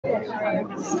You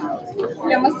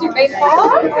almost do baseball?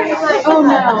 Oh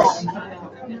no.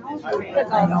 I'm good.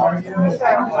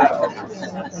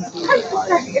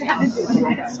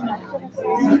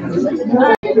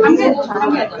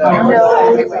 No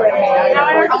way.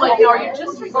 I'm like, no, are you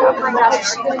just recovering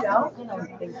after you go?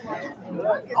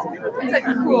 It's a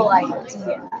cool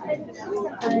idea.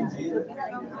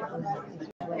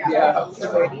 Yeah. Did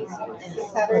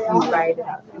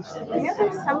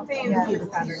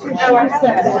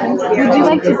you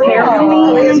like to pair with me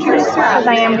in first? Because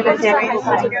I am going to say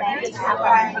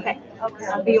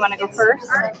okay. Do you want to go first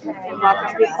and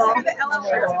welcome people?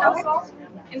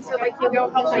 And so, like, you go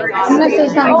home. I'm going to say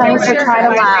something, so try to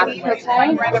laugh, okay?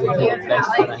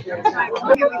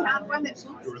 Okay, we have one that she's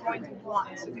going to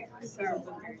want to do. So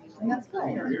that's good.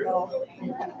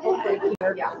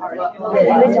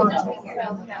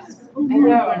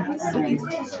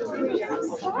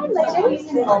 Hi, ladies.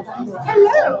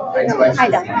 Hello. Hi,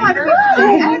 Dad. I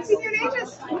haven't seen your name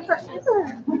just forever.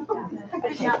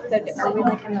 Are we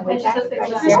like in the way back?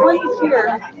 There's one here.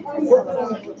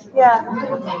 Yeah.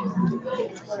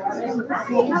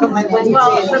 Well,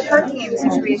 the parking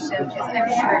situation is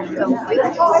extra filthy.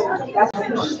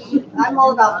 I'm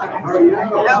all about that. I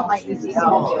don't like to see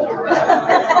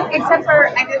except for,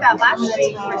 I did that last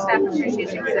week for staff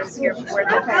appreciation because I was here for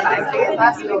the 5 days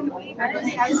last week.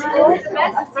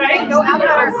 Right? Go out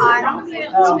there on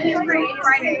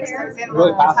Fridays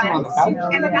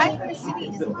and the guy from the city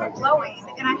is blowing,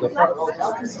 and I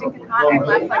left the stinking hot. I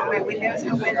left like my windows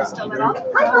open and still lit off.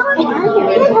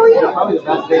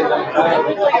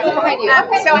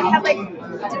 So I had like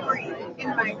debris in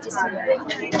my yes,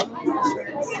 okay.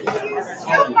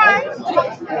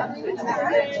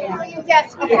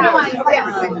 Yes. No, I do.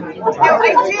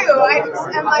 I just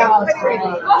am like,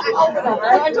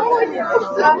 I totally do.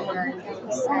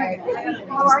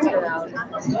 How are you?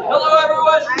 Hello,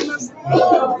 everyone.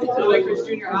 Lakeridge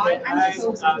Junior High. I'm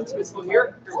the principal here,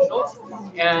 Schultz,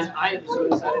 and I am so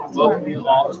excited to welcome you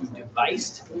all to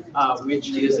Deviced, which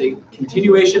is a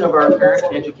continuation of our parent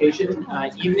education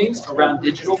evenings around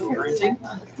digital parenting,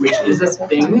 which is a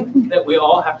thing that we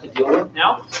all have to deal with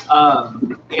now,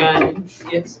 and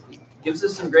it gives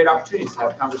us some great opportunities to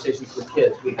have conversations with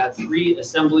kids. We had 3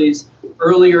 assemblies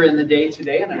earlier in the day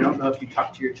today, and I don't know if you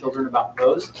talked to your children about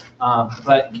those,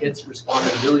 but kids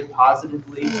responded really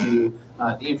positively to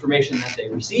the information that they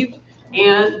received.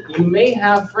 And you may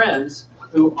have friends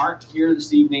who aren't here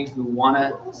this evening who want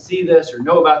to see this or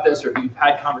know about this, or you've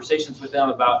had conversations with them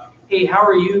about, hey, how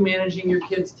are you managing your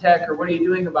kids' tech, or what are you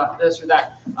doing about this or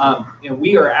that?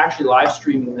 We are actually live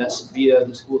streaming this via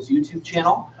the school's YouTube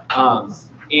channel.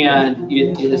 And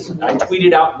it is, I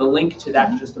tweeted out the link to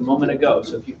that just a moment ago.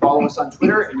 So if you follow us on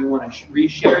Twitter and you want to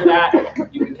reshare that,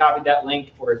 you can copy that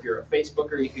link. Or if you're a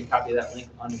Facebooker, you can copy that link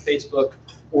on Facebook.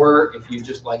 Or if you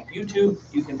just like YouTube,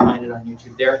 you can find it on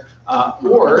YouTube there.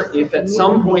 Or if at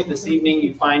some point this evening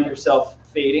you find yourself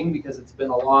fading because it's been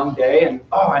a long day and,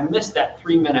 oh, I missed that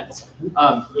 3 minutes,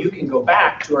 you can go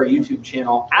back to our YouTube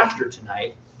channel after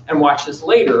tonight and watch this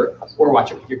later, or watch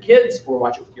it with your kids, or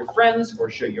watch it with your friends, or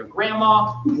show your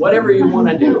grandma, whatever you want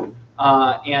to do.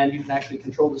 And you can actually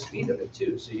control the speed of it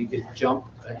too. So you could jump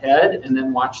ahead and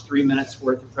then watch 3 minutes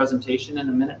worth of presentation in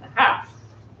 1.5 minutes,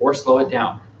 or slow it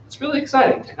down. It's really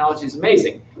exciting. Technology is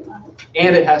amazing,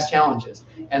 and it has challenges.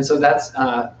 And so that's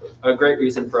a great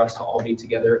reason for us to all be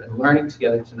together and learning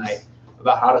together tonight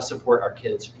about how to support our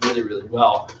kids really, really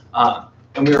well.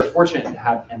 And we were fortunate to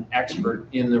have an expert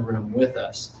in the room with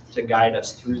us to guide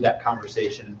us through that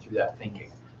conversation and through that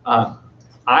thinking.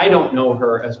 I don't know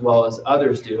her as well as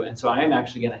others do, and so I am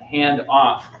actually going to hand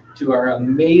off to our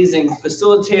amazing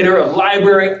facilitator of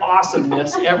library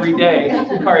awesomeness every day,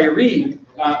 Kari Reed,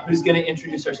 who's going to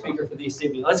introduce our speaker for this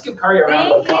evening. Let's give Kari a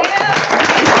round of applause.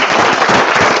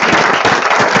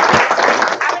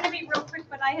 I'm going to be real quick,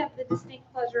 but I have the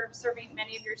distinct pleasure of serving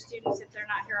many of your students if they're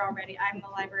not here already. I'm the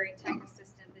library tech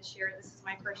assistant this year. This is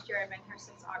my first year. I've been here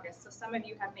since August. So some of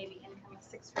you have maybe incoming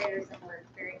 6th graders, and we're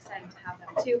very excited to have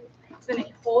them too. It's been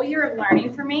a whole year of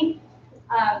learning for me.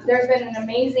 There's been an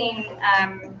amazing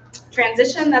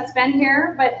transition that's been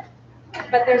here, but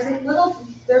there's a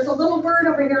little word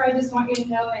over here I just want you to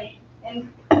know, and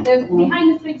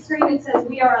behind this big screen it says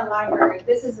we are a library.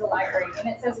 This is a library, and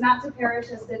it says not to perish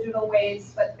as digital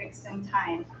waves, but fixed in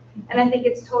time. And I think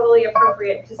it's totally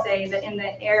appropriate to say that in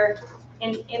the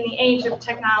age of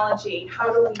technology,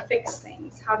 how do we fix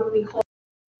things? How do we hold?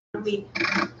 How do we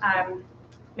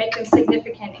make them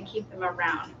significant and keep them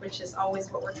around? Which is always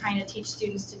what we're trying to teach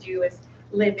students to do, is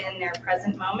live in their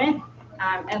present moment.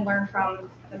 and learn from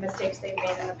the mistakes they've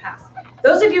made in the past.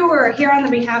 Those of you who are here on the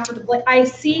behalf of the I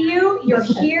see you, you're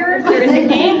here, there is a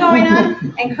game going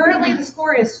on, and currently the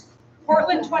score is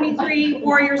Portland 23,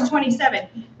 Warriors 27.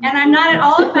 And I'm not at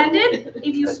all offended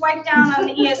if you swipe down on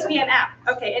the ESPN app.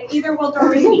 Okay, and either will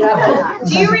Doreen.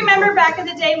 Do you remember back in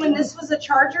the day when this was a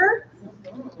Charger?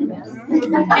 And we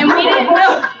didn't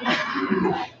know.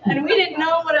 And we didn't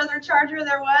know what other Charger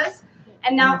there was.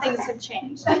 And now things have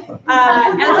changed. As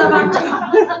of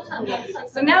October.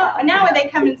 So now when they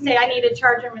come and say, I need a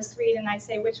charger, Miss Reed, and I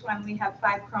say, which one? We have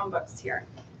 5 Chromebooks here.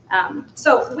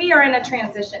 So we are in a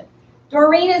transition.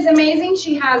 Doreen is amazing.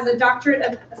 She has a doctorate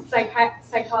of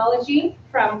psychology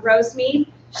from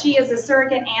Rosemead. She is a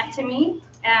surrogate aunt to me,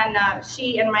 and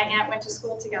she and my aunt went to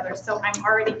school together, so I'm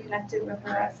already connected with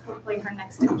her as hopefully her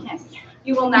next of kin.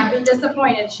 You will not be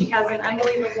disappointed. She has an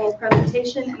unbelievable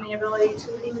presentation and the ability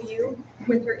to leave you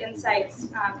with her insights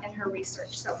and her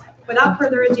research. So without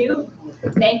further ado,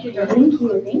 thank you, Doreen.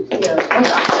 Thank you.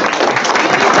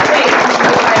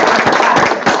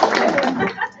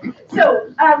 So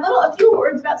a few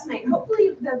words about tonight.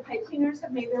 Hopefully the pipe cleaners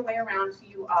have made their way around to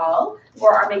you all,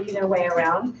 or are making their way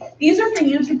around. These are for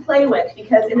you to play with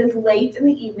because it is late in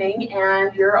the evening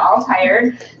and you're all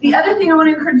tired. The other thing I want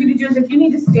to encourage you to do is if you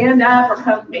need to stand up or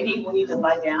come, maybe we need to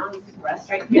lie down, you can rest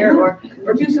right here or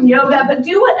do some yoga, but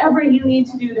do whatever you need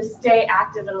to do to stay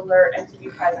active and alert and to be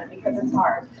present because it's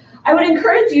hard. I would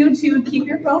encourage you to keep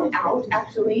your phone out,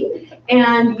 actually,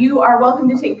 and you are welcome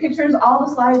to take pictures. All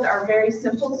the slides are very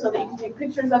simple so that you can take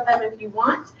pictures of them if you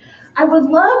want. I would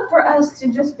love for us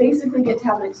to just basically get to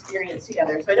have an experience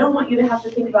together. So I don't want you to have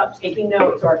to think about taking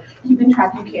notes or keeping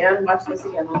track. You can watch this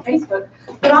again on Facebook,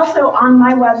 but also on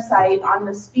my website, on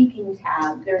the speaking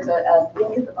tab, there's a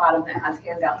link at the bottom that has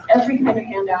handouts. Every kind of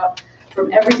handout from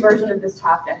every version of this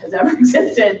talk that has ever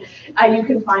existed, you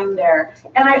can find there.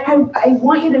 And I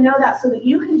want you to know that so that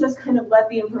you can just kind of let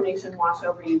the information wash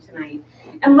over you tonight.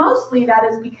 And mostly that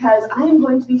is because I am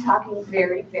going to be talking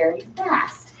very, very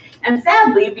fast. And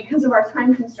sadly, because of our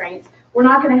time constraints, we're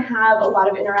not going to have a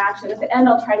lot of interaction. At the end,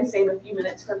 I'll try to save a few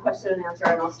minutes for question and answer,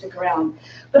 and I'll stick around.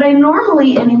 But I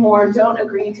normally anymore don't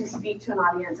agree to speak to an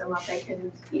audience unless I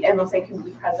can be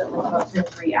present with folks for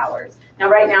 3 hours. Now,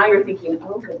 right now, you're thinking,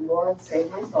 oh, good Lord, save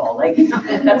my soul. Like,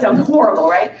 that sounds horrible,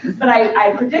 right? But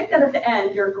I predict that at the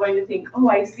end, you're going to think, oh,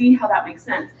 I see how that makes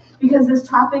sense. Because this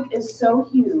topic is so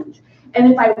huge.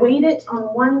 And if I weight it on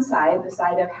one side, the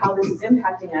side of how this is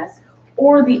impacting us,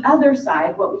 or the other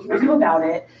side, what we can do about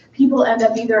it, people end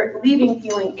up either leaving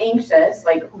feeling anxious,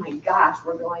 like, oh my gosh,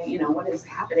 we're going, what is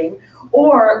happening?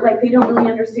 Or like they don't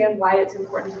really understand why it's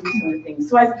important to do some of the things.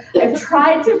 So I've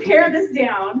tried to pare this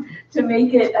down to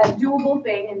make it a doable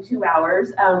thing in 2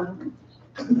 hours.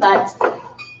 But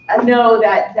I know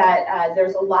that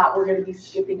there's a lot we're going to be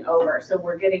skipping over. So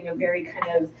we're getting a very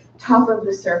kind of top of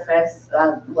the surface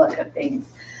look at things.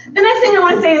 The next thing I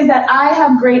want to say is that I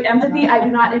have great empathy. I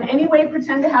do not in any way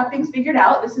pretend to have things figured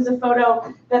out. This is a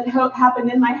photo that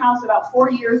happened in my house about 4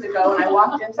 years ago, and I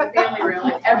walked into the family room,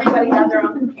 and everybody had their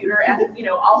own computer, and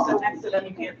also next to them,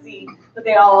 you can't see, but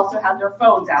they all also had their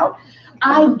phones out.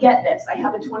 I get this. I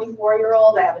have a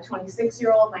 24-year-old. I have a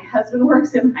 26-year-old. My husband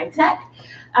works in high tech.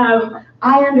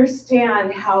 I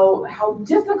understand how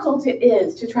difficult it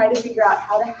is to try to figure out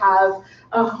how to have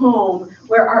a home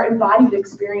where our embodied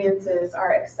experiences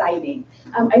are exciting.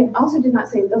 I also did not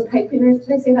say those pipe cleaners,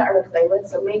 did I say that, are the playlists?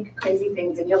 So make crazy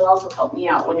things, and you'll also help me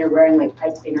out when you're wearing like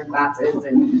pipe cleaner glasses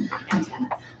and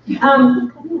antennas.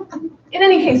 In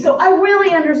any case, so I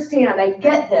really understand, I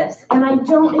get this, and I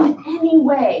don't in any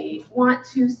way want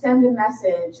to send a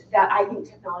message that I think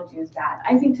technology is bad.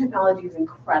 I think technology is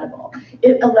incredible.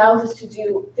 It allows us to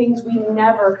do things we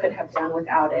never could have done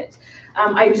without it.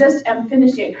 I just am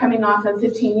coming off of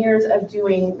 15 years of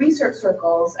doing research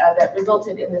circles that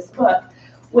resulted in this book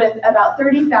with about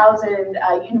 30,000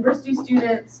 university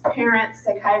students, parents,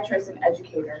 psychiatrists, and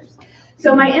educators.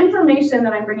 So my information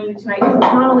that I'm bringing you tonight is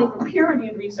not only from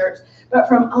peer-reviewed research, but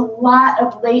from a lot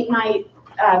of late-night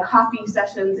coffee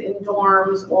sessions in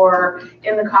dorms or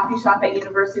in the coffee shop at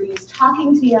universities,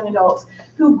 talking to young adults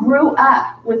who grew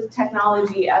up with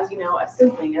technology as, a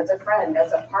sibling, as a friend,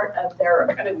 as a part of their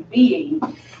kind of being.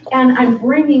 And I'm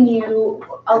bringing you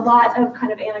a lot of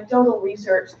kind of anecdotal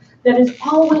research that is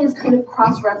always kind of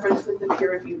cross-referenced with the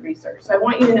peer-reviewed research. So I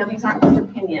want you to know these aren't just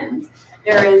opinions.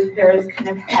 There is kind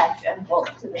of heft and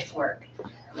bulk to this work.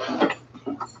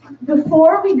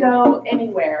 Before we go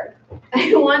anywhere,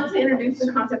 I want to introduce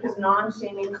the concept of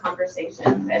non-shaming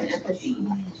conversations and empathy.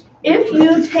 If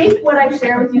you take what I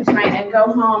share with you tonight and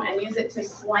go home and use it to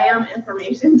slam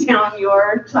information down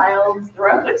your child's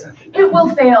throat, it will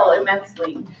fail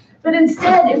immensely. But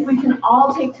instead, if we can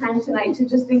all take time tonight to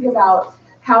just think about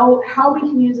how we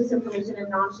can use this information in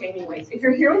non-shaming ways. If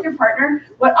you're here with your partner,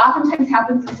 what oftentimes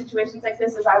happens in situations like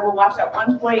this is I will watch at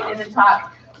one point in the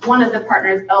talk, one of the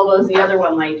partners elbows the other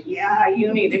one like, yeah,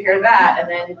 you need to hear that. And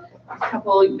then a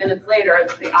couple minutes later,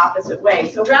 it's the opposite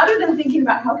way. So rather than thinking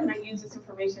about how can I use this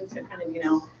information to kind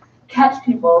of, catch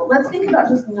people, let's think about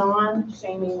just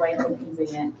non-shaming ways of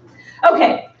using it.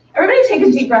 Okay, everybody take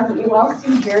a deep breath. You all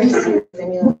seem very serious.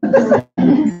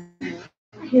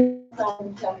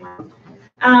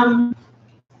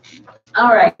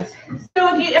 All right. So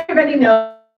everybody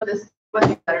knows this was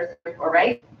the letter before,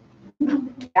 right?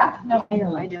 Yeah. No,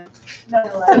 I do.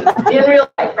 In real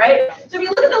life, right? So if you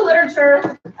look at the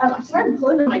literature, I'm sorry, I'm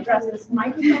pulling on my dress. This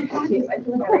microphone pocket, I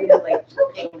feel like I'm ready to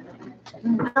choking.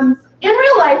 In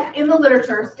real life, in the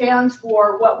literature, stands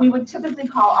for what we would typically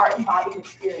call our embodied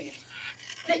experience.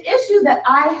 The issue that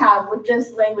I have with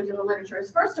this language in the literature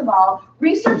is, first of all,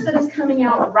 research that is coming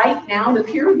out right now, the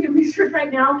peer-reviewed research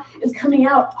right now, is coming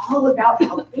out all about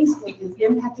how Facebook is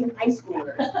impacting high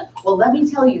schoolers. Well, let me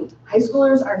tell you, high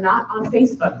schoolers are not on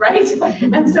Facebook, right?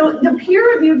 And so the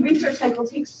peer-reviewed research cycle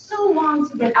takes so long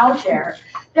to get out there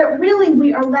that really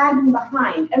we are lagging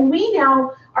behind. And we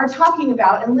now are talking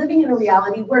about and living in a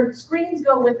reality where screens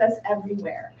go with us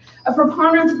everywhere. A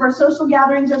preponderance of our social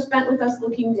gatherings are spent with us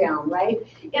looking down, right?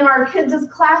 In our kids'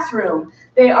 classroom,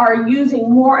 they are using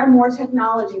more and more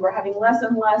technology. We're having less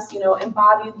and less,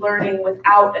 embodied learning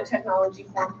without a technology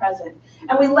form present.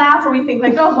 And we laugh or we think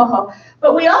like, oh,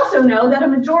 but we also know that a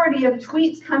majority of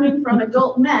tweets coming from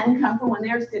adult men come from when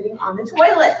they're sitting on the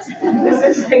toilet.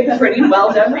 This is like pretty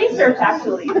well done research,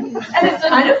 actually. And it's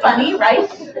kind of funny, right?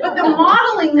 But the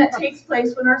modeling that takes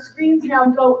place when our screens now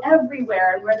go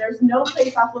everywhere and where there's no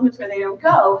place off limits where they don't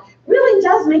go really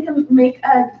does make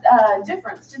a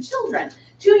difference to children.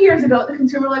 2 years ago at the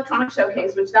Consumer Electronics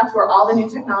Showcase, which that's where all the new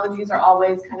technologies are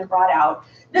always kind of brought out,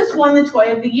 this won the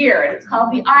Toy of the Year, and it's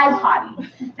called the iPotty.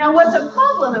 Now, what's a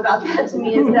problem about that to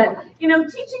me is that,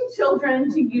 teaching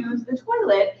children to use the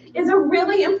toilet is a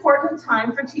really important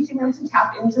time for teaching them to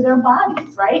tap into their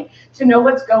bodies, right? To know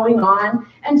what's going on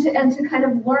and to kind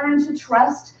of learn to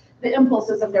trust the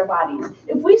impulses of their bodies.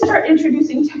 If we start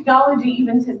introducing technology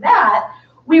even to that,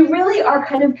 we really are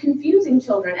kind of confusing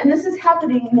children, and this is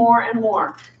happening more and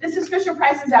more. This is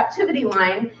Fisher-Price's activity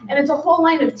line, and it's a whole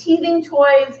line of teething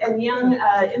toys and young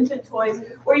infant toys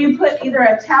where you put either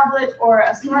a tablet or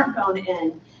a smartphone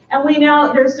in. And we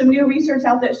know there's some new research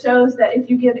out that shows that if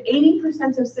you give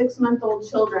 80% of 6-month-old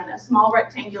children a small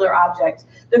rectangular object,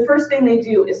 the first thing they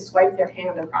do is swipe their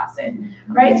hand across it,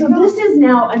 right? So this is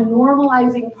now a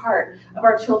normalizing part of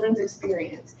our children's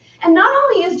experience. And not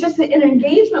only is just an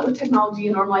engagement with technology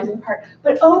a normalizing part,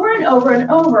 but over and over and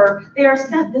over, they are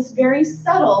sent this very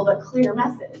subtle but clear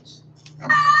message.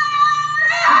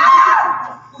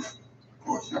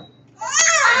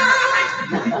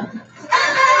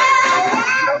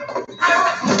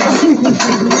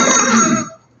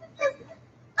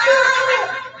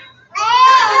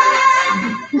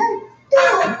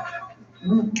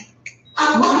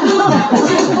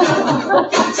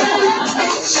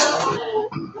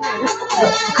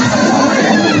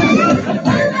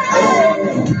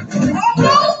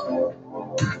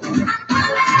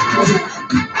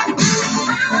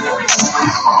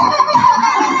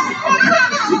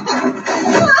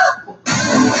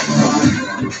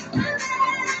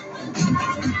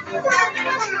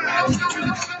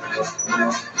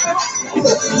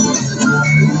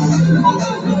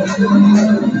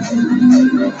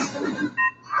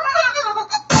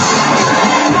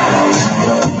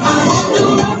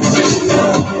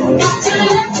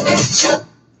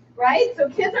 Right? So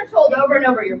kids are told over and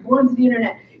over, you're born to the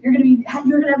internet. You're gonna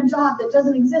have a job that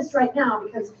doesn't exist right now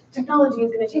because technology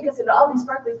is gonna take us into all these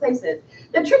sparkly places.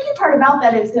 The tricky part about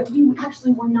that is that we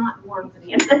actually were not born for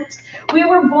the internet. We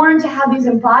were born to have these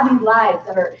embodied lives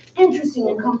that are interesting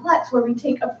and complex, where we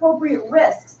take appropriate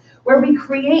risks, where we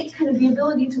create kind of the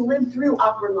ability to live through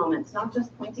awkward moments, not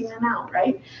just pointing them out,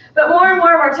 right? But more and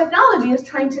more of our technology is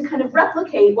trying to kind of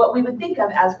replicate what we would think of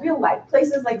as real life,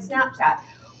 places like Snapchat,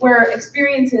 where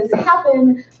experiences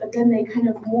happen, but then they kind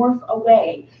of morph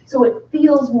away. So it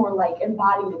feels more like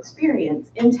embodied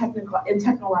experience in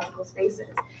technological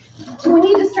spaces. So we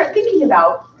need to start thinking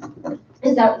about,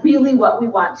 is that really what we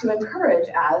want to encourage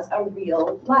as a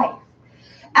real life?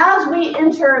 As we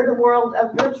enter the world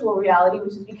of virtual reality,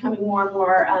 which is becoming more and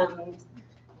more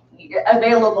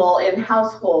available in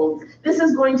households, this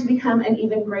is going to become an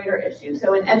even greater issue.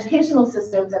 So in educational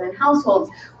systems and in households,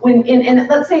 and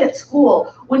let's say at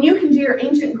school, when you can do your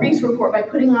ancient Greece report by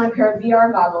putting on a pair of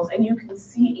VR goggles and you can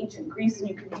see ancient Greece and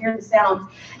you can hear the sounds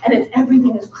and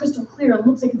everything is crystal clear and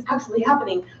looks like it's actually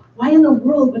happening, why in the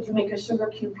world would you make a sugar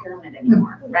cube pyramid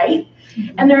anymore, right?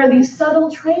 And there are these subtle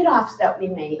trade-offs that we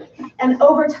make. And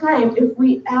over time, if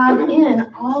we add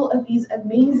in all of these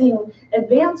amazing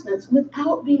advancements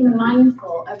without being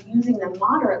mindful of using them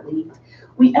moderately,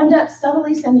 we end up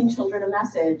subtly sending children a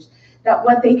message that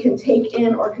what they can take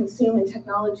in or consume in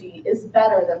technology is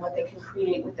better than what they can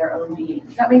create with their own being.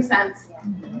 Does that make sense? Yeah.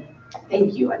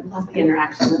 Thank you. I love the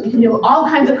interaction. We can do all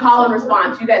kinds of call and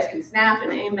response. You guys can snap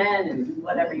and amen and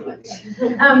whatever you want.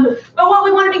 But what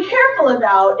we want to be careful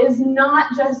about is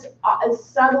not just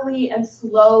subtly and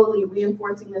slowly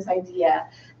reinforcing this idea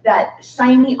that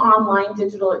shiny online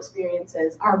digital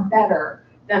experiences are better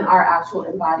than our actual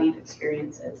embodied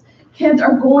experiences. Kids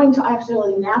are going to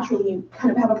actually naturally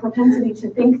kind of have a propensity to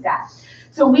think that.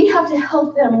 So we have to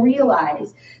help them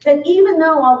realize that even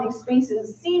though all these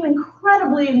spaces seem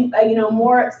incredibly,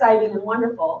 more exciting and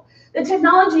wonderful, the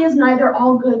technology is neither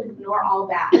all good nor all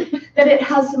bad. That it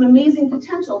has some amazing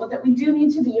potential, but that we do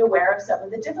need to be aware of some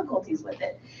of the difficulties with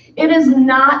it. It is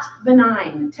not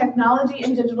benign. Technology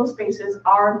and digital spaces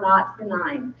are not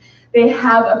benign. They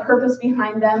have a purpose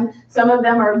behind them. Some of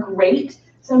them are great,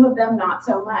 some of them not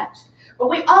so much. But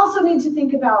we also need to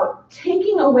think about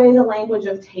taking away the language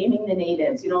of taming the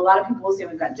natives. A lot of people will say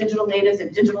we've got digital natives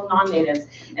and digital non-natives,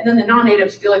 and then the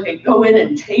non-natives feel like they go in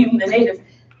and tame the natives.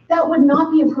 That would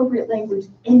not be appropriate language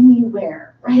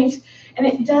anywhere, right? And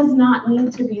it does not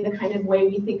need to be the kind of way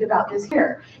we think about this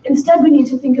here. Instead, we need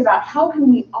to think about how can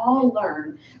we all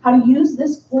learn how to use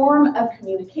this form of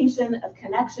communication, of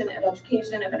connection, of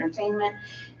education, of entertainment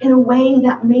in a way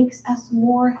that makes us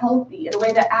more healthy, in a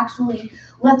way that actually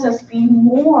lets us be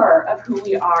more of who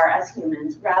we are as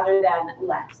humans rather than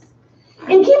less.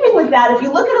 In keeping with that, if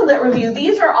you look at a lit review,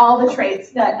 these are all the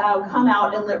traits that come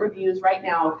out in lit reviews right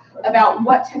now about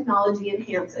what technology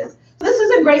enhances. So this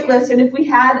is a great list, and if we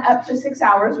had up to 6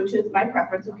 hours, which is my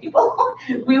preference with people,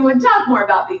 we would talk more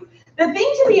about these. The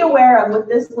thing to be aware of with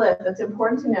this list that's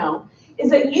important to know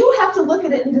is that you have to look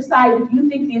at it and decide if you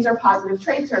think these are positive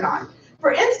traits or not.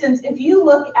 For instance, if you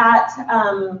look at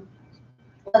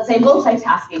let's say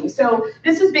multitasking. So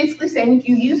this is basically saying if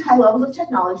you use high levels of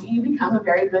technology, you become a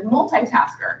very good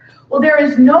multitasker. Well, there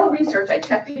is no research, I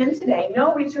checked again today,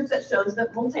 no research that shows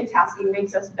that multitasking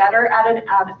makes us better at an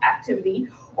activity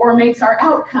or makes our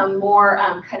outcome more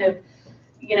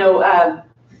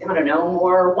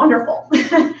more wonderful,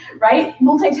 right?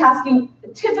 Multitasking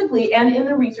typically, and in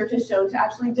the research, is shown to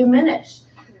actually diminish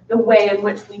the way in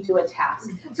which we do a task.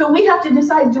 So we have to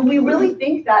decide, do we really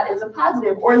think that is a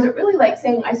positive, or is it really like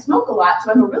saying I smoke a lot,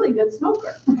 so I'm a really good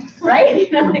smoker, right?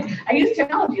 I use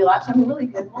technology a lot, so I'm a really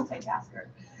good multitasker.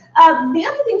 The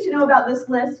other thing to know about this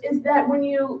list is that when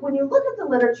you look at the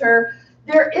literature,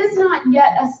 there is not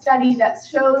yet a study that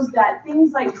shows that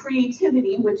things like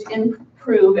creativity, which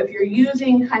improve if you're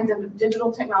using kinds of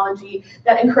digital technology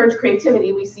that encourage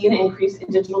creativity, we see an increase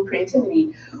in digital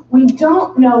creativity. We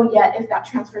don't know yet if that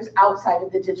transfers outside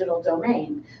of the digital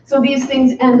domain. So these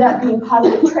things end up being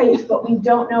positive traits, but we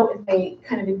don't know if they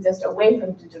kind of exist away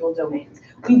from digital domains.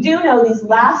 We do know these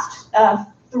last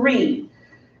three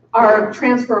are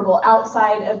transferable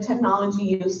outside of technology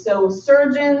use. So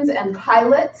surgeons and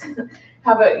pilots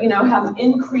have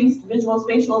increased visual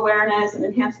spatial awareness and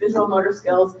enhanced visual motor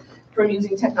skills from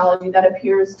using technology. That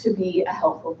appears to be a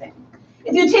helpful thing.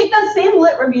 If you take that same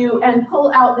lit review and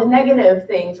pull out the negative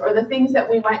things or the things that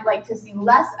we might like to see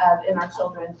less of in our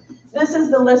children, this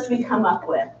is the list we come up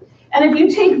with. And if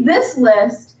you take this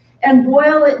list and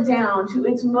boil it down to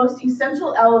its most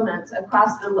essential elements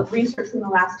across the research from the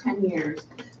last 10 years,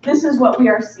 this is what we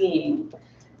are seeing.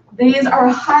 These are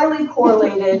highly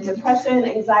correlated: depression,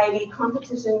 anxiety,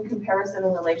 competition, comparison,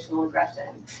 and relational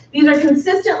aggression. These are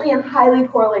consistently and highly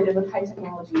correlated with high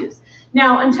technology use.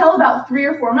 Now, until about 3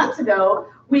 or 4 months ago,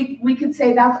 we could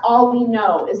say that's all we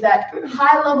know, is that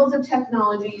high levels of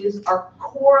technology use are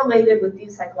correlated with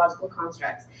these psychological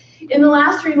constructs. In the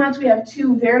last 3 months, we have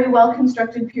 2 very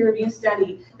well-constructed peer-reviewed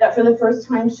studies that for the first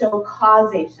time show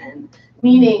causation,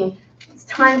 meaning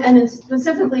time, and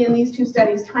specifically in these 2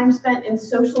 studies, time spent in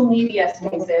social media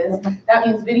spaces. That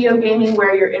means video gaming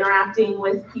where you're interacting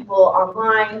with people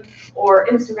online, or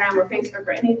Instagram or Facebook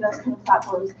or any of those kind of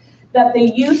platforms, that the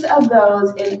use of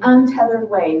those in untethered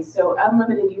ways, so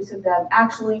unlimited use of them,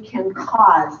 actually can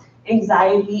cause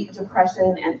anxiety,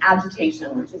 depression, and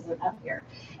agitation, which isn't up here.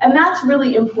 And that's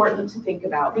really important to think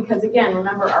about because, again,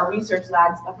 remember, our research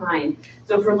lags behind.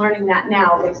 So if we're learning that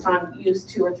now based on use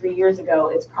 2 or 3 years ago,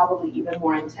 it's probably even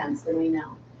more intense than we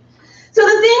know. So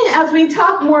the thing, as we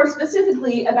talk more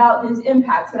specifically about these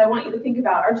impacts that I want you to think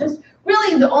about are just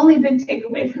really the only big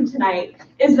takeaway from tonight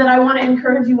is that I want to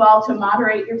encourage you all to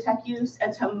moderate your tech use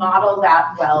and to model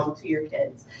that well to your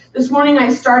kids. This morning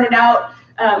I started out,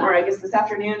 or I guess this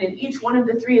afternoon, in each one of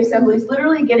the 3 assemblies,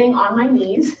 literally getting on my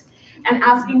knees and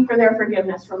asking for their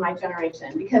forgiveness from my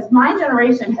generation, because my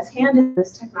generation has handed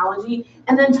this technology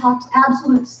and then talked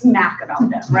absolute smack about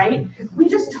them, right? We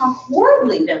just talk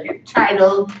horribly to their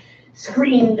child,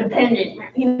 screen dependent,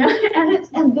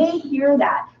 and they hear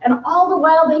that. And all the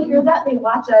while they hear that, they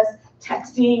watch us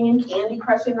texting and candy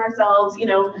crushing ourselves,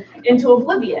 into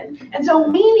oblivion. And so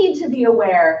we need to be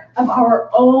aware of our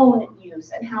own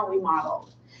use and how we model.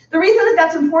 The reason that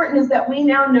that's important is that we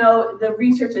now know the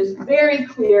research is very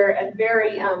clear and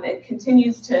very, it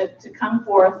continues to come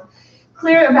forth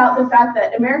clear about the fact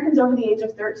that Americans over the age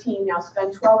of 13 now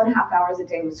spend 12.5 hours a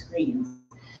day with screens.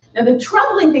 Now, the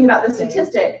troubling thing about this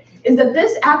statistic is that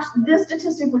this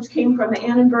statistic, which came from the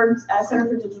Annenberg Center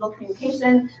for Digital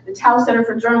Communication, the Tau Center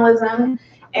for Journalism,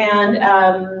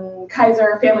 and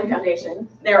Kaiser Family Foundation,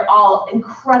 they're all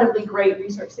incredibly great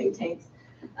research think tanks.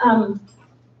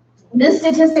 This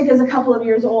statistic is a couple of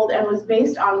years old and was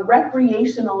based on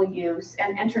recreational use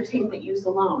and entertainment use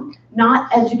alone,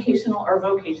 not educational or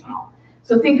vocational.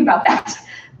 So think about that.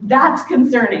 That's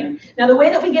concerning. Now, the way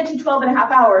that we get to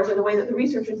 12.5 hours, or the way that the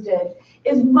researchers did,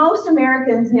 is most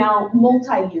Americans now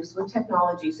multi-use with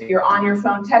technology. So you're on your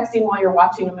phone texting while you're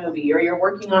watching a movie, or you're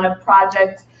working on a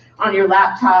project on your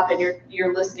laptop and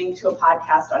you're listening to a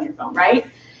podcast on your phone, right?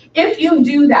 If you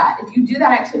do that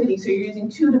activity, so you're using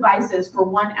 2 devices for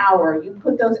 1 hour, you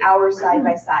put those hours side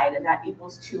by side, and that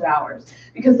equals 2 hours.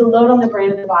 Because the load on the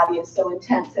brain and the body is so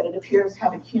intense that it appears to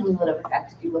have a cumulative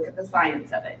effect if you look at the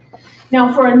science of it.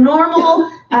 Now, for a normal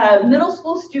middle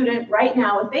school student right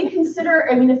now, if they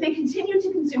continue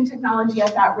to consume technology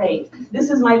at that rate, this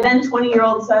is my then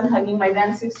 20-year-old son hugging my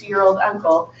then 60-year-old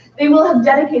uncle, they will have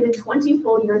dedicated 20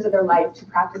 full years of their life to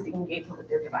practicing engagement with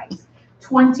their device.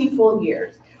 20 full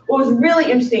years. What was really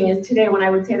interesting is today when I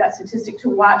would say that statistic, to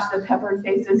watch the peppered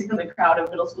faces in the crowd of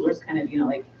middle schoolers kind of,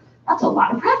 like, that's a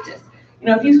lot of practice.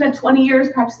 If you spent 20 years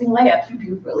practicing layups, you'd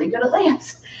be really good at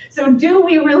layups. So do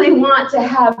we really want to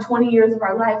have 20 years of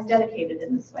our lives dedicated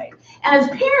in this way? And as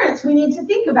parents, we need to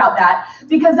think about that,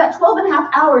 because that 12.5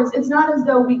 hours, it's not as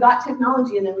though we got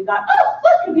technology and then we got, oh,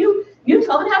 look, you 12.5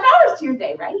 hours to your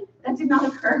day, right? That did not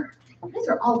occur. You guys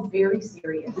are all very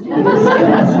serious. So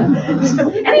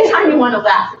anytime you want to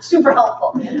laugh, it's super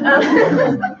helpful.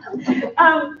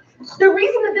 The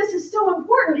reason that this is so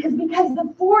important is because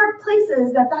the 4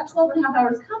 places that 12.5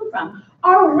 hours come from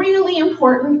are really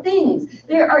important things.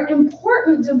 They are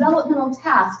important developmental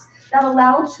tasks that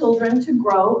allow children to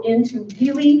grow into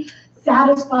really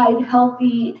satisfied,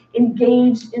 healthy,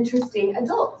 engaged, interesting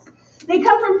adults. They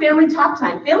come from family talk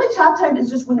time. Family talk time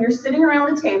is just when you're sitting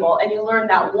around the table and you learn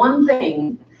that one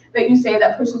thing that you say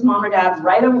that pushes mom or dad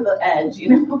right over the edge,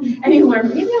 and you learn,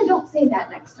 maybe I don't say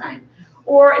that next time.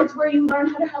 Or it's where you learn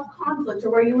how to have conflict, or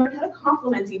where you learn how to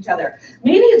compliment each other.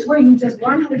 Maybe it's where you just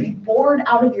learn how to be bored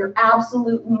out of your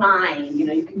absolute mind.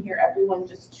 You can hear everyone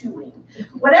just chewing.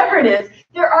 Whatever it is,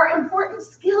 there are important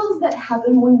skills that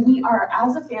happen when we are,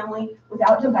 as a family,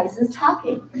 without devices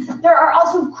talking. There are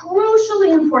also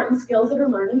crucially important skills that are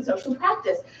learned in social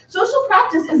practice. Social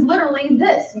practice is literally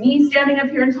this, me standing up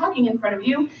here and talking in front of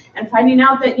you and finding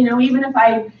out that, even if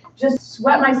I just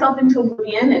sweat myself into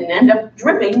oblivion and end up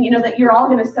dripping, that you're all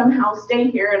going to somehow stay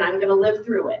here and I'm going to live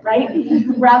through it, right?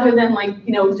 Rather than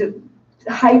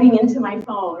hiding into my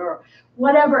phone or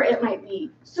whatever it might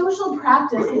be. Social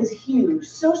practice is huge.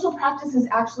 Social practice is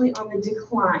actually on the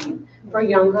decline for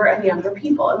younger and younger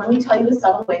people. And let me tell you the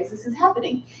subtle ways this is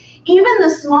happening. Even the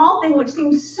small thing, which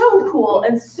seems so cool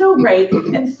and so great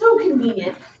and so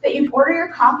convenient, that you order your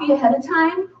coffee ahead of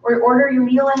time or order your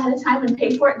meal ahead of time and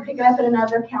pay for it and pick it up at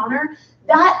another counter,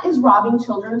 that is robbing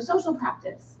children of social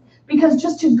practice. Because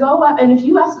just to go up, and if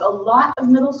you ask a lot of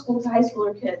middle school to high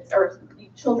schooler kids, or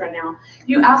children now,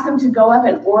 you ask them to go up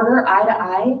and order eye to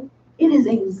eye, it is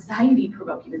anxiety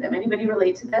provoking to them. Anybody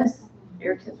relate to this?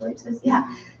 Your kids relate to this?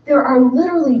 Yeah. There are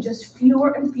literally just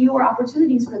fewer and fewer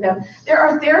opportunities for them. There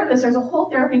are therapists. There's a whole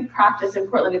therapy practice in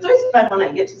Portland. It's always fun when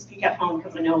I get to speak at home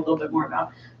because I know a little bit more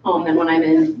about home than when I'm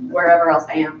in wherever else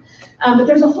I am. But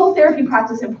there's a whole therapy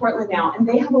practice in Portland now, and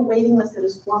they have a waiting list that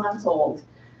is 4 months old,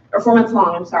 or 4 months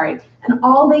long, I'm sorry. And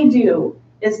all they do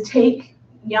is take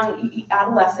young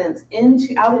adolescents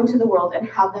out into the world and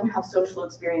have them have social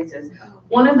experiences.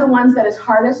 One of the ones that is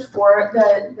hardest for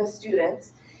the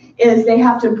students is they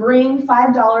have to bring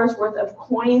 $5 worth of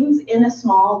coins in a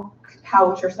small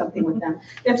pouch or something with them.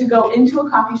 They have to go into a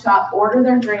coffee shop, order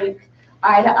their drink,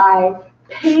 eye to eye,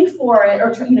 pay for it,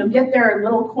 or get their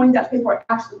little coins out to pay for it.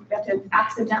 Actually, they have to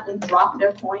accidentally drop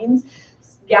their coins,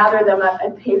 gather them up,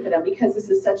 and pay for them, because this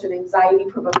is such an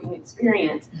anxiety-provoking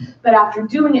experience. But after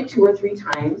doing it 2 or 3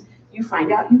 times, you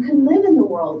find out you can live in the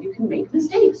world, you can make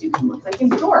mistakes, you can look like a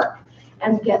dork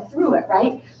and get through it,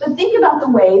 right? But think about the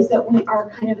ways that we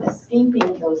are kind of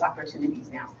escaping those opportunities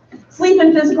now. Sleep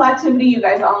and physical activity, you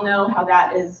guys all know how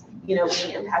that is, being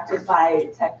impacted by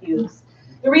tech use.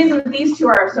 The reason that these two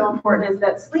are so important is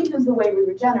that sleep is the way we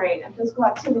regenerate, and physical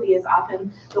activity is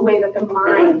often the way that the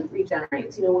mind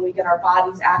regenerates. When we get our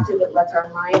bodies active, it lets our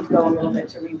mind go a little bit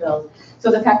to rebuild. So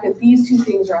the fact that these two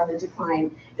things are on the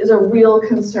decline is a real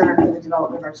concern for the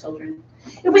development of our children.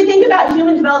 If we think about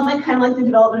human development, kind of like the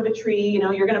development of a tree,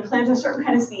 you're going to plant a certain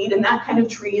kind of seed, and that kind of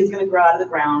tree is going to grow out of the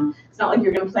ground. It's not like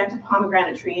you're going to plant a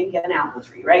pomegranate tree and get an apple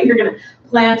tree, right? You're going to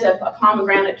plant a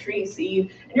pomegranate tree seed,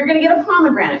 and you're going to get a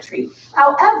pomegranate tree.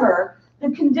 However,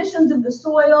 the conditions of the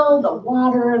soil, the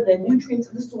water, the nutrients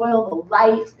of the soil, the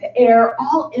light, the air,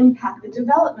 all impact the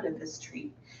development of this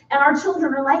tree. And our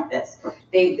children are like this.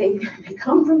 They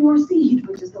come from your seed,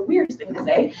 which is the weirdest thing to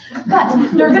say,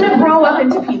 but they're going to grow up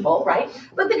into people, right?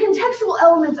 But the contextual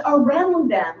elements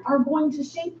around them are going to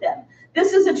shape them.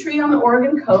 This is a tree on the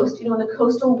Oregon coast, and the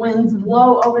coastal winds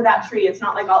blow over that tree. It's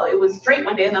not like it was straight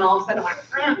one day and then all of a sudden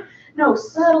it went, no,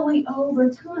 subtly over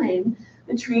time,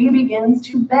 the tree begins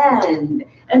to bend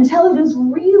until it is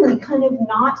really kind of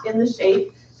not in the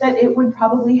shape that it would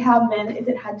probably have been if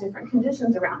it had different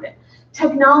conditions around it.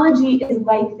 Technology is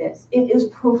like this. It is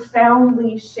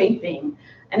profoundly shaping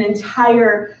an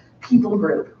entire people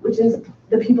group, which is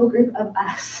the people group of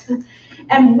us.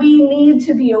 And we need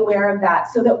to be aware of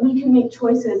that so that we can make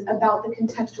choices about the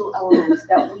contextual elements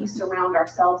that we surround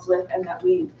ourselves with and that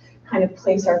we kind of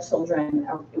place our children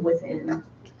within.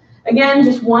 Again,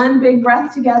 just one big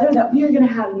breath together that we are going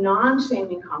to have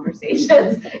non-shaming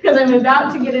conversations, because I'm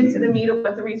about to get into the meat of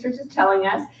what the research is telling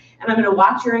us, and I'm going to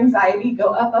watch your anxiety go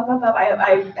up, up, up, up.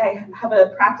 I have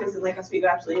a practice in Lake Oswego,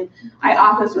 actually, and I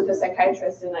office with a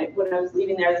psychiatrist, and when I was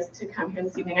leaving there to come here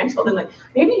this evening, I told him,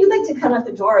 maybe you'd like to come at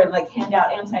the door and hand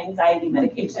out anti-anxiety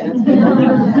medication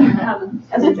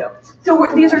as a joke. So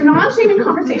these are non-shaming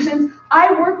conversations.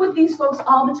 I work with these folks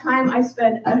all the time. I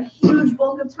spend a huge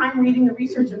bulk of time reading the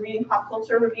research and reading pop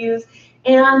culture reviews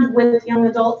and with young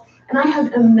adults, and I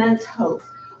have immense hope.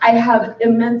 I have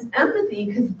immense empathy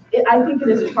because I think it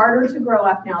is harder to grow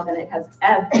up now than it has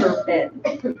ever been.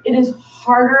 It is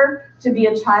harder to be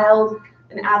a child,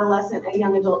 an adolescent, a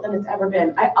young adult than it's ever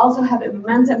been. I also have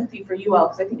immense empathy for you all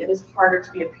because I think it is harder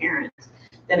to be a parent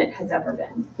than it has ever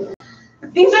been.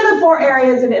 These are the 4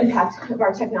 areas of impact of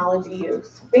our technology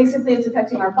use. Basically, it's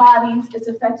affecting our bodies, it's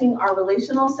affecting our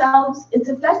relational selves, it's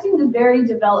affecting the very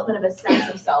development of a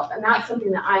sense of self, and that's something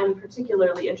that I'm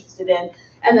particularly interested in,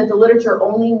 and that the literature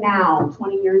only now,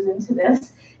 20 years into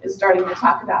this, is starting to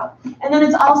talk about. And then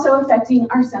it's also affecting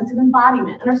our sense of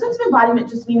embodiment, and our sense of embodiment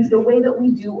just means the way that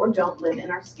we do or don't live in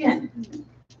our skin.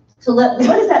 So what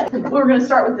is that? We're going to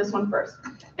start with this one first.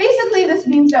 Basically, this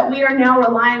means that we are now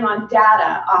relying on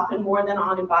data often more than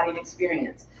on embodied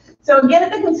experience. So again,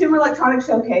 at the Consumer Electronics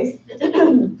Showcase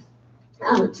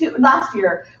last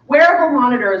year, wearable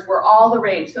monitors were all the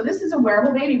rage. So this is a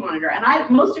wearable baby monitor, and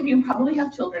most of you probably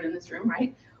have children in this room,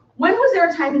 right? When was there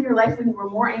a time in your life when you were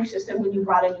more anxious than when you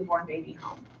brought a newborn baby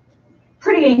home?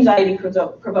 Pretty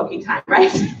anxiety-provoking time,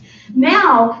 right?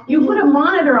 Now, you put a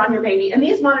monitor on your baby, and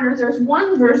these monitors, there's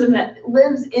one version that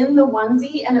lives in the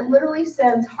onesie, and it literally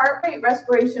sends heart rate,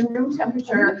 respiration, room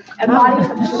temperature, and body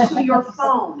temperature to your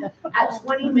phone at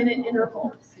 20-minute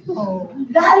intervals.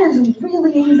 That is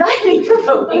really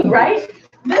anxiety-provoking, right?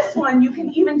 This one you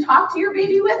can even talk to your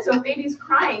baby with, so if baby's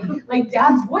crying,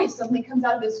 dad's voice suddenly comes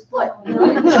out of his foot.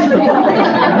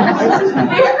 It's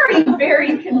very,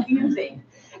 very confusing.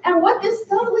 And what this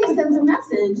subtly sends a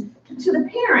message to the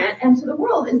parent and to the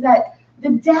world is that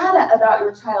the data about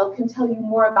your child can tell you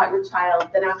more about your child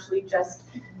than actually just,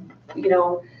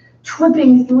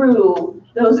 tripping through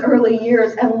those early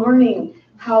years and learning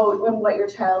how and what your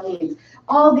child needs.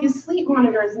 All these sleep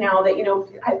monitors now that,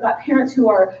 I've got parents who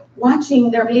are watching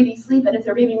their baby sleep, and if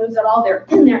their baby moves at all, they're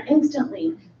in there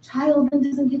instantly child then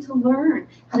doesn't get to learn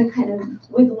how to kind of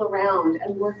wiggle around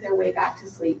and work their way back to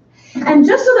sleep. And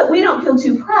just so that we don't feel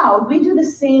too proud, we do the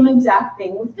same exact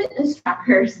thing with fitness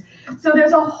trackers. So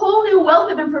there's a whole new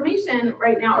wealth of information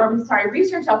right now, or I'm sorry,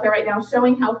 research out there right now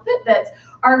showing how Fitbits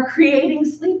are creating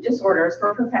sleep disorders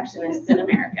for perfectionists in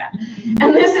America.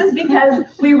 And this is because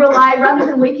we rely, rather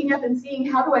than waking up and seeing,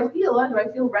 how do I feel? Do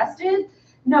I feel rested?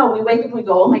 No, we wake up and we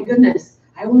go, oh my goodness,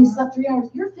 I only slept 3 hours.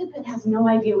 Your Fitbit has no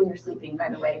idea when you're sleeping, by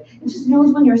the way. It just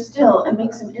knows when you're still and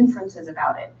makes some inferences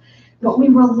about it. But we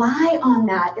rely on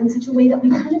that in such a way that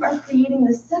we kind of are creating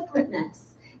this separateness,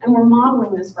 and we're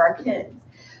modeling this for our kids.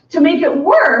 To make it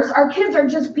worse, our kids are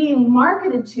just being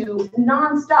marketed to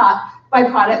nonstop by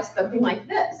products, something like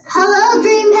this. Hello,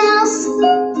 Dream House.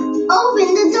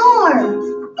 Open the door.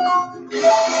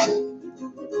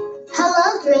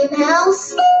 Hello, Dream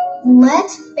House.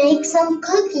 Let's bake some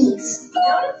cookies.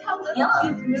 Notice how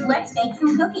little Let's bake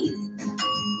some cookies.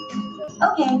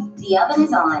 Okay, the oven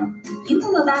is on. You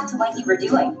can go back to what you were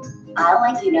doing. I'll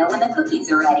let you know when the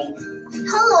cookies are ready.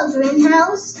 Hello, Dream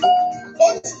House.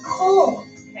 It's cold.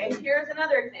 Okay, here's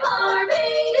another example.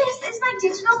 This is my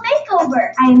digital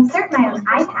makeover. I insert my own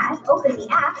iPad, open the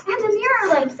app, and the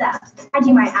mirror lights up. I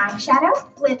do my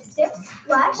eyeshadow, lipstick,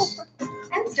 blush,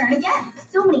 and start again.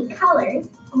 So many colors,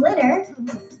 glitter,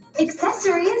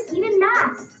 accessories, even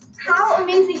masks. How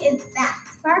amazing is that?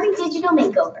 Barbie digital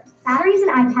makeover. Batteries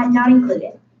and iPad not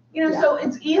included. You know, so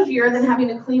it's easier than having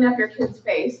to clean up your kid's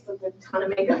face with a ton of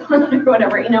makeup on it or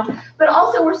whatever, you know. But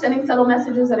also we're sending subtle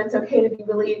messages that it's okay to be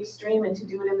really extreme and to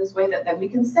do it in this way that we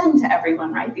can send to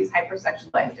everyone, right? These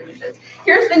hypersexualized images.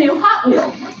 Here's the new Hot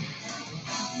Wheel.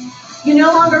 You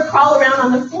no longer crawl around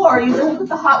on the floor. You just put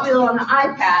the Hot Wheel on the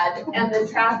iPad and the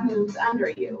track moves under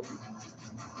you.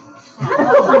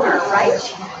 Right?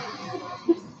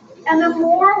 And the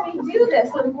more we do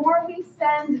this, the more we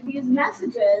send these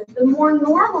messages, the more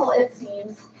normal it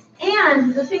seems.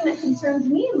 And the thing that concerns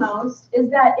me most is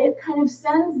that it kind of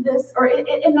sends this, or it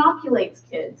inoculates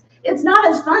kids. It's not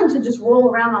as fun to just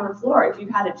roll around on the floor if you've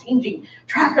had a changing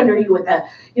track under you with a,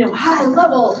 high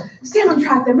level stand-on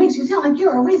track that makes you sound like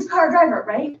you're a race car driver,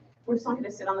 right? We're just not going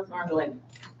to sit on the floor and go like,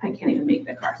 I can't even make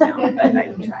the car sound, but I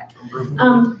can try.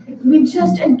 We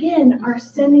just, again, are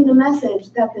sending a message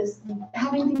that this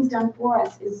having things done for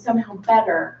us is somehow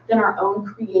better than our own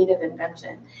creative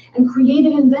invention. And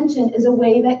creative invention is a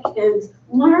way that kids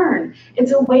learn.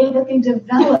 It's a way that they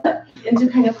develop into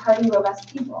kind of hardy,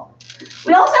 robust people.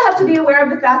 We also have to be aware of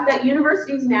the fact that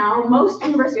universities now, most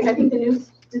universities, I think the new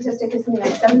statistic is something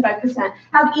like 75%,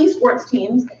 have esports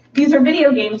teams. These are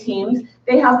video game teams.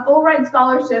 They have full ride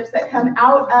scholarships that come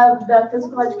out of the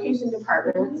physical education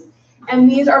departments, and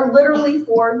these are literally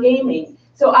for gaming.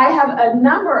 So I have a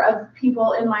number of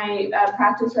people in my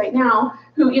practice right now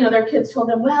who, their kids told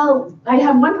them, well, I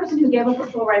have one person who gave up a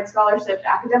full ride scholarship,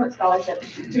 academic scholarship,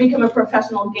 to become a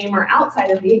professional gamer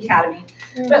outside of the academy.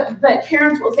 But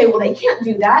parents will say, well, they can't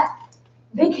do that.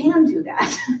 They can do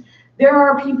that. There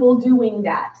are people doing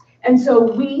that. And so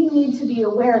we need to be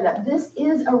aware that this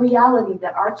is a reality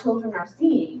that our children are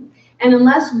seeing. And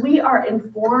unless we are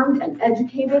informed and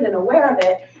educated and aware of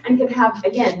it and can have,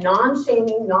 again,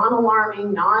 non-shaming,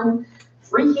 non-alarming,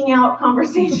 non-freaking out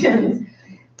conversations,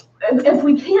 if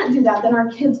we can't do that, then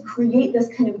our kids create this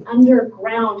kind of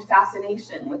underground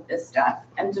fascination with this stuff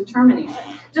and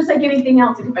determination. Just like anything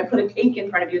else, if I put a cake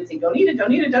in front of you and say, don't eat it,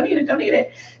 don't eat it, don't eat it, don't eat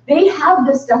it, they have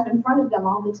this stuff in front of them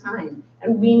all the time,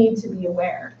 and we need to be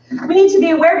aware. We need to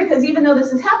be aware because even though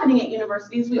this is happening at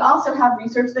universities, we also have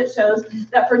research that shows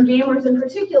that for gamers in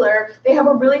particular, they have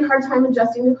a really hard time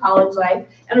adjusting to college life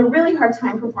and a really hard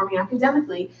time performing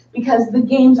academically because the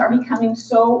games are becoming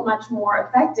so much more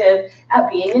effective at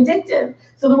being addictive.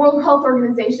 So the World Health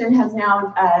Organization has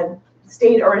now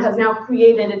has now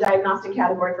created a diagnostic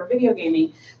category for video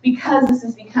gaming because this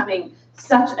is becoming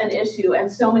such an issue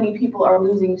and so many people are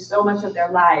losing so much of their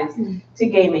lives to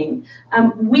gaming.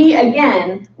 We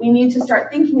need to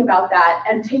start thinking about that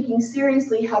and taking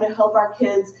seriously how to help our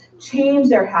kids change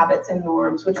their habits and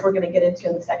norms, which we're going to get into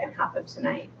in the second half of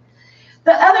tonight.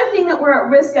 The other thing that we're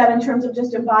at risk of in terms of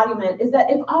just embodiment is that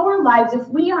if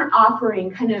we aren't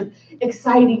offering kind of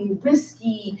exciting,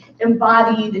 risky,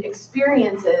 embodied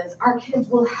experiences, our kids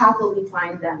will happily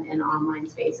find them in online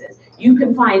spaces. You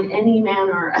can find any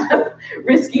manner of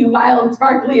risky, wild,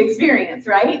 sparkly experience,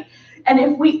 right? And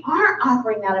if we aren't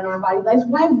offering that in our embodied lives,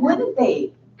 why wouldn't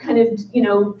they kind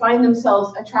of, find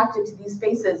themselves attracted to these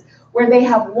spaces where they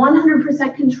have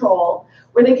 100% control,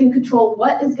 where they can control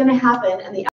what is going to happen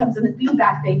and the outcomes and the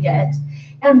feedback they get,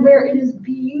 and where it is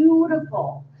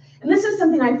beautiful. And this is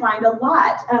something I find a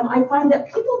lot. I find that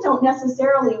people don't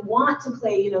necessarily want to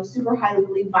play, super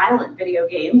highly violent video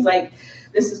games like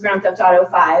this is Grand Theft Auto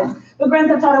 5. But Grand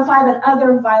Theft Auto 5 and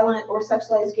other violent or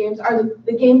sexualized games are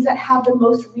the games that have the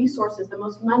most resources, the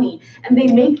most money, and they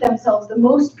make themselves the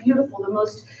most beautiful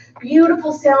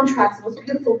soundtracks, the most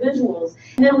beautiful visuals.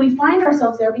 And then we find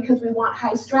ourselves there because we want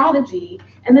high strategy,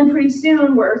 and then pretty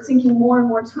soon we're sinking more and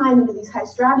more time into these high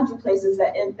strategy places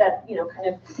that kind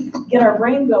of get our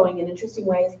brain going in interesting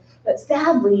ways. But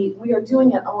sadly, we are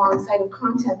doing it alongside of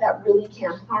content that really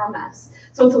can harm us.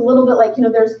 So it's a little bit like,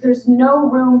 there's no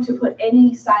room to put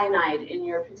any cyanide in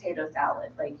your potato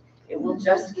salad. Like, it will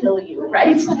just kill you,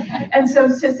 right? And so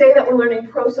to say that we're learning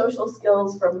pro-social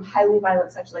skills from highly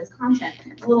violent sexualized content,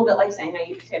 it's a little bit like saying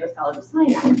I eat potato salad with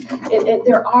cyanide.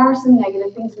 There are some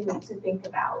negative things we need to think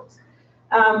about.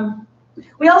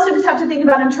 We also just have to think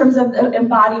about in terms of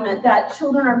embodiment that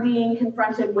children are being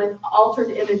confronted with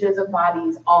altered images of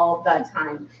bodies all the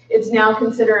time. It's now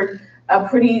considered a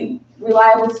pretty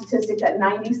reliable statistic that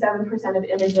 97% of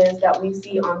images that we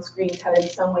see on screens have in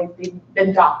some way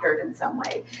been doctored in some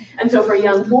way. And so for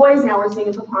young boys, now we're seeing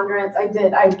a preponderance. I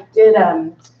did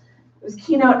it was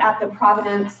keynote at the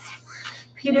Providence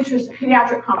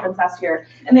pediatric conference last year,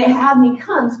 and they had me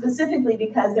come specifically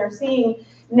because they're seeing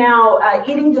now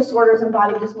eating disorders and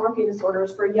body dysmorphia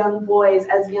disorders for young boys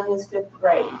as young as 5th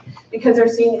grade, because they're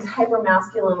seeing these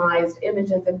hyper-masculinized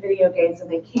images in video games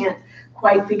and they can't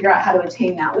quite figure out how to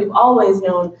attain that. We've always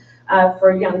known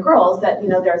for young girls that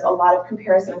there's a lot of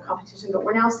comparison and competition, but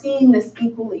we're now seeing this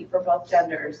equally for both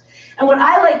genders. And what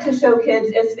I like to show kids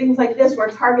is things like this, where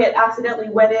Target accidentally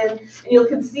went in, and you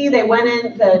can see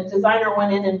the designer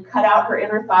went in and cut out her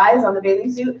inner thighs on the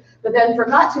bathing suit, but then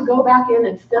forgot to go back in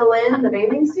and fill in the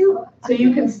bathing suit, so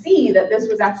you can see that this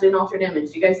was actually an altered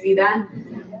image. Do you guys see that?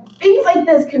 Things like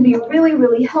this can be really,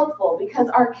 really helpful, because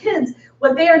our kids,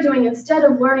 what they are doing, instead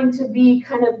of learning to be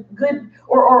kind of good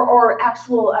or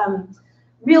actual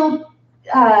real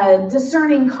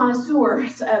discerning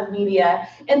connoisseurs of media,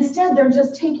 instead they're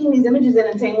just taking these images in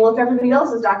and saying, well, if everybody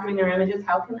else is doctoring their images,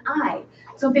 how can I?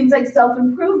 So things like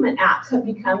self-improvement apps have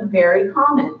become very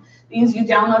common. These you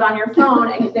download on your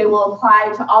phone, and they will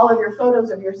apply to all of your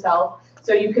photos of yourself,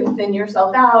 so you can thin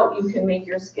yourself out, you can make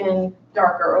your skin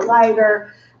darker or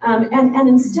lighter. And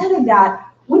instead of that,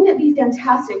 wouldn't it be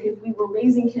fantastic if we were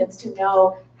raising kids to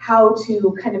know how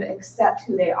to kind of accept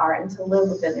who they are and to live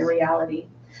within their reality?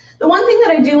 The one thing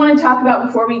that I do want to talk about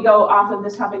before we go off of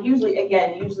this topic, usually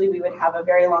we would have a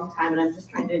very long time, and I'm just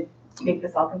trying to make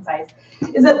this all concise,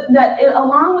 is that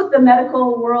along with the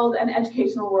medical world and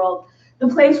educational world, the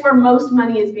place where most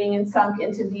money is being sunk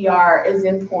into VR is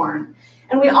in porn.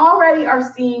 And we already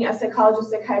are seeing, as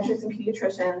psychologists, psychiatrists, and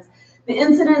pediatricians, the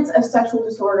incidence of sexual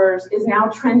disorders is now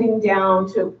trending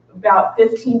down to about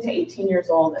 15 to 18 years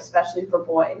old, especially for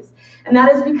boys. And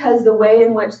that is because the way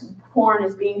in which porn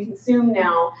is being consumed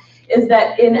now is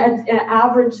that in an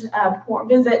average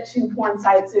visit to porn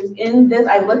sites,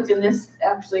 I looked in this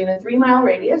actually in a 3-mile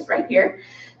radius right here.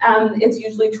 It's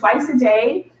usually twice a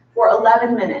day for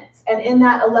 11 minutes. And in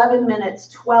that 11 minutes,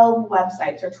 12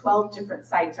 websites or 12 different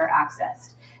sites are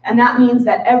accessed. And that means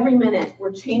that every minute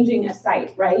we're changing a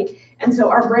site, right? And so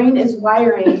our brain is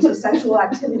wiring to sexual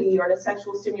activity or to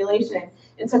sexual stimulation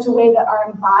in such a way that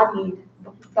our embodied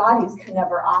bodies can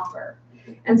never offer.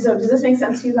 And so does this make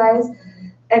sense to you guys?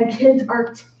 And kids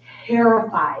are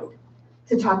terrified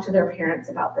to talk to their parents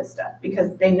about this stuff,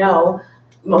 because they know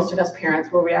most of us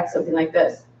parents will react something like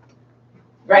this,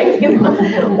 right?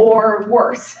 Or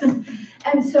worse.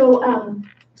 And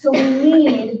so we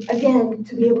need, again,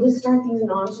 to be able to start these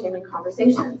non-shaming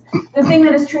conversations. The thing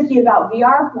that is tricky about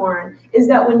VR porn is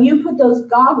that when you put those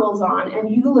goggles on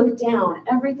and you look down,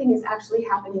 everything is actually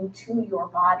happening to your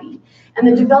body. And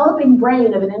the developing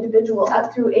brain of an individual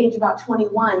up through age about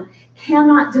 21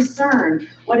 cannot discern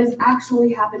what is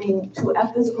actually happening to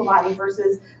a physical body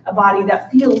versus a body that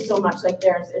feels so much like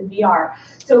theirs in VR.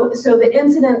 So the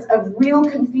incidence of real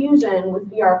confusion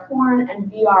with VR porn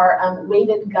and VR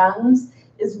weighted guns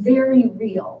is very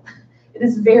real. It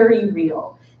is very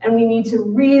real. And we need to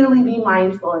really be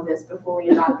mindful of this before we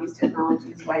adopt these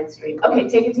technologies widestream. Okay,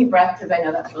 take a deep breath, because I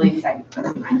know that's really exciting.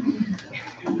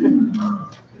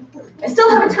 I still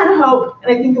have a ton of hope,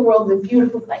 and I think the world is a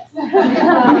beautiful place.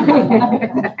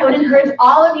 I would encourage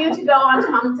all of you to go on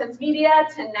Common Sense Media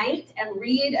tonight and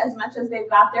read as much as they've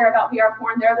got there about VR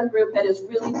porn. They're the group that is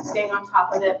really staying on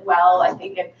top of it well, I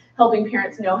think, and helping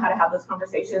parents know how to have those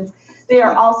conversations. They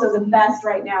are also the best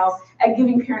right now at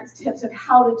giving parents tips of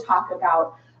how to talk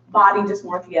about body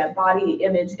dysmorphia, body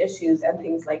image issues, and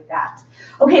things like that.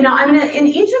 Okay, now I'm gonna, in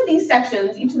each of these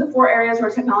sections, each of the 4 areas where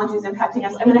technology is impacting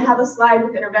us, I'm gonna have a slide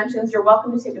with interventions. You're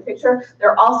welcome to take a picture.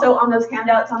 They're also on those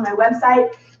handouts on my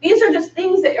website. These are just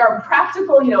things that are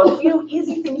practical, you know, a few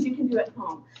easy things you can do at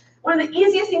home. One of the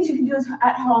easiest things you can do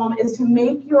at home is to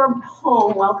make your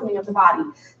home welcoming of the body.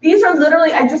 These are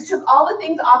literally, I just took all the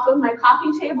things off of my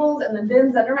coffee tables and the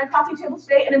bins under my coffee table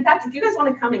today. And in fact, if you guys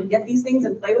want to come and get these things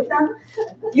and play with them,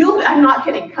 I'm not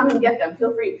kidding, come and get them,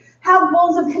 feel free. Have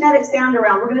bowls of kinetic sand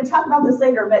around. We're going to talk about this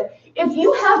later, but if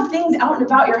you have things out and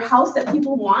about your house that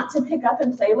people want to pick up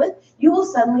and play with, you will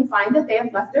suddenly find that they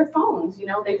have left their phones. You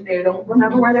know, they don't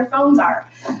remember where their phones are.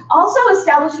 Also,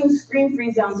 establishing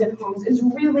screen-free zones in homes is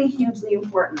really hugely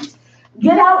important.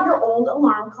 Get out your old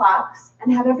alarm clocks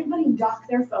and have everybody dock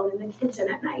their phone in the kitchen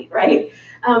at night, right?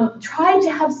 Try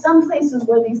to have some places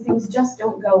where these things just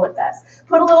don't go with us.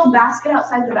 Put a little basket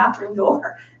outside the bathroom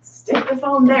door. Stick the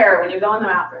phone there when you go in the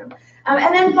bathroom.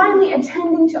 And then finally,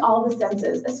 attending to all the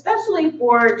senses, especially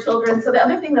for children. So the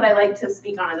other thing that I like to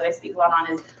speak on, and that I speak a lot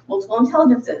on, is multiple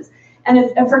intelligences.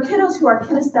 And for kiddos who are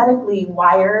kinesthetically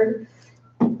wired,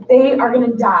 they are going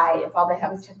to die if all they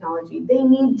have is technology. They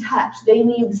need touch, they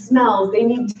need smells, they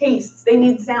need tastes, they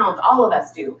need sounds. All of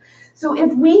us do. So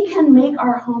if we can make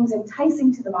our homes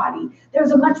enticing to the body,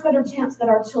 there's a much better chance that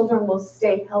our children will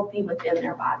stay healthy within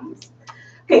their bodies.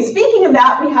 Okay, speaking of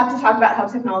that, we have to talk about how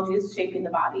technology is shaping the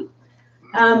body.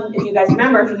 If you guys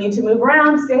remember, if you need to move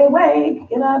around, stay awake,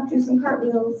 get up, do some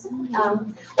cartwheels.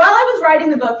 While I was writing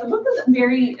the book was a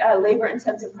very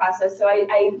labor-intensive process. So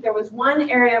there was one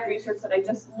area of research that I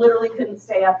just literally couldn't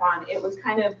stay up on. It was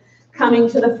kind of coming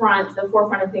to the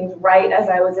forefront of things right as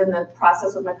I was in the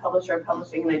process with my publisher of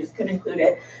publishing, and I just couldn't include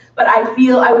it. But I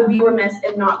feel I would be remiss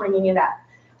in not bringing it up.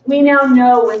 We now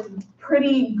know with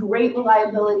pretty great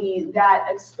reliability that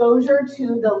exposure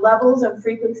to the levels of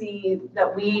frequency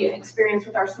that we experience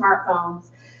with our smartphones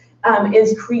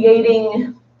is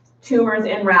creating tumors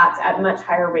in rats at much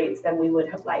higher rates than we would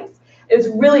have liked. It was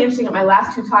really interesting at my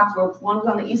last 2 talks, where one was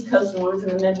on the East Coast and one was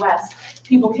in the Midwest.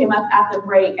 People came up at the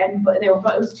break, and they were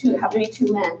both happened to be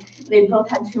 2 men. They both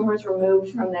had tumors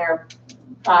removed from their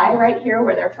thigh right here,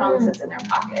 where their phone sits in their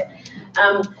pocket.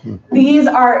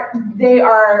 They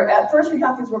are, at first we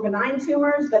thought these were benign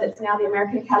tumors, but it's now the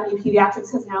American Academy of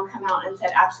Pediatrics has now come out and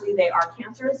said actually they are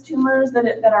cancerous tumors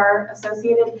that are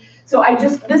associated. So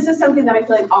this is something that I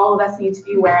feel like all of us need to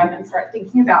be aware of and start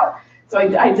thinking about. So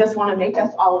I just want to make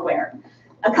us all aware.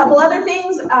 A couple other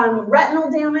things,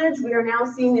 retinal damage. We are now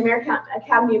seeing the American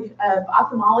Academy of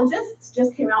Ophthalmologists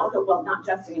just came out with well, not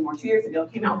just anymore, 2 years ago,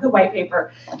 came out with a white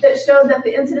paper that showed that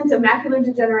the incidence of macular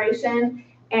degeneration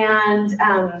and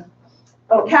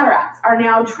cataracts are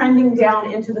now trending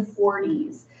down into the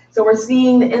 40s. So we're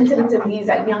seeing the incidence of these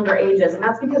at younger ages, and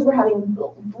that's because we're having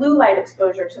blue light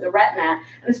exposure to the retina,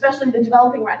 and especially the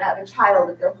developing retina of a child,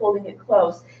 if they're holding it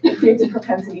close, it creates a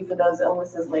propensity for those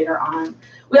illnesses later on.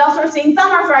 We also are seeing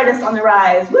thumb arthritis on the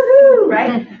rise, woohoo,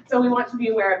 right? So we want to be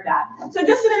aware of that. So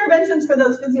just some interventions for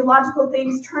those physiological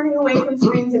things, turning away from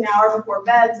screens an hour before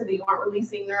bed so that you aren't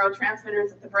releasing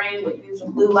neurotransmitters at the brain with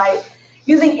using blue light.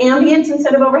 Using ambient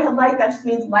instead of overhead light, that just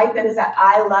means light that is at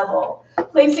eye level.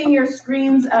 Placing your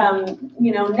screens,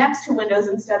 next to windows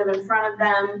instead of in front of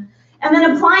them. And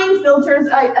then applying filters.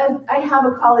 I have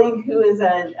a colleague who is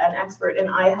an expert in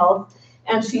eye health,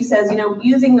 and she says,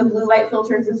 using the blue light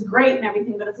filters is great and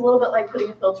everything, but it's a little bit like putting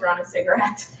a filter on a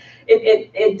cigarette.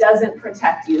 It doesn't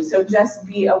protect you, so just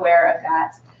be aware of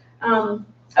that.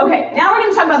 Okay, now we're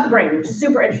going to talk about the brain, which is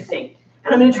super interesting.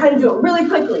 And I'm going to try to do it really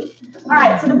quickly. All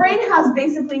right, so the brain has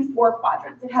basically 4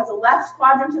 quadrants. It has a left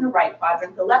quadrant and a right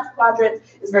quadrant. The left quadrant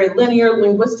is very linear,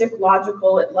 linguistic,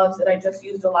 logical. It loves that I just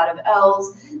used a lot of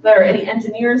L's. If there are any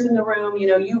engineers in the room,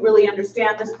 you really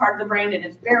understand this part of the brain. It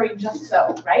is very just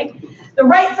so, right? The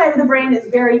right side of the brain is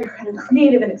very kind of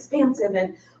creative and expansive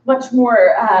and much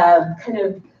more kind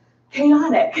of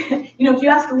chaotic. If you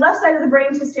ask the left side of the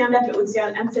brain to stand up, it would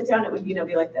stand and sit down. It would, be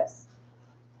like this.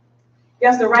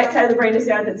 Yes, the right side of the brain to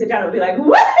stand up and sit down, it would be like,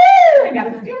 woohoo! I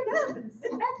gotta stand up and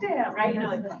sit back down, right?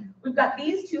 We've got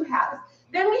these 2 halves.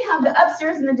 Then we have the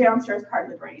upstairs and the downstairs part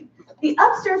of the brain. The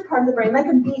upstairs part of the brain, like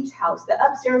a beach house, the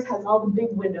upstairs has all the big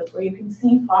windows where you can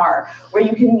see far, where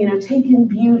you can, take in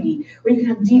beauty, where you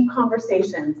can have deep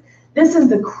conversations. This is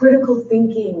the critical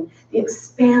thinking, the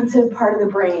expansive part of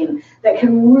the brain that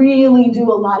can really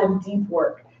do a lot of deep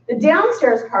work. The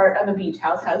downstairs part of a beach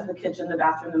house has the kitchen, the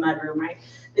bathroom, the mudroom, right?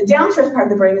 The downstairs part of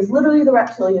the brain is literally the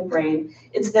reptilian brain.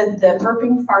 It's the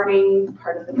burping, farting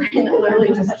part of the brain that literally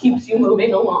just keeps you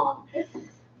moving along.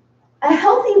 A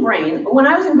healthy brain, when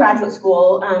I was in graduate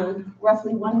school,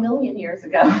 roughly 1 million years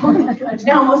ago, which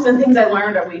now most of the things I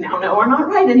learned we now know are not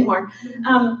right anymore.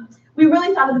 We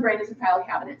really thought of the brain as a file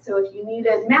cabinet. So if you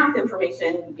needed math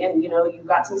information and you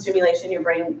got some stimulation in your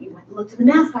brain, you went and looked at the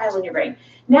math file in your brain.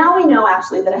 Now we know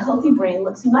actually that a healthy brain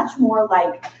looks much more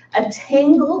like a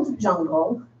tangled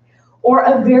jungle or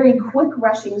a very quick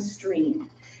rushing stream.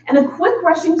 And a quick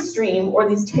rushing stream or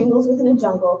these tangles within a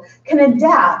jungle can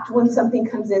adapt when something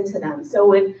comes into them. So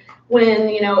when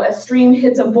a stream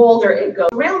hits a boulder, it goes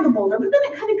around the boulder, but then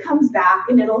it kind of comes back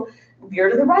and it'll veer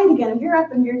to the right again and veer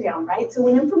up and veer down, right? So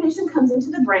when information comes into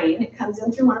the brain, it comes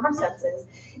in through one of our senses,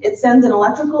 it sends an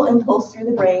electrical impulse through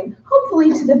the brain,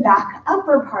 hopefully to the back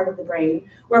upper part of the brain,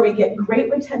 where we get great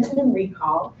retention and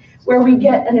recall, where we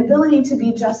get an ability to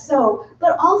be just so,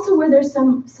 but also where there's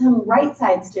some right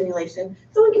side stimulation,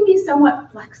 so we can be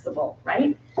somewhat flexible,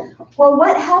 right? Well,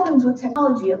 what happens with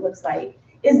technology, it looks like,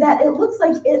 is that it looks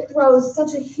like it throws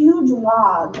such a huge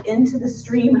log into the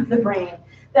stream of the brain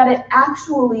that it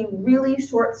actually really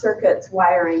short circuits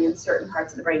wiring in certain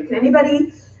parts of the brain. Can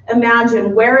anybody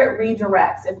imagine where it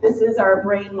redirects? If this is our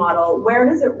brain model, where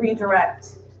does it redirect?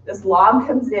 This log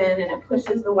comes in and it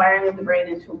pushes the wiring of the brain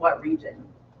into what region?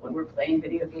 When we're playing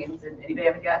video games, and anybody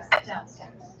have a guess?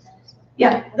 Downstairs.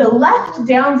 Yeah, the left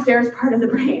downstairs part of the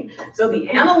brain. So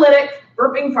the analytic,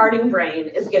 burping, farting brain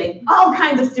is getting all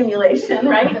kinds of stimulation,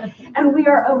 right? And we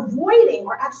are avoiding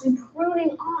or actually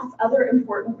pruning off other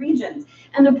important regions.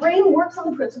 And the brain works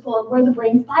on the principle of where the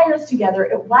brain fires together,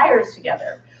 it wires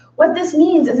together. What this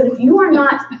means is that if you are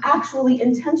not actually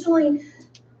intentionally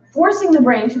forcing the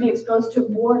brain to be exposed to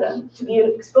boredom, to be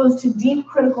exposed to deep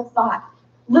critical thought,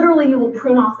 literally you will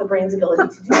prune off the brain's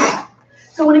ability to do that.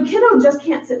 So when a kiddo just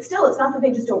can't sit still, it's not that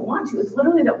they just don't want to, it's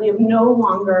literally that we have no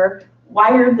longer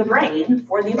wired the brain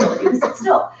for the ability to sit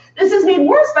still. This is made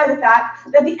worse by the fact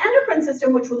that the endocrine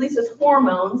system, which releases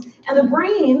hormones, and the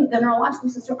brain, the neurological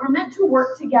system, are meant to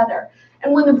work together.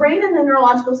 And when the brain and the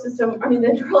neurological system, the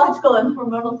neurological and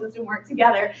hormonal system work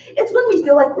together, it's when we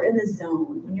feel like we're in the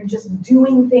zone, when you're just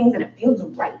doing things and it feels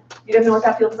right. You guys know what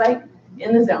that feels like?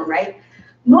 In the zone, right?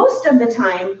 Most of the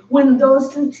time, when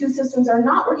those two systems are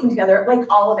not working together, like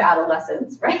all of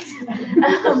adolescence, right?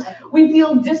 We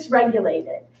feel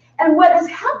dysregulated. And what is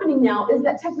happening now is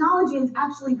that technology is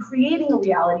actually creating a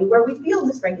reality where we feel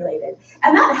dysregulated.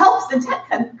 And that helps the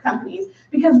tech companies,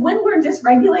 because when we're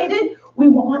dysregulated, we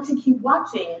want to keep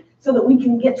watching so that we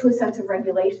can get to a sense of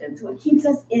regulation. So it keeps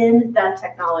us in the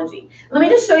technology. Let me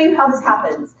just show you how this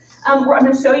happens. I'm going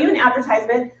to show you an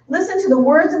advertisement. Listen to the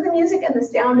words of the music and the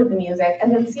sound of the music,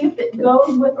 and then see if it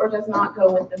goes with or does not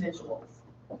go with the visuals.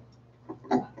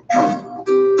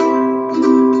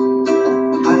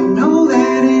 I know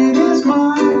that it is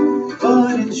mine,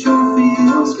 but it sure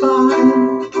feels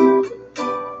fine.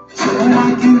 So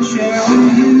I can share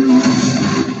with you.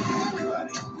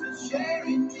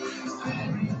 Sharing means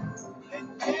sharing, and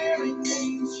caring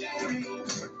means sharing,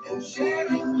 and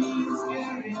sharing means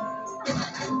caring.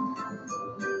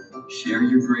 Share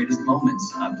your greatest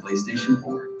moments on PlayStation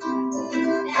 4.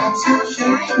 That's your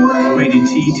sharing world. Rated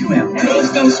T to M.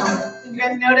 PlayStation. Did you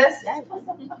guys notice?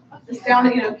 The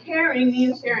sound of, caring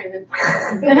means sharing.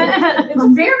 It's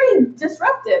very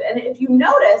disruptive. And if you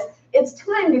notice, it's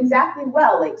timed exactly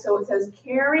well. So it says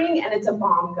caring and it's a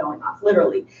bomb going off,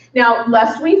 literally. Now,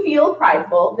 lest we feel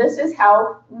prideful, this is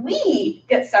how we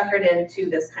get suckered into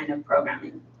this kind of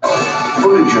programming.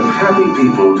 Footage of happy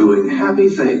people doing happy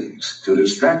things to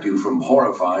distract you from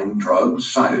horrifying drug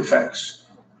side effects.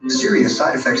 Serious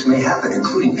side effects may happen,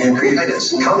 including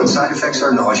pancreatitis. Common side effects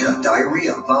are nausea,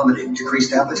 diarrhea, vomiting,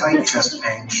 decreased appetite, chest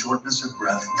pain, shortness of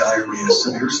breath, diarrhea,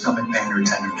 severe stomach pain or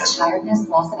tenderness. Tiredness,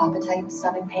 loss of appetite,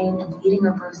 stomach pain, and bleeding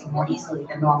or bruising more easily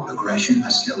than normal. Aggression,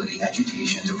 hostility,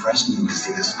 agitation, depressed mood,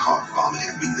 dizziness, cough,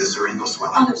 vomiting, weakness, or ankle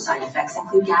swelling. Other side effects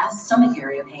include gas, stomach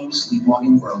area pain,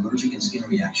 Sleepwalking or allergic and skin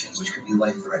reactions, which could be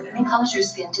life-threatening. and cause your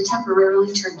skin to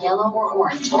temporarily turn yellow or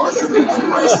orange. Breathing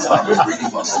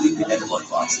while sleeping, and blood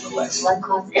clots in the legs. Blood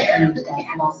clots and death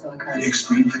can also occur.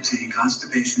 Extreme fatigue,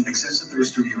 constipation, excessive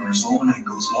thirst or urine, swollen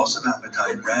ankles, loss of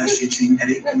appetite, rash, itching,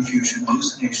 headache, confusion,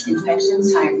 hallucinations.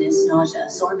 Infections, tiredness, nausea,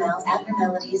 sore mouth,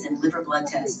 abnormalities, and liver blood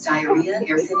tests, diarrhea,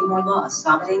 hair thinning or loss,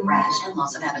 vomiting, rash, and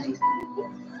loss of appetite.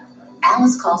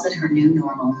 Alice calls it her new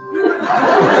normal.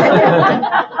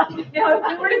 Now, if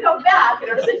we were to go back, in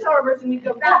our 6-hour version, we'd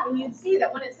go back and you'd see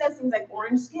that when it says things like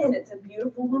orange skin, it's a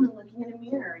beautiful woman looking in a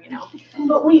mirror,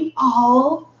 But we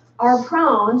all are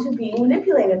prone to being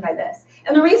manipulated by this.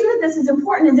 And the reason that this is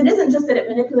important is it isn't just that it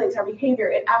manipulates our behavior,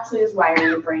 it actually is wiring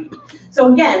the brain.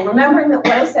 So again, remembering that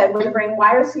what I said, when the brain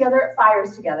wires together, it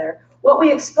fires together. What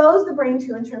we expose the brain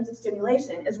to in terms of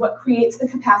stimulation is what creates the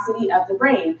capacity of the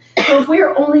brain. So if we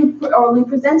are only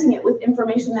presenting it with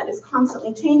information that is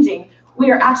constantly changing, we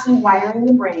are actually wiring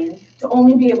the brain to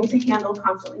only be able to handle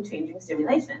constantly changing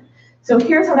stimulation. So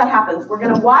here's how that happens. We're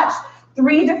going to watch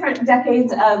 3 different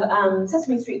decades of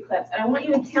Sesame Street clips, and I want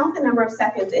you to count the number of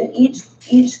seconds in each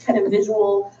kind of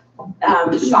visual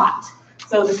shot.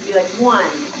 So this would be like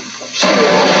 1, 2, 3,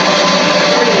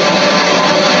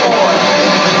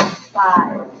 4,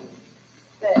 5,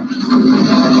 6,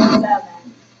 7,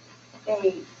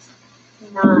 8,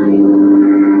 9, 10,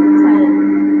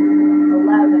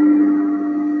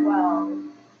 11, 12,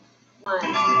 1, 2,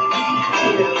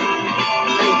 3,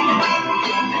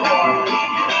 4,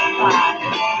 5,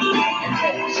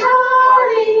 6.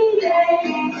 Sunny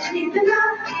day, sleeping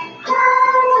up,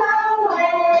 far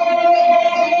away.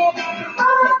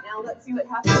 Now let's see what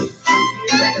happens. 2,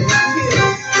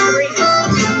 3,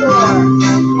 4,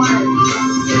 1,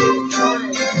 2,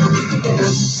 1.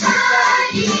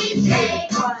 Sunny day,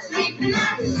 sleeping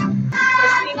up,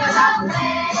 far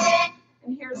away.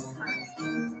 And here's the first.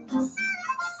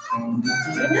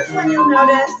 In this one, you'll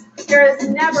notice there is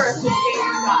never a sustained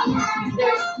stop.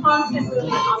 There's constant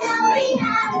movement on the screen.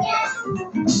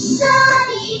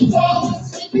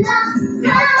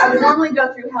 Now, I would normally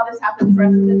go through how this happens for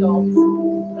us as adults,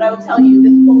 but I will tell you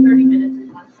this whole 30 minutes is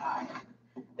one shot.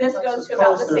 This goes to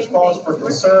about the same thing. There's cause for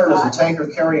concern as a tanker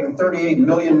carrying 38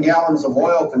 million gallons of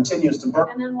oil continues to burn.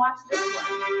 And then watch this one.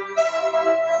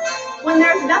 When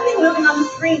there's nothing moving on the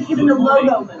screen, even the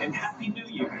logo moves. And Happy New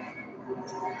Year.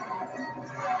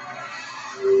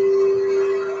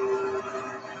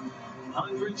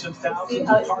 Hundreds of thousands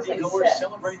of partygoers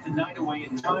celebrate the night away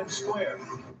in Times Square.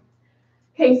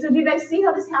 Okay, so do you guys see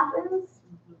how this happens?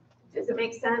 Does it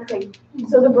make sense? Like,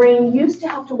 so the brain used to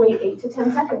have to wait 8 to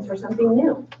 10 seconds for something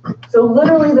new. So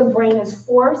literally the brain is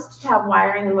forced to have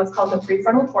wiring in what's called the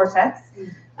prefrontal cortex,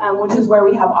 which is where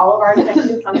we have all of our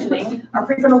executive functioning. Our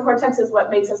prefrontal cortex is what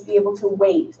makes us be able to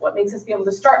wait, what makes us be able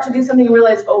to start to do something and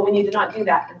realize, oh, we need to not do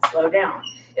that, and slow down.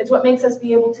 It's what makes us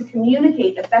be able to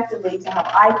communicate effectively, to have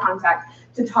eye contact,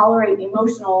 to tolerate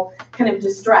emotional kind of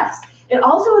distress. It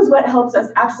also is what helps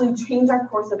us actually change our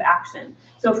course of action.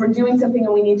 So if we're doing something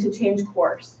and we need to change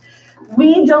course,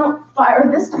 we don't fire,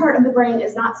 this part of the brain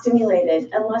is not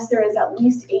stimulated unless there is at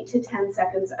least 8 to 10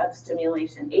 seconds of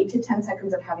stimulation, 8 to 10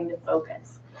 seconds of having to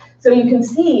focus. So you can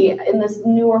see in this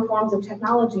newer forms of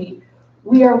technology,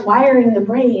 we are wiring the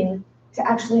brain to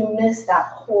actually miss that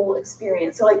whole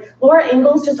experience. So like Laura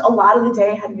Ingalls just a lot of the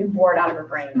day had to be bored out of her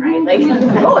brain, right? Like,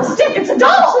 oh, a stick, it's a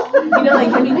doll! You know, like,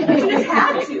 I mean, you just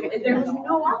had to. There was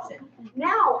no option.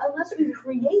 Now, unless we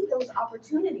create those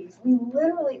opportunities, we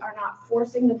literally are not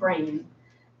forcing the brain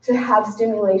to have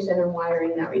stimulation and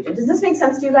wiring in that region. Does this make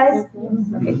sense to you guys?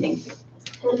 Okay, thank you.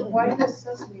 Why does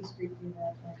Sesame Street do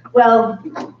that? Well,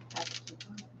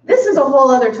 this is a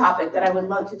whole other topic that I would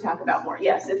love to talk about more.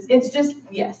 Yes, it's just,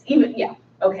 yes, even, yeah,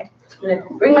 okay. I'm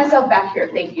gonna bring myself back here,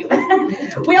 thank you.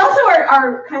 We also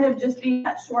are kind of just being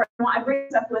cut short. I bring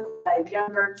this up with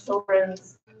younger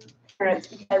children's parents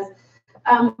because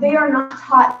they are not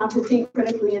taught how to think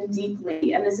critically and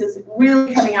deeply. And this is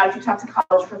really coming out. If you talk to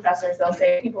college professors, they'll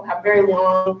say people have very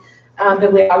long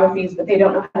bibliographies, but they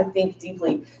don't know how to think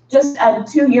deeply. Just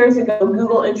 2 years ago,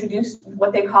 Google introduced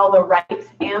what they call the right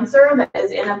answer that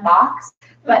is in a box.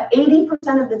 But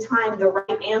 80% of the time, the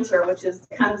right answer, which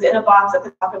comes in a box at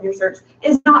the top of your search,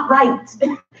 is not right.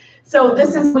 So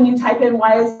this is when you type in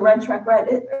why is the red truck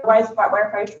red, why is fire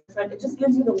truck red, it just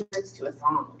gives you the lyrics to a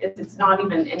song. It's not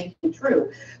even anything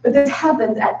true. But this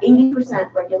happens at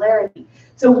 80% regularity.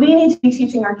 So we need to be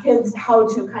teaching our kids how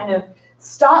to kind of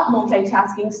stop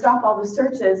multitasking, stop all the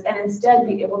searches, and instead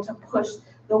be able to push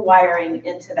the wiring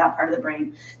into that part of the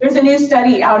brain. There's a new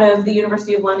study out of the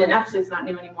University of London. Actually, it's not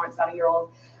new anymore. It's about a year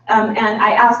old. And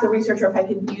I asked the researcher if I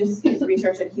could use his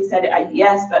research, and he said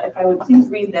yes, but if I would please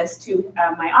read this to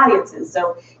my audiences.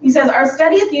 So he says, our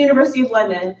study at the University of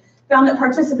London found that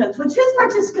participants, which his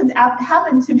participants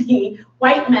happened to be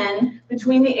white men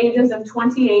between the ages of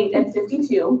 28 and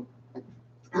 52,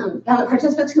 found that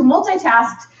participants who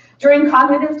multitasked during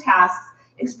cognitive tasks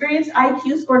experienced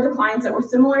IQ score declines that were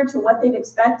similar to what they'd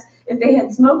expect if they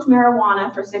had smoked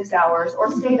marijuana for 6 hours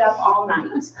or stayed up all night.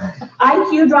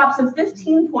 IQ drops of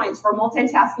 15 points for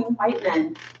multitasking white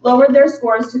men lowered their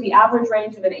scores to the average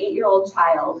range of an 8-year-old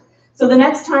child. So the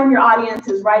next time your audience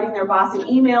is writing their boss an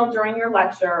email during your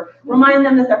lecture, remind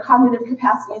them that their cognitive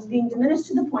capacity is being diminished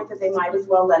to the point that they might as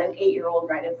well let an 8-year-old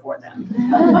write it for them.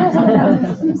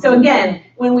 So again,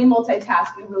 when we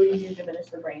multitask, we really do diminish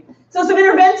the brain. So some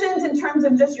interventions in terms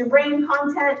of just your brain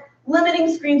content.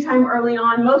 Limiting screen time early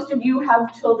on. Most of you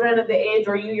have children of the age,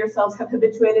 or you yourselves have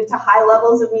habituated to high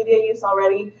levels of media use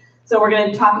already. So we're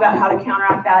going to talk about how to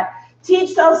counteract that.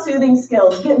 Teach self-soothing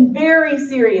skills. Get very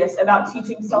serious about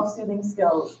teaching self-soothing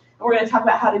skills. And we're going to talk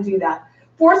about how to do that.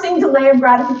 Forcing delay of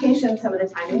gratification some of the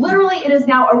time. Literally, it is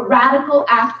now a radical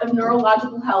act of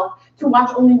neurological health to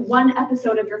watch only one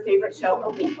episode of your favorite show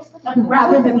a week,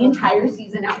 rather than the entire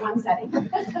season at one setting.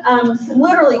 So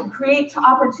literally, create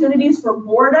opportunities for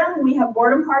boredom. We have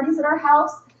boredom parties at our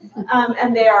house,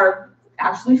 and they are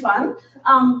actually fun.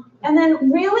 And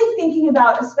then really thinking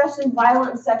about especially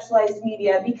violent and sexualized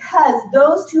media, because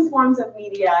those two forms of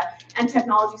media and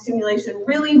technology stimulation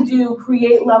really do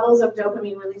create levels of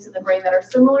dopamine release in the brain that are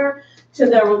similar to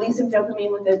the release of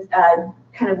dopamine with the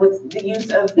with the use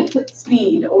of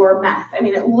speed or meth. I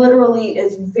mean, it literally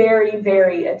is very,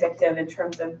 very addictive in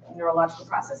terms of neurological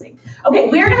processing. Okay,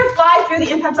 we're going to fly through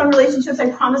the impacts on relationships.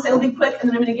 I promise I will be quick, and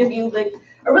then I'm going to give you like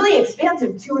a really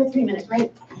expansive 2 or 3 minute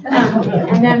break,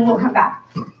 and then we'll come back.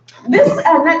 This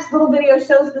next little video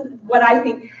shows what I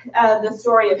think the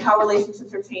story of how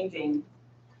relationships are changing.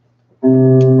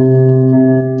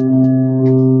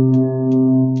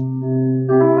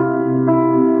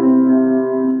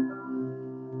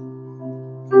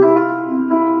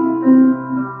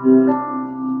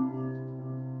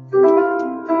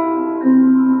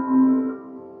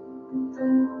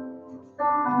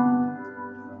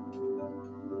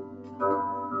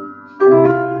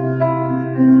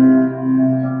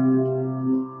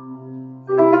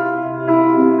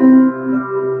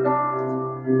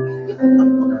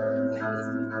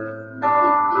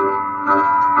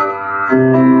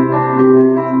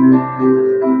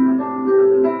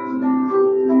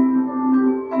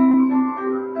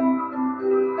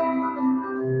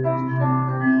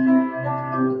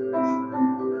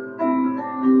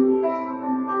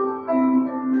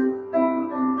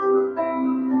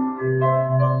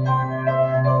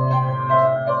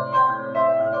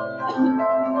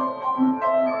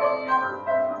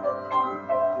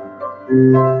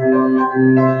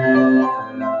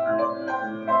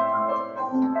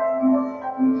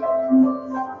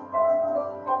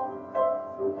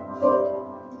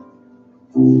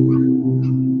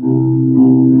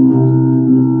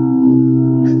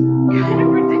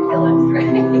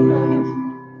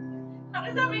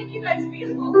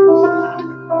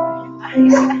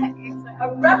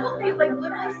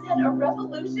 A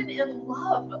revolution in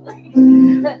love. Like,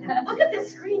 look at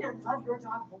this screen and love your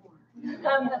dog more.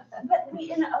 But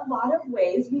we, in a lot of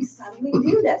ways, we subtly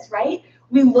do this, right?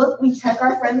 We check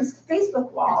our friend's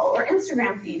Facebook wall or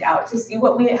Instagram feed out to see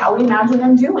how we imagine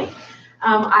them doing.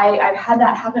 I've had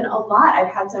that happen a lot.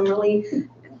 I've had some really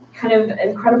kind of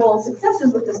incredible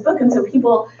successes with this book, and so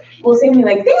people will say to me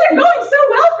like, "Things are going so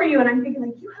well for you," and I'm thinking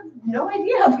like, "You have no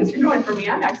idea how things are going for me.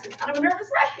 I'm actually kind of a nervous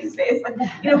wreck these days."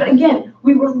 But again,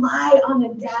 we rely on the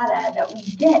data that we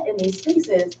get in these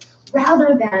spaces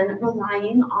rather than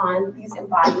relying on these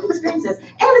embodied experiences. And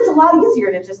it's a lot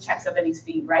easier to just check somebody's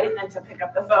feed, right, than to pick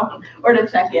up the phone or to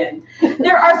check in.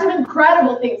 There are some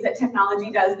incredible things that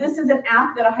technology does. This is an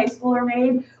app that a high schooler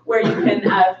made where you can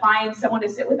find someone to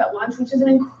sit with at lunch, which is an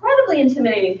incredibly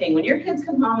intimidating thing. When your kids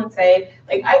come home and say,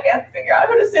 like, "I can't figure out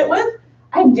who to sit with,"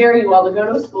 I dare you all to go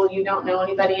to a school you don't know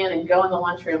anybody in and go in the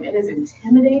lunchroom. It is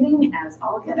intimidating as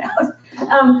all get out.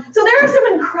 So there are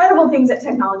some incredible things that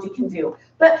technology can do.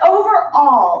 But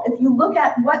overall, if you look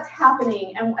at what's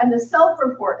happening and the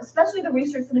self-report, especially the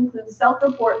research that includes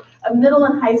self-report of middle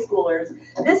and high schoolers,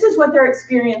 this is what they're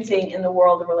experiencing in the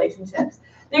world of relationships.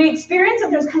 They experience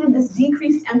that there's kind of this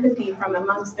decreased empathy from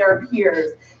amongst their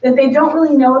peers, that they don't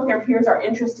really know if their peers are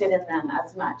interested in them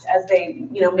as much as they,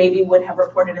 maybe would have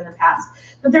reported in the past.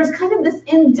 But there's kind of this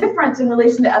indifference in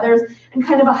relation to others and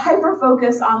kind of a hyper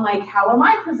focus on like, how am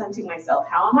I presenting myself?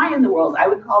 How am I in the world? I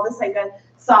would call this like a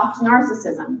soft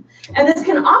narcissism. And this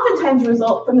can oftentimes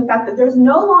result from the fact that there's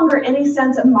no longer any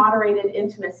sense of moderated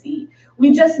intimacy.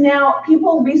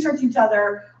 People research each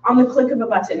other on the click of a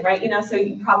button, right? So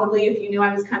you probably, if you knew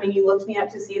I was coming, you looked me up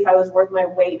to see if I was worth my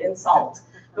weight in salt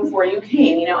before you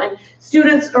came, and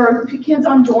students or kids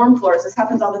on dorm floors, this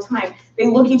happens all the time, they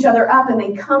look each other up and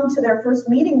they come to their first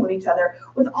meeting with each other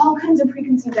with all kinds of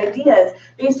preconceived ideas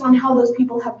based on how those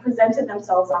people have presented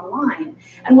themselves online.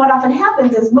 And what often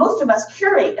happens is most of us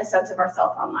curate a sense of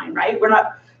ourselves online, right? We're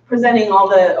not presenting all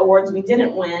the awards we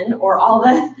didn't win or all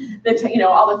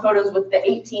the photos with the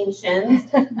 18 shins.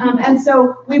 And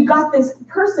so we've got this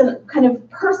person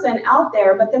out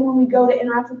there, but then when we go to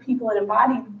interact with people in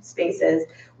embodied spaces,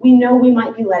 we know we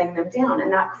might be letting them down, and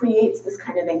that creates this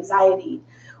kind of anxiety.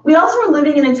 We also are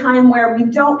living in a time where we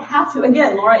don't have to,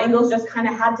 again, Laura Ingalls just kind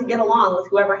of had to get along with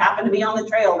whoever happened to be on the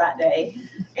trail that day.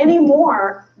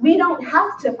 Anymore, we don't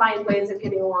have to find ways of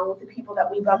getting along with the people that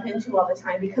we bump into all the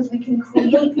time because we can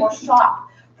create or shop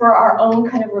for our own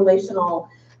kind of relational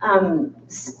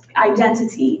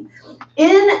identity.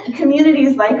 In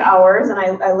communities like ours, and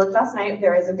I looked last night,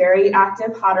 there is a very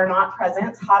active Hot or Not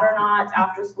presence, Hot or Not,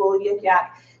 After School, Yik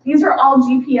Yak. These are all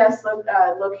GPS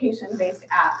location-based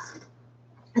apps.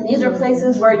 And these are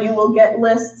places where you will get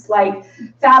lists like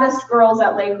fattest girls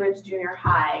at Lakeridge Junior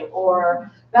High or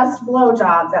best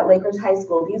blowjobs at Lakeridge High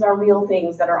School. These are real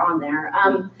things that are on there.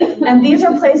 And these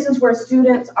are places where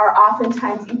students are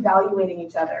oftentimes evaluating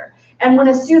each other. And when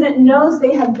a student knows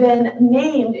they have been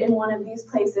named in one of these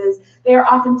places, they are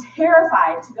often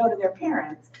terrified to go to their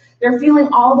parents. They're feeling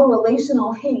all the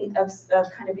relational hate of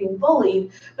kind of being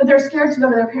bullied, but they're scared to go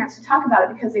to their parents to talk about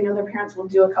it because they know their parents will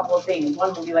do a couple of things.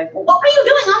 One will be like, well, what were you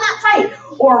doing on that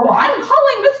site? Or, well, I'm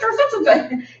calling Mr.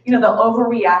 Such-and-such. You know, they'll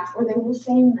overreact or they will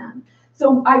shame them.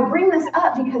 So I bring this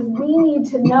up because we need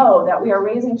to know that we are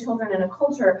raising children in a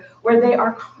culture where they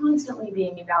are constantly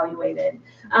being evaluated.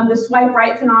 The swipe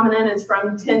right phenomenon is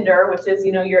from Tinder, which is,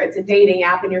 you know, it's a dating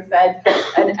app and you're fed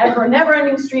an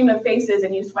never-ending stream of faces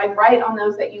and you swipe right on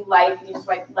those that you like and you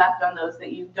swipe left on those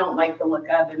that you don't like the look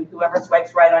of, and whoever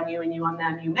swipes right on you and you on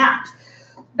them, you match.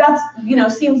 That's, you know,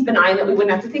 seems benign that we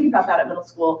wouldn't have to think about that at middle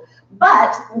school.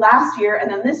 But last year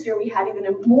and then this year, we had even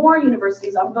more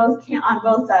universities on both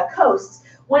coasts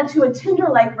went to a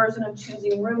Tinder-like version of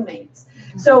choosing roommates.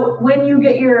 So when you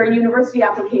get your university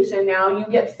application now, you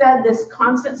get fed this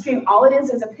constant stream. All it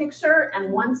is a picture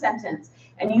and one sentence,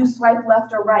 and you swipe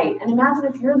left or right. And imagine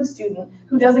if you're the student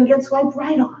who doesn't get swiped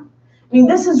right on. I mean,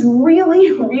 this is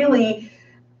really, really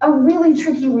a really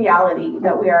tricky reality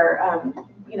that we are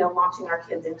launching our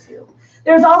kids into.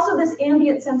 There's also this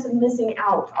ambient sense of missing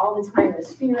out all the time,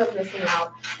 this fear of missing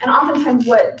out. And oftentimes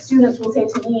what students will say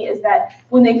to me is that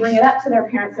when they bring it up to their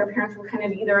parents will kind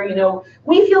of either, you know,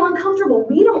 we feel uncomfortable.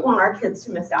 We don't want our kids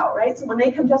to miss out, right? So when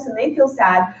they come to us and they feel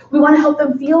sad, we want to help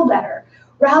them feel better,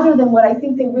 rather than what I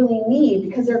think they really need,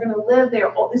 because they're going to live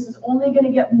there. This is only going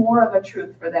to get more of a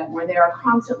truth for them, where they are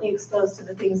constantly exposed to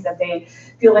the things that they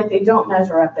feel like they don't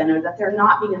measure up in or that they're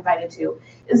not being invited to,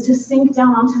 is to sink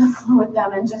down onto the floor with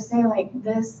them and just say, like,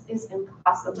 this is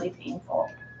impossibly painful.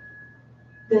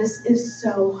 This is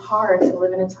so hard to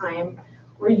live in a time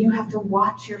where you have to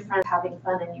watch your friends having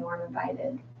fun and you aren't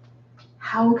invited.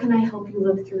 How can I help you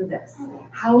live through this?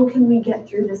 How can we get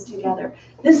through this together?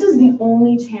 This is the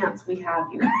only chance we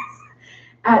have, you guys,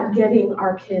 at getting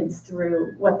our kids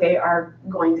through what they are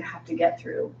going to have to get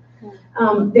through.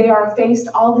 They are faced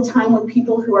all the time with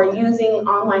people who are using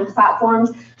online platforms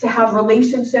to have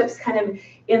relationships kind of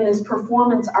in this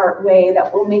performance art way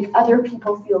that will make other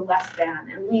people feel less than.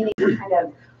 And we need to kind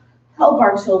of help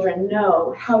our children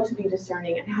know how to be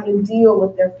discerning and how to deal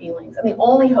with their feelings. And the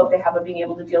only hope they have of being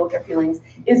able to deal with their feelings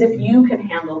is if you can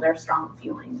handle their strong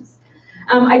feelings.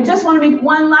 I just want to make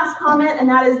one last comment, and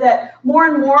that is that more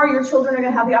and more your children are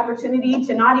going to have the opportunity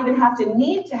to not even have to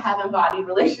need to have embodied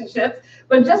relationships,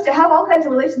 but just to have all kinds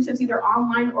of relationships either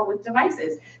online or with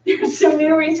devices. There's some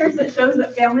new research that shows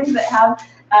that families that have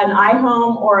an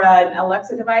iHome or an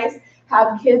Alexa device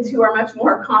have kids who are much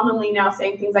more commonly now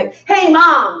saying things like, hey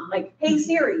mom, like, hey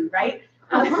Siri, right?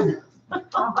 Anyway,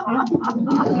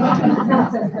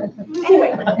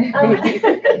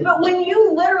 but when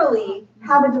you literally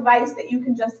have a device that you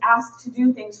can just ask to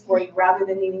do things for you rather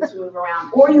than needing to move around,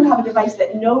 or you have a device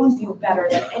that knows you better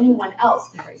than anyone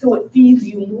else, so it feeds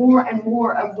you more and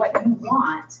more of what you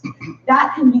want,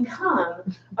 that can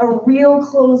become a real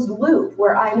closed loop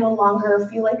where I no longer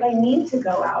feel like I need to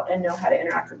go out and know how to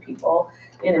interact with people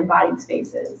in embodied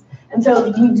spaces. And so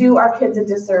we do our kids a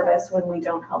disservice when we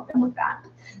don't help them with that.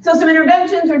 So some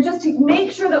interventions are just to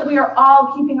make sure that we are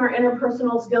all keeping our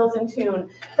interpersonal skills in tune.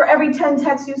 For every 10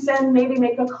 texts you send, maybe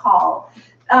make a call.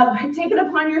 Take it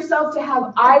upon yourself to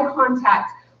have eye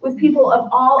contact with people of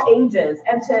all ages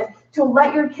and to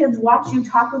let your kids watch you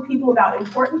talk with people about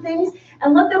important things,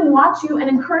 and let them watch you and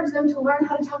encourage them to learn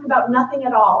how to talk about nothing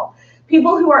at all.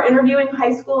 People who are interviewing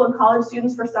high school and college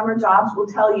students for summer jobs will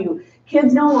tell you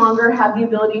kids no longer have the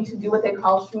ability to do what they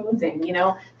call schmoozing, you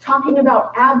know, talking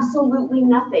about absolutely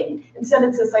nothing. Instead,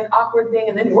 it's this like awkward thing,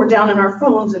 and then we're down on our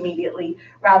phones immediately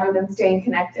rather than staying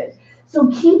connected. So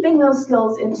keeping those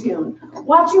skills in tune,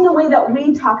 watching the way that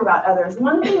we talk about others.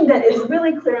 One thing that is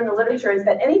really clear in the literature is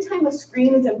that anytime a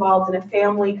screen is involved in a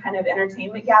family kind of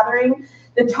entertainment gathering,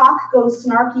 the talk goes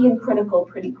snarky and critical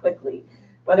pretty quickly.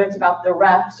 whether it's about the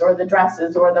refs or the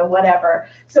dresses or the whatever.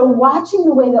 So watching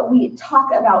the way that we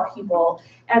talk about people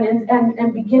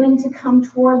and beginning to come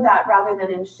toward that rather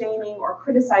than in shaming or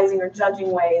criticizing or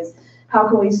judging ways, how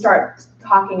can we start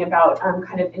talking about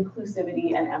kind of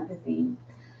inclusivity and empathy?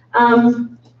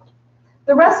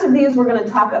 The rest of these we're going to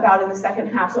talk about in the second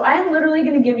half. So I am literally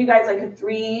going to give you guys like a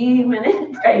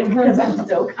 3-minute break because I'm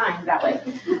so kind that way.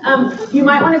 You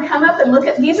might want to come up and look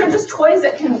at, these are just toys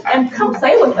that can, and come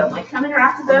play with them. Like come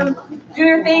interact with them, do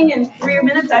your thing. In 3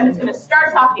 minutes, I'm just going to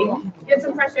start talking. Get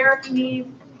some fresh air if you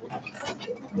need.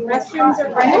 Restrooms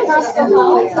are right across the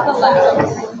hall to the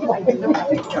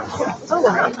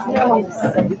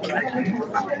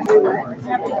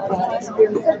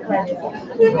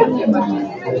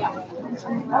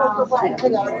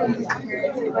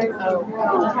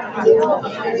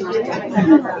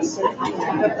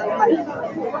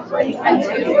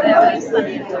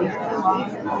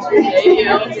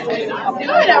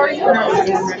Good, how are you?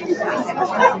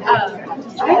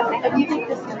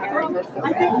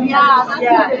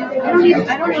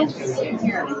 I don't know if it's in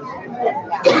here.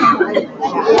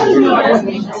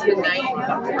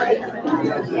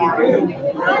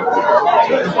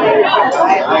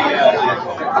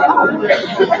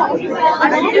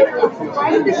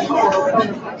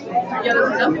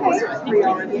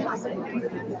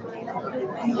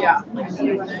 Yeah.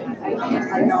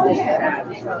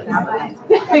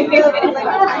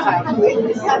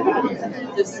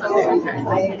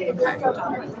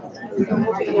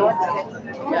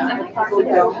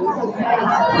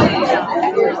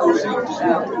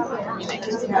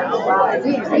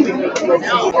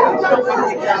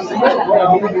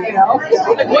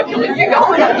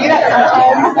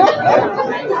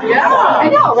 I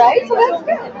know, right? So that's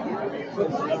good.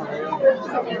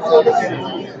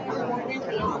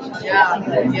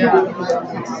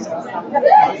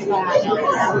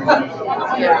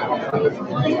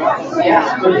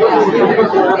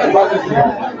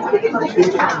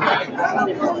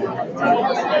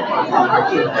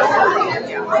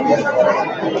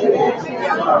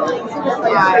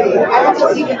 I was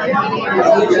just even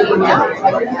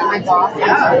my boss.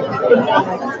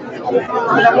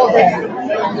 The whole day.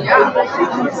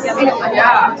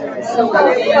 So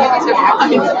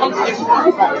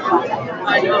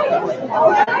I know.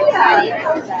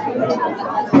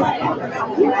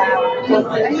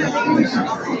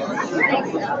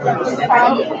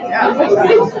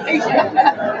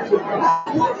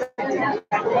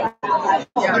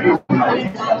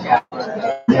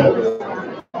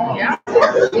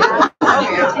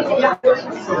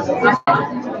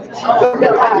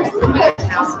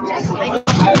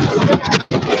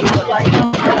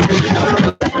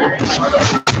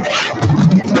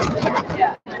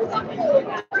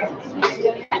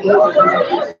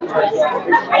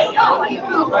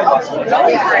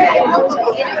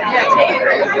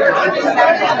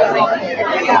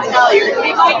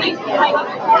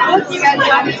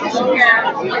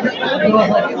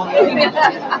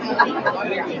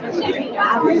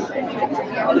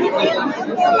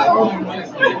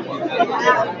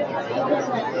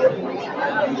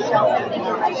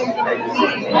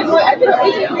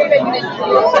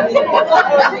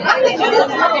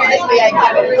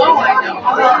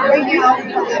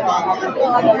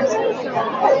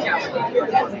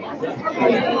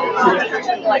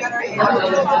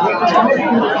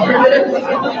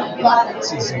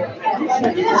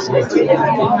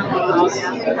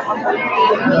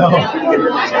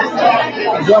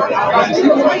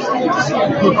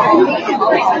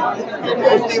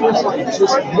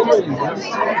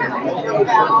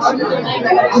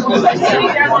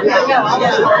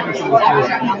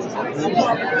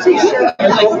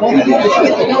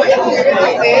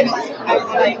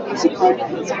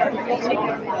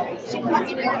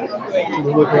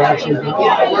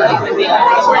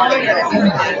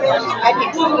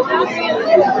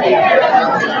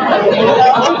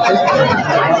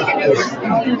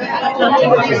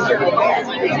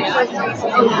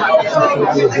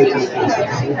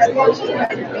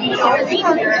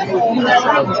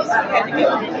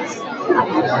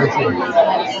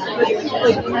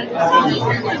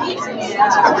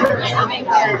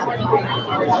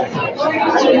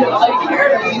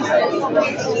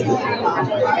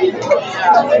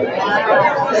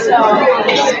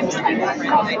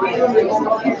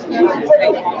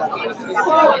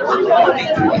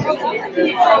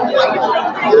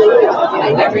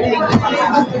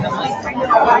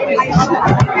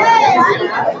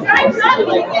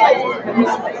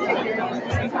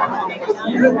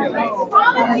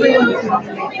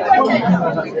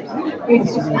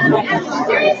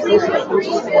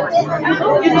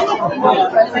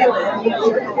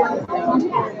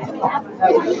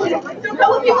 a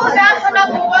couple people have asked about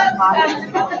the book.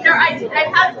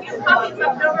 I have a few copies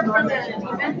left over from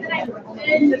the event that I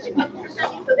did that the publisher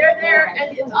sent me, so they're there.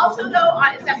 And it's also though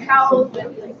it's at Powell's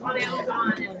and on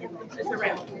Amazon and it's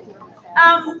around.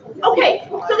 Okay,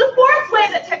 so the fourth way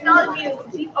that technology is,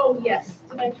 oh yes.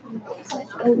 Is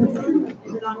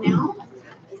it on now?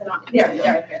 There.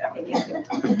 Okay, thank you.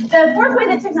 The fourth way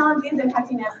that technology is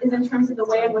impacting us is in terms of the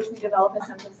way in which we develop a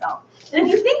sense of self. And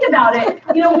if you think about it,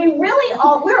 we really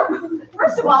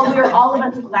first of all, we're all a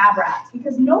bunch of lab rats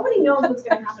because nobody knows what's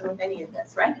going to happen with any of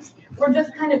this, right? We're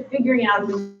just kind of figuring out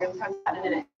who's going to talk about in a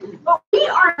minute. But we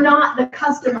are not the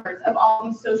customers of all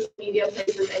these social media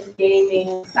places and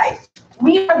gaming sites.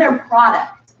 We are their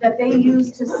product that they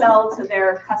use to sell to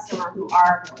their customer who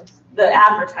are the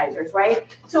advertisers, right?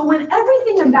 So when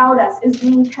everything about us is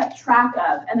being kept track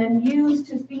of and then used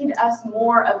to feed us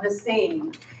more of the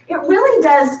same, it really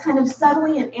does kind of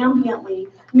subtly and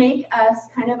ambiently make us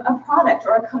kind of a product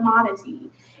or a commodity.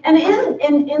 And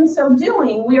in so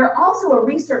doing, we are also a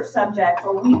research subject,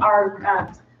 or we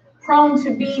are prone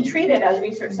to be treated as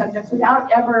research subjects without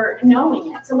ever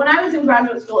knowing it. So when I was in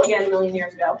graduate school, again, a million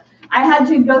years ago, I had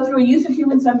to go through a use of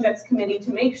human subjects committee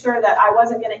to make sure that I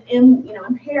wasn't going to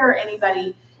impair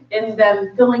anybody in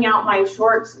them filling out my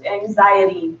short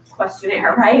anxiety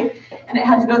questionnaire, right? And it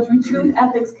had to go through 2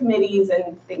 ethics committees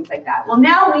and things like that. Well,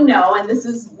 now we know, and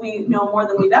we know more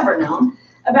than we've ever known,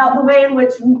 about the way in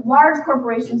which large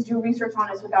corporations do research on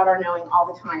us without our knowing all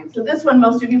the time. So this one,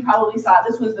 most of you probably saw,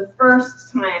 this was the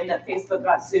first time that Facebook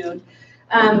got sued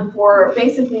for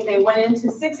basically they went into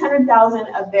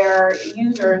 600,000 of their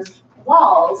users'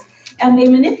 walls and they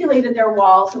manipulated their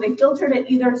wall. So they filtered it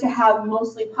either to have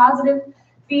mostly positive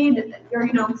feed or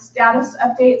status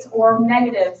updates or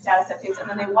negative status updates, and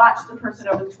then they watched the person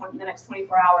over the next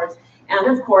 24 hours. And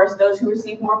of course, those who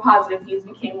received more positive feeds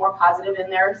became more positive in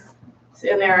their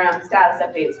status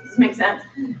updates. Does this make sense?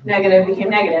 Negative became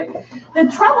negative. The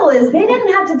trouble is they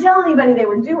didn't have to tell anybody they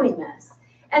were doing this.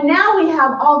 And now we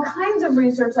have all kinds of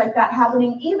research like that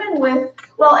happening, even with,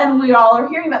 well, and we all are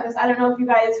hearing about this. I don't know if you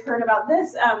guys heard about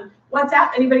this.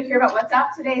 WhatsApp, anybody hear about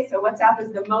WhatsApp today? So WhatsApp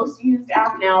is the most used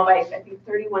app now by, I think,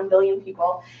 31 billion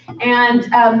people. And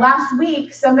last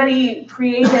week, somebody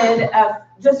created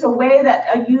just a way that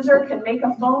a user can make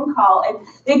a phone call, and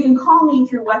they can call me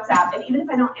through WhatsApp. And even if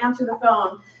I don't answer the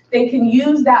phone, they can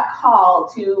use that call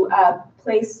to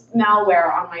place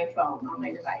malware on my phone, on my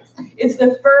device. It's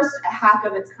the first hack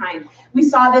of its kind. We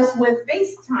saw this with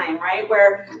FaceTime, right?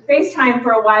 Where FaceTime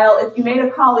for a while, if you made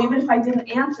a call, even if I didn't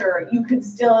answer, you could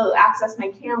still access my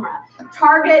camera.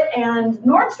 Target and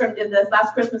Nordstrom did this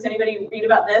last Christmas. Anybody read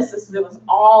about this? It was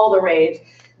all the rage.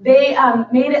 They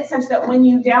made it such that when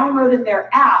you downloaded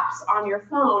their apps on your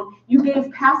phone, you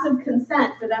gave passive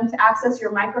consent for them to access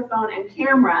your microphone and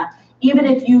camera, even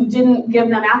if you didn't give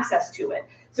them access to it.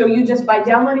 So you just, by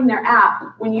downloading their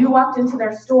app, when you walked into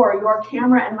their store, your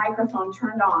camera and microphone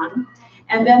turned on,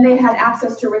 and then they had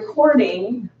access to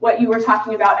recording what you were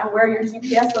talking about and where your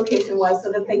GPS location was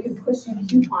so that they could push you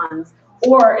coupons,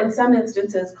 or in some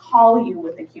instances, call you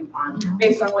with a coupon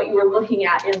based on what you were looking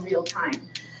at in real time.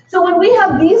 So when we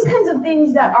have these kinds of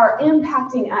things that are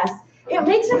impacting us, it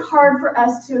makes it hard for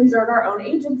us to exert our own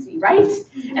agency, right?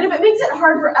 And if it makes it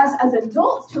hard for us as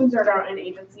adults to exert our own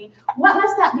agency, what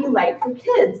must that be like for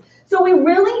kids? So we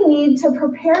really need to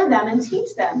prepare them and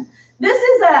teach them. This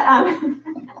is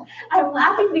I'm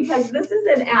laughing because this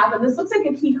is an app, and this looks like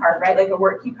a key card, right? Like a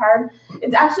work key card.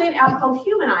 It's actually an app called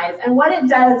Humanize, and what it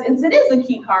does is it is a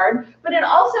key card, but it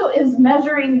also is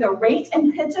measuring the rate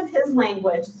and pitch of his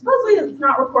language. Supposedly it's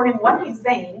not recording what he's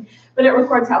saying, but it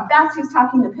records how fast he's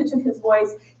talking, the pitch of his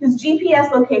voice, his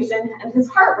GPS location, and his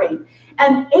heart rate.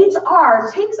 And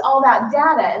HR takes all that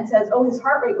data and says, oh, his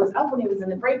heart rate was up when he was in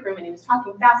the break room and he was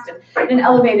talking fast and in an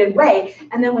elevated way.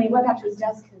 And then when he went back to his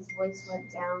desk, his voice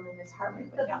went down and his heart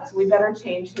rate went down. So we better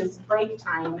change his break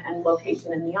time and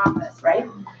location in the office, right?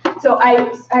 So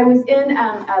I was in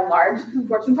a large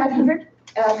Fortune 500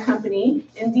 company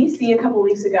in DC a couple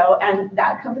weeks ago, and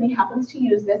that company happens to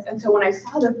use this. And so when I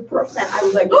saw the person, I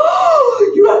was like,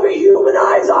 oh, you have a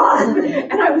Humanize on.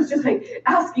 And I was just like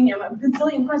asking him a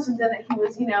bazillion questions, and he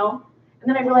was, and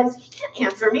then I realized he can't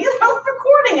answer me. I was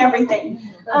recording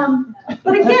everything.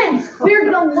 But again,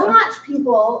 we're going to launch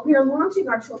people. We are launching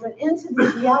our children into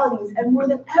these realities, and more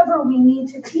than ever, we need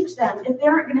to teach them if they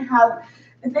aren't going to have.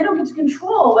 If they don't get to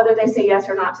control whether they say yes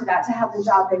or not to that, to have the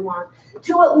job they want,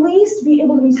 to at least be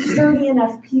able to be sturdy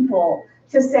enough people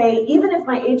to say, even if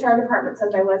my HR department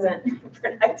says I wasn't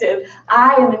productive,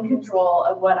 I am in control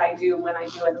of what I do when I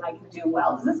do it, and I can do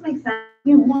well. Does this make sense?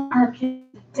 We want our kids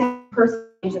to have personal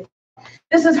agency.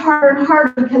 This is harder and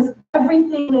harder because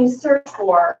everything they search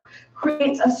for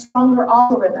creates a stronger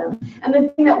algorithm. And the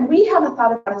thing that we haven't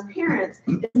thought about as parents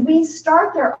is we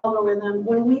start their algorithm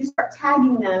when we start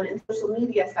tagging them in social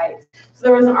media sites. So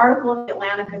there was an article in The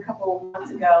Atlantic a couple of months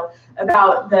ago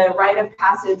about the rite of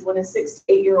passage when a 6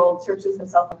 to 8-year-old searches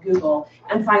himself on Google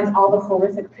and finds all the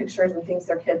horrific pictures and things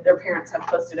their parents have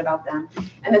posted about them,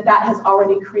 and that has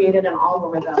already created an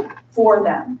algorithm for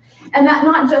them. And that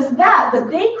not just that, but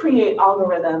they create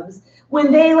algorithms when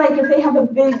they, like, if they have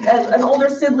an older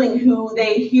sibling who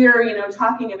they hear, you know,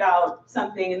 talking about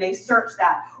something and they search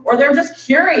that, or they're just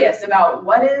curious about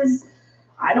what is,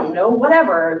 I don't know,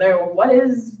 whatever, what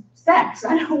is sex,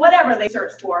 I don't know, whatever they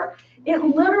search for, it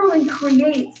literally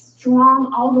creates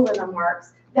strong algorithm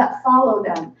marks that follow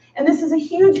them. And this is a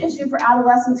huge issue for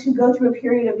adolescents who go through a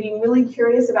period of being really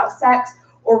curious about sex,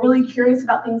 or really curious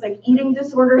about things like eating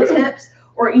disorder tips,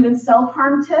 or even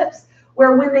self-harm tips,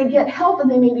 where when they get help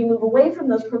and they maybe move away from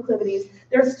those proclivities,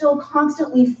 they're still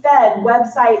constantly fed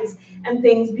websites and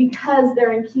things because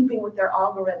they're in keeping with their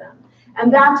algorithm.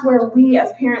 And that's where we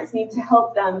as parents need to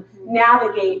help them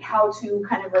navigate how to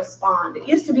kind of respond. It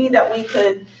used to be that we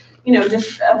could, you know,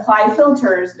 just apply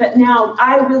filters, but now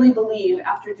I really believe,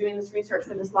 after doing this research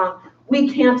for this long,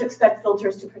 we can't expect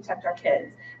filters to protect our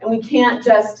kids. And we can't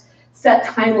just set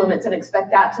time limits and expect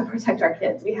that to protect our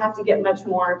kids. We have to get much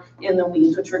more in the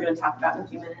weeds, which we're going to talk about in a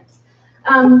few minutes.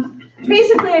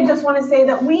 Basically, I just want to say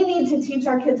that we need to teach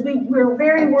our kids. We're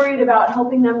very worried about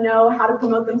helping them know how to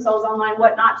promote themselves online,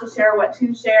 what not to share, what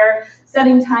to share,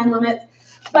 setting time limits.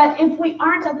 But if we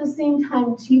aren't at the same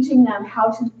time teaching them how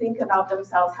to think about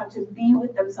themselves, how to be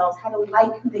with themselves, how to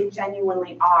like who they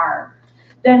genuinely are,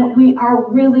 then we are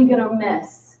really going to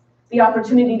miss the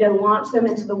opportunity to launch them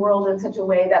into the world in such a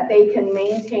way that they can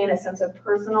maintain a sense of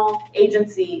personal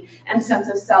agency and sense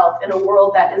of self in a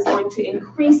world that is going to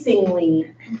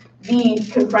increasingly be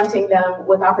confronting them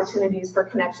with opportunities for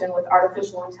connection with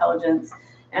artificial intelligence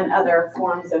and other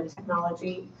forms of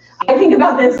technology. I think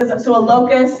about this as a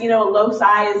locus, you know,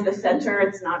 loci is the center.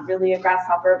 It's not really a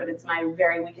grasshopper, but it's my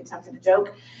very weak attempt at a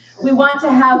joke. We want to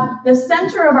have the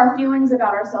center of our feelings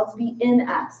about ourselves be in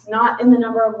us, not in the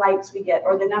number of likes we get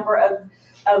or the number of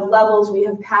levels we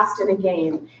have passed in a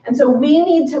game. And so we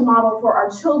need to model for our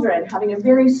children having a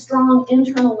very strong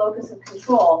internal locus of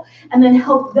control, and then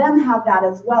help them have that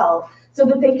as well, so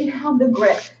that they can have the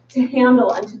grit to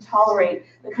handle and to tolerate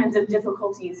the kinds of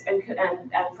difficulties and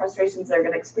frustrations they're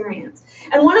going to experience.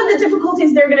 And one of the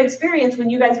difficulties they're going to experience when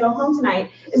you guys go home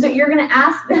tonight is that you're going to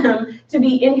ask them to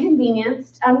be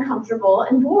inconvenienced, uncomfortable,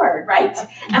 and bored, right?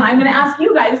 And I'm going to ask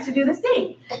you guys to do the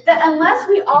same. That unless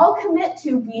we all commit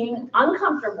to being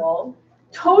uncomfortable,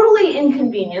 totally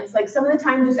inconvenienced, like some of the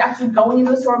time just actually going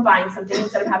into a store and buying something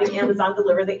instead of having Amazon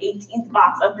deliver the 18th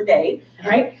box of the day,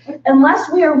 right?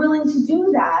 Unless we are willing to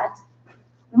do that,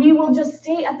 we will just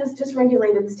stay at this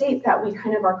dysregulated state that we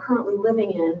kind of are currently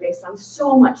living in based on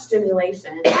so much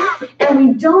stimulation. And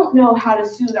we don't know how to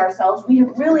soothe ourselves. We have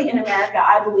really, in America,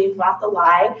 I believe, bought the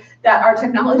lie that our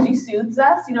technology soothes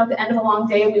us. You know, at the end of a long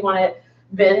day, we want to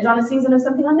binge on a season of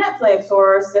something on Netflix,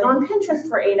 or sit on Pinterest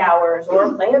for 8 hours,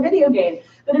 or play a video game.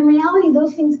 But in reality,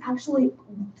 those things actually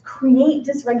create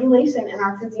dysregulation in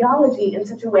our physiology in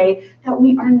such a way that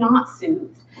we are not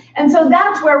soothed. And so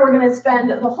that's where we're going to spend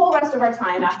the whole rest of our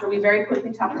time after we very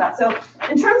quickly talk about. So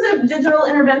in terms of digital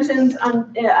interventions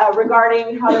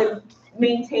regarding how to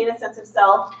maintain a sense of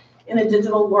self in a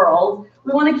digital world,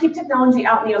 we want to keep technology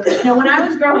out in the open. You know, when I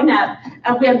was growing up,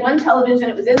 we had one television,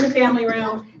 it was in the family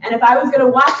room, and if I was going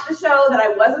to watch the show that I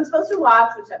wasn't supposed to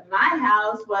watch, which at my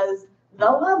house was The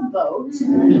Love Boat,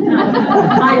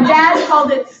 my dad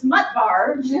called it Smut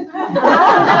Barge. Inevitably,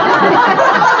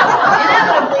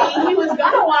 he was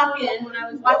going to walk in when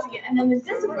I was watching it, and then the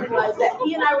discipline was that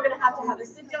he and I were going to have a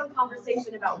sit-down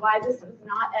conversation about why this was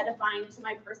not edifying to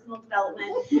my personal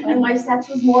development, and why sex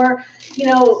was more, you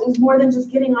know, it was more than just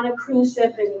getting on a cruise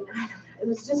ship, and I don't know, it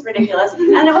was just ridiculous,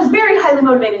 and it was very highly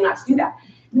motivating not to do that.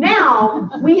 Now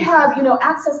we have, you know,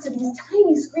 access to these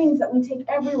tiny screens that we take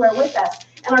everywhere with us,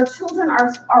 and our children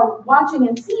are watching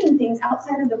and seeing things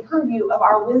outside of the purview of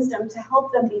our wisdom to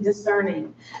help them be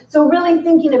discerning. So really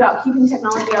thinking about keeping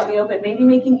technology out in the open, maybe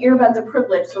making earbuds a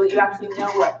privilege so that you actually know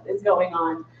what is going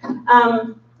on.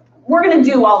 We're going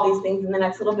to do all these things in the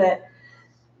next little bit.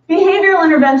 Behavioral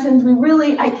interventions,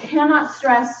 I cannot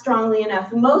stress strongly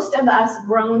enough, most of us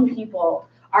grown people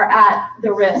are at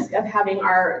the risk of having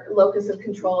our locus of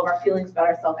control of our feelings about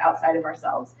ourselves outside of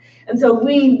ourselves. And so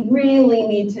we really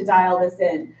need to dial this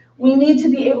in. We need to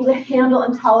be able to handle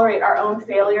and tolerate our own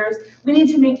failures. We need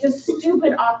to make just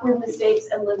stupid, awkward mistakes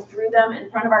and live through them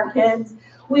in front of our kids.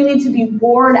 We need to be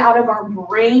bored out of our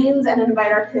brains and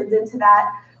invite our kids into that.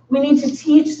 We need to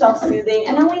teach self-soothing,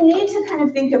 and then we need to kind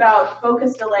of think about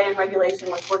focus, delay, and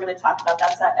regulation, which we're going to talk about.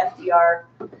 That's that FDR.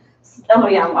 Oh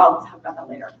yeah, I'll talk about that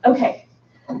later. Okay,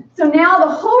 so now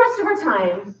the whole rest of our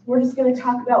time, we're just going to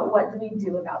talk about what do we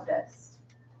do about this,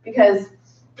 because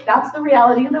that's the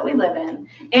reality that we live in,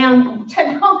 and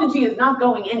technology is not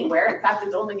going anywhere. In fact,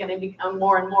 it's only going to become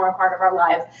more and more a part of our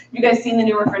lives. You guys seen the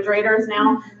new refrigerators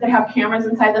now that have cameras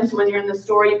inside them, so when you're in the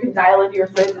store, you can dial into your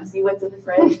fridge and see what's in the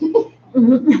fridge,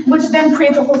 which then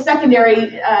creates a whole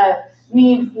secondary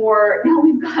need for, now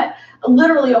we've got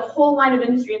literally a whole line of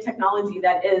industry and technology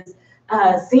that is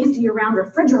safety around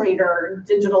refrigerator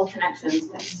digital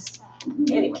connections.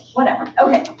 Anyway, whatever.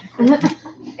 Okay.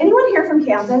 Anyone here from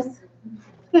Kansas?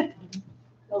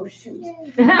 Oh, shoot.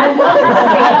 It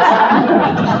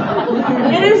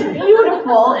is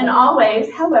beautiful in all ways.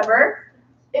 However,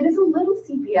 it is a little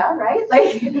sepia, right?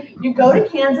 Like, you go to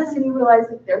Kansas and you realize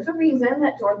that there's a reason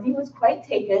that Dorothy was quite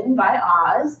taken by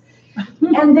Oz.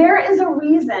 And there is a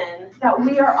reason that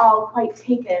we are all quite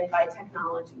taken by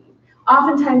technology.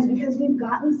 Oftentimes because we've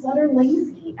gotten sort of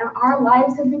lazy and our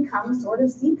lives have become sort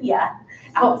of sepia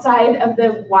outside of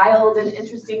the wild and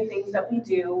interesting things that we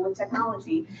do with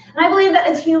technology. And I believe that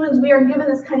as humans, we are given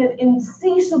this kind of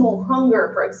insatiable hunger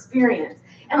for experience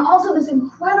and also this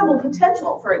incredible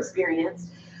potential for experience,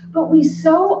 but we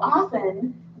so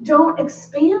often don't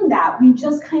expand that. We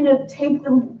just kind of take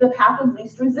the path of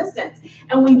least resistance.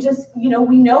 And we just, we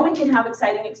know we can have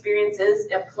exciting experiences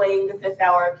of playing the 5th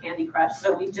hour of Candy Crush.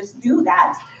 So we just do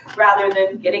that rather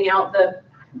than getting out the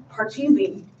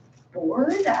Parcheesi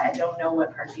board. I don't know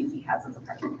what Parcheesi has as a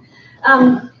part.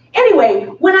 Anyway,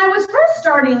 when I was first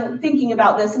starting thinking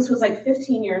about this was like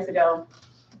 15 years ago.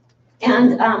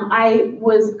 And I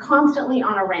was constantly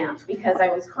on a rant because I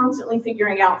was constantly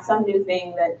figuring out some new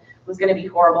thing that was going to be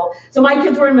horrible. So my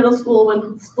kids were in middle school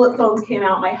when split phones came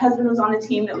out. My husband was on the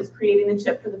team that was creating the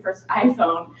chip for the first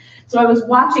iPhone. So I was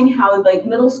watching how like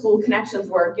middle school connections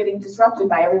were getting disrupted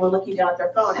by everyone looking down at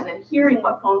their phone and then hearing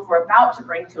what phones were about to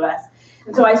bring to us.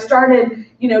 And so I started,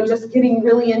 just getting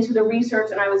really into the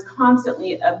research, and I was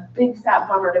constantly a big fat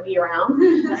bummer to be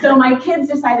around. So my kids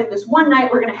decided this one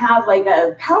night we're going to have like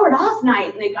a powered off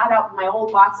night, and they got out my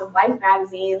old box of Life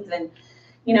magazines, and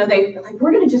they were like,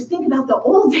 we're going to just think about the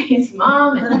old days,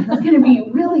 Mom, and it's going to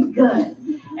be really good.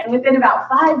 And within about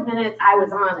 5 minutes, I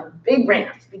was on a big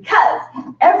rant because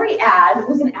every ad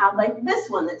was an ad like this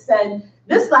one that said,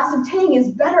 this glass of Tang is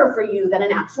better for you than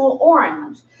an actual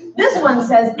orange. This one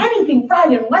says anything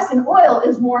fried in Wesson oil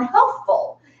is more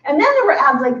healthful. And then there were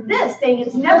ads like this saying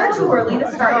it's never too early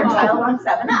to start your child on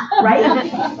 7-Up,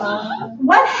 right?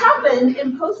 What happened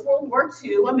in post-World War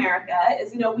II America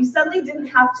is, we suddenly didn't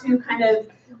have to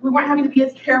we weren't having to be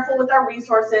as careful with our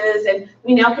resources, and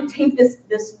we now could take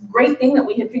this great thing that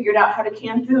we had figured out how to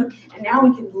can food, and now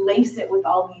we can lace it with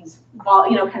all these,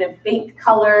 kind of baked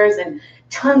colors and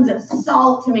tons of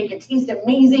salt to make it taste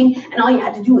amazing, and all you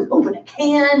had to do was open a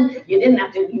can. You didn't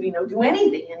have to, do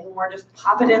anything anymore, just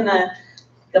pop it in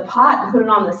the pot and put it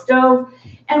on the stove.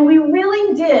 And we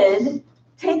really did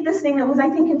take this thing that was, I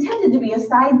think, intended to be a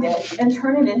side dish and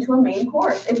turn it into a main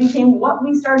course. It became what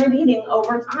we started eating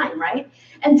over time, right?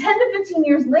 And 10 to 15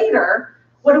 years later,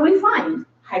 what do we find?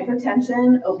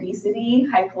 Hypertension, obesity,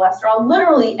 high cholesterol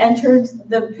literally entered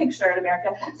the picture in America.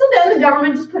 So then the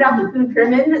government just put out the food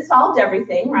pyramid and it solved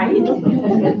everything, right?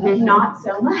 Not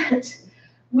so much.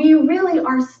 We really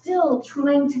are still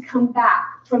trying to come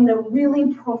back from the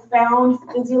really profound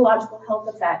physiological health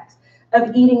effect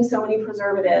of eating so many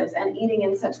preservatives and eating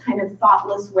in such kind of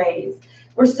thoughtless ways.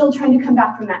 We're still trying to come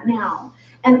back from that now.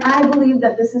 And I believe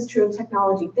that this is true of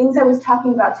technology. Things I was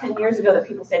talking about 10 years ago that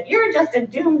people said, you're just a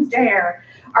doomsdayer,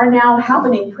 are now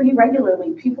happening pretty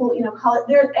regularly. People,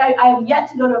 I have yet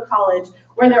to go to a college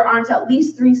where there aren't at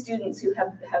least 3 students who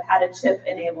have had a chip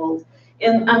enabled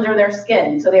under their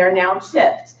skin. So they are now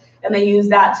chipped. And they use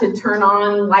that to turn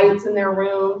on lights in their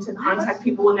room, to contact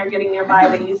people when they're getting nearby.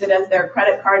 They use it as their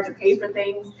credit card to pay for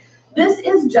things. This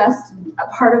is just a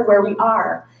part of where we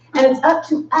are. And it's up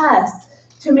to us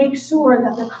to make sure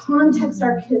that the context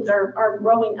our kids are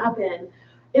growing up in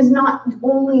is not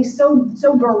only so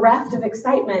bereft of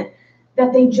excitement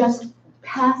that they just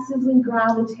passively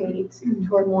gravitate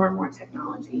toward more and more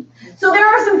technology. So there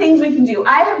are some things we can do.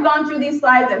 I have gone through these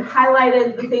slides and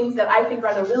highlighted the things that I think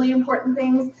are the really important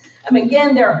things.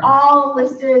 Again, they're all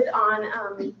listed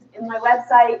on in my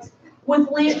website with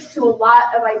links to a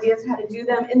lot of ideas how to do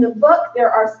them. In the book,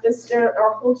 there are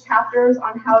whole chapters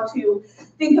on how to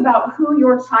think about who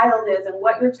your child is and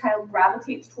what your child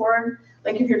gravitates toward.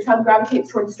 like if your child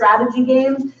gravitates towards strategy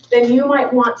games, then you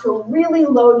might want to really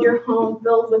load your home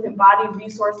filled with embodied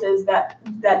resources that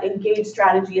engage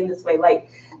strategy in this way, like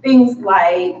things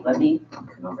like, let me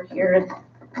come over here and,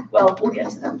 well, we'll get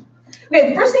to them. Okay,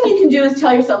 the first thing you can do is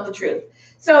tell yourself the truth.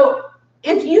 So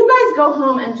if you guys go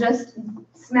home and just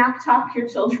smack talk your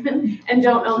children and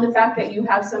don't own the fact that you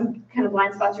have some kind of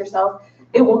blind spots yourself,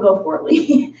 it will go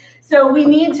poorly. So we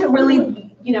need to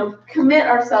really, commit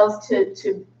ourselves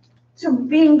to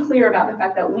being clear about the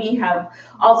fact that we have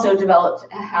also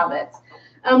developed habits.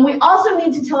 We also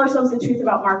need to tell ourselves the truth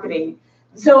about marketing.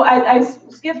 So I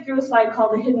skipped through a slide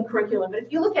called the hidden curriculum, but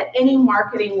if you look at any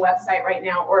marketing website right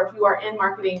now, or if you are in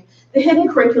marketing, the hidden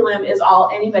curriculum is all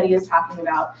anybody is talking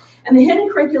about. And the hidden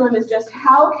curriculum is just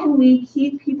how can we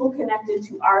keep people connected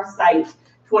to our site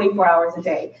 24 hours a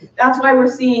day. That's why we're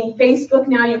seeing Facebook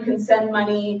now, you can send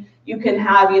money, you can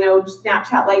have,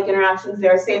 Snapchat-like interactions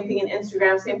there, same thing in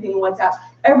Instagram, same thing in WhatsApp.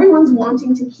 Everyone's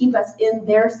wanting to keep us in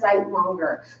their site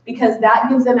longer because that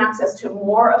gives them access to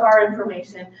more of our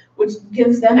information, which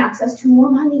gives them access to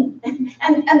more money.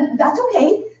 And that's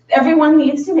okay. Everyone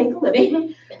needs to make a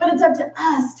living, but it's up to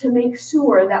us to make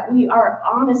sure that we are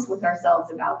honest with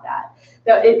ourselves about that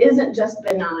it isn't just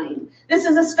benign. This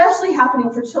is especially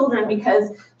happening for children because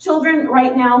children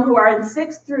right now who are in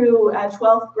 6th through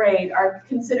 12th grade are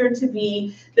considered to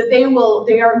be that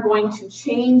they are going to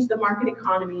change the market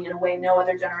economy in a way no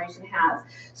other generation has.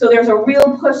 So there's a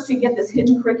real push to get this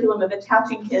hidden curriculum of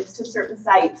attaching kids to certain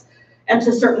sites and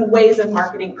to certain ways of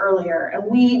marketing earlier, and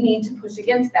we need to push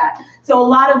against that. So a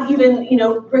lot of even,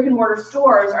 brick and mortar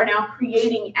stores are now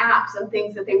creating apps and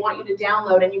things that they want you to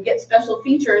download, and you get special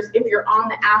features if you're on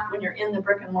the app when you're in the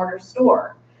brick and mortar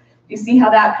store. You see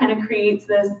how that kind of creates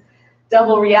this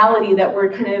double reality that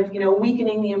we're kind of,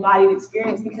 weakening the embodied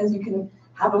experience because you can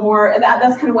have a more,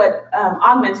 that's kind of what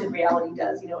augmented reality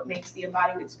does. It makes the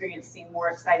embodied experience seem more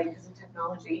exciting because of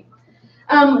technology.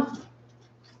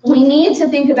 We need to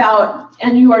think about,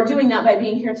 and you are doing that by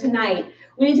being here tonight,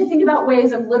 we need to think about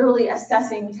ways of literally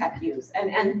assessing tech use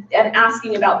and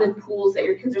asking about the pools that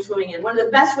your kids are swimming in. One of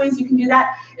the best ways you can do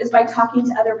that is by talking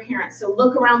to other parents. So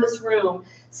look around this room,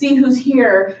 see who's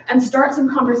here, and start some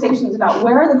conversations about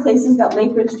where are the places that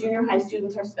Lakeridge Junior High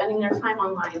students are spending their time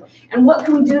online, and what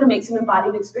can we do to make some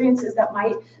embodied experiences that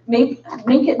might make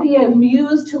it be a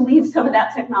muse to leave some of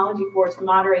that technology for, to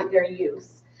moderate their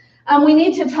use. We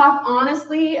need to talk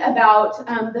honestly about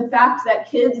the fact that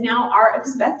kids now are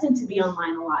expected to be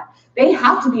online a lot. They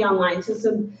have to be online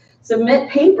to submit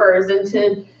papers and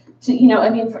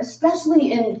to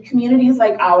especially in communities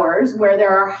like ours where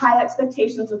there are high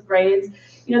expectations with grades,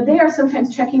 they are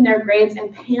sometimes checking their grades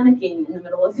and panicking in the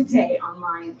middle of the day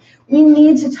online. We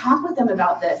need to talk with them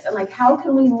about this and how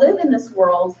can we live in this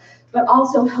world, but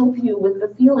also help you with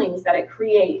the feelings that it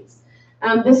creates.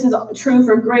 This is true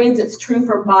for grades, it's true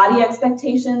for body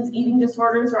expectations. Eating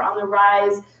disorders are on the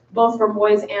rise, both for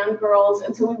boys and girls,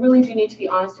 and so we really do need to be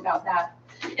honest about that.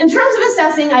 In terms of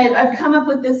assessing, I've come up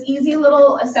with this easy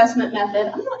little assessment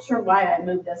method. I'm not sure why I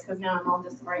moved this because now I'm all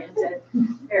disoriented.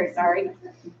 Very sorry.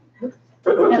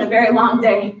 It's been a very long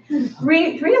day.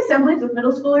 Three assemblies with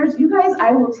middle schoolers. You guys, I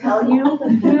will tell you,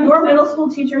 your middle school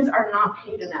teachers are not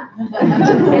paid enough.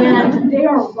 And they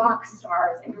are rock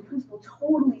stars. And your principal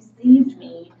totally saved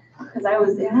me because I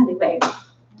was, anyway,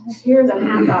 cheers and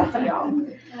hats off to y'all.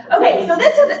 Okay, so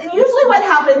this is usually what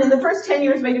happened in the first 10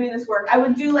 years by doing this work. I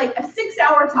would do a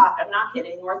 6-hour talk, I'm not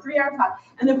kidding, or a 3-hour talk.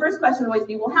 And the first question would always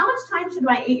be, well, how much time should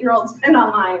my 8-year-old spend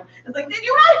online? It's like, did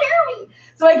you not hear me?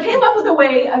 So I came up with a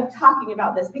way of talking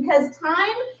about this because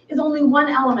time is only one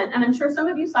element. And I'm sure some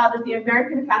of you saw that the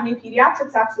American Academy of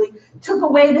Pediatrics actually took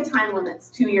away the time limits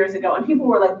 2 years ago. And people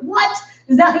were like, what?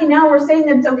 Does that mean now we're saying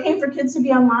that it's okay for kids to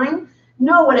be online?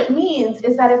 No, what it means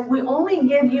is that if we only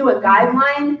give you a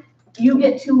guideline, you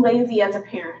get too lazy as a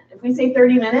parent. If we say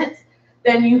 30 minutes,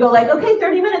 then you go okay,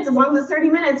 30 minutes, as long as it's 30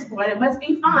 minutes, well, it must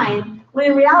be fine.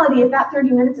 When in reality, if that 30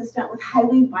 minutes is spent with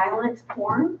highly violent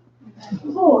porn,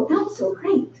 oh, not so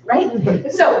great, right?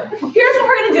 So here's what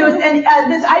we're going to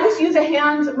do. I just use a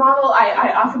hand model.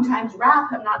 I oftentimes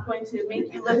rap. I'm not going to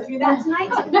make you live through that tonight.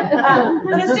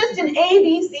 But it's just an A,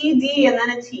 B, C, D, and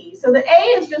then a T. So the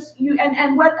A is just you,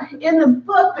 and what in the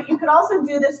book, but you could also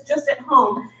do this just at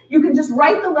home. You can just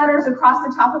write the letters across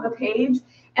the top of a page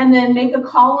and then make a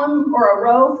column or a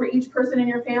row for each person in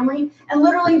your family and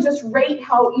literally just rate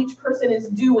how each person is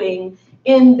doing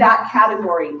in that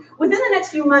category. Within the next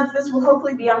few months, this will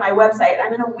hopefully be on my website.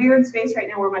 I'm in a weird space right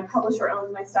now where my publisher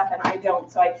owns my stuff and I don't,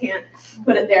 so I can't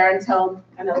put it there until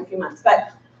another few months.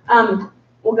 But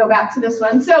we'll go back to this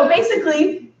one. So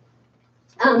basically,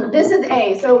 this is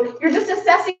A. So you're just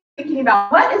assessing thinking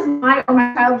about what is my or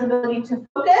my child's ability to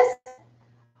focus,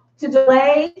 to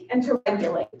delay, and to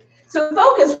regulate. So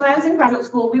focus, when I was in graduate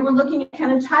school, we were looking at,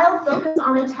 can a child focus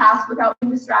on a task without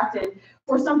being distracted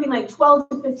for something like 12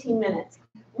 to 15 minutes?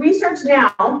 Research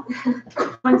now,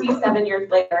 27 years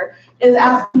later, is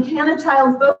asking, can a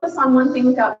child focus on one thing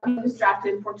without being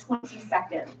distracted for 20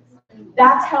 seconds?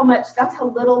 That's how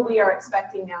little we are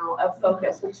expecting now of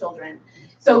focus with children.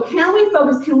 So can we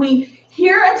focus? Can we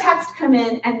hear a text come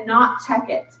in and not check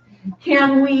it?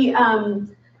 Can we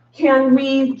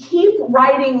keep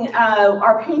writing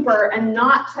our paper and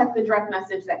not check the direct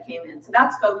message that came in? So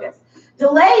that's focus.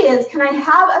 Delay is, can I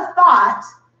have a thought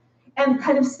and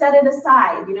kind of set it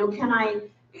aside? You know, can I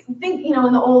think, you know,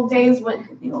 in the old days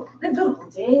when, you know, the good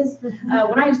old days,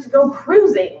 when I used to go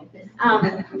cruising,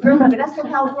 from Modesto,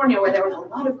 California, where there was a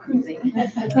lot of cruising.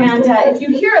 And if you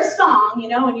hear a song, you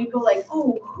know, and you go like,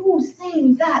 oh, who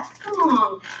sang that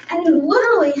song? And you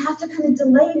literally have to kind of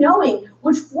delay knowing,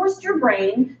 which forced your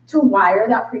brain to wire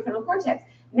that prefrontal cortex.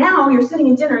 Now you're sitting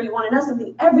at dinner, you want to know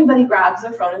something, everybody grabs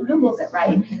their phone and Googles it,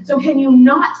 right? So can you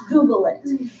not Google it?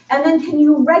 And then can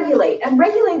you regulate? And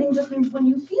regulating just means when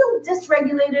you feel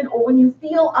dysregulated or when you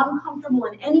feel uncomfortable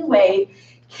in any way,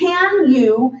 can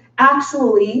you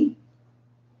actually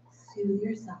soothe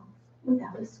yourself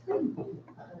without a screen?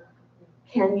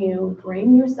 Can you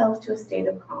bring yourself to a state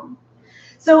of calm?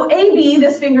 So AB,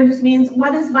 this finger just means,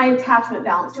 what is my attachment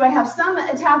balance? Do I have some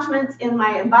attachments in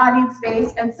my embodied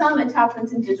space and some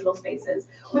attachments in digital spaces?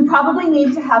 We probably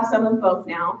need to have some of both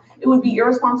now. It would be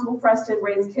irresponsible for us to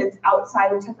raise kids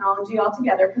outside of technology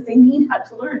altogether because they need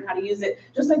to learn how to use it,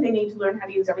 just like they need to learn how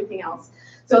to use everything else.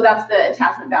 So that's the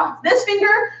attachment balance. This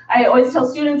finger, I always tell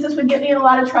students this would get me in a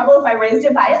lot of trouble if I raised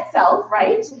it by itself,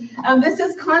 right? This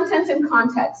is content and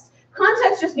context.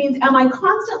 Context just means, am I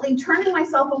constantly turning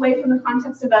myself away from the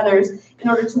context of others in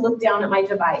order to look down at my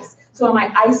device? So am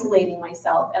I isolating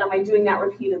myself, and am I doing that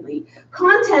repeatedly?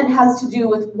 Content has to do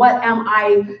with what am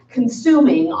I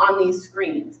consuming on these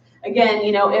screens. Again,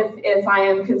 you know, if I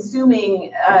am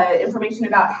consuming information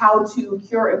about how to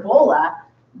cure Ebola,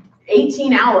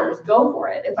 18 hours, go for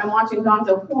it. If I'm watching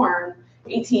gonzo porn,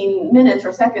 18 minutes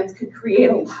or seconds could create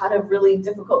a lot of really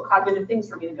difficult cognitive things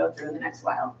for me to go through in the next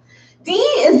while. D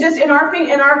is just, in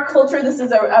our culture, this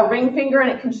is a ring finger and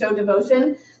it can show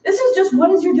devotion. This is just, what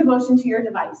is your devotion to your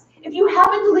device? If you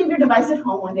happen to leave your device at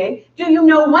home one day, do you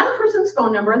know one person's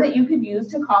phone number that you could use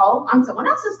to call on someone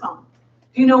else's phone?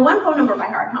 Do you know one phone number by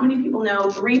heart? How many people know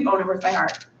 3 phone numbers by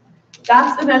heart?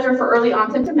 That's the measure for early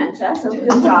onset dementia, so good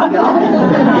job, y'all.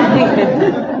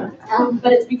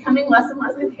 But it's becoming less and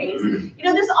less the case. You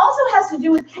know, this also has to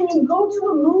do with, can you go to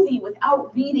a movie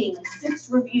without reading 6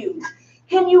 reviews?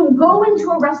 Can you go into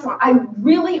a restaurant? I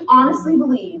really honestly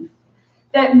believe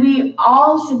that we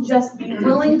all should just be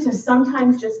willing to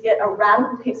sometimes just get a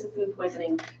radical case of food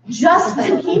poisoning, just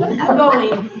to keep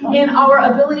going in our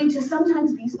ability to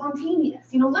sometimes be spontaneous.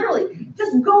 You know, literally,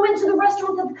 just go into the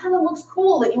restaurant that kind of looks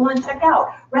cool that you want to check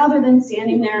out, rather than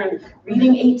standing there and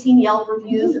reading 18 Yelp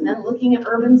reviews and then looking at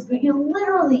urban food. You know,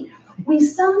 literally, we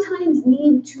sometimes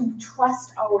need to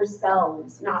trust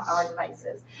ourselves, not our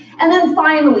devices. And then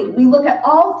finally, we look at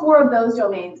all 4 of those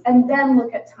domains and then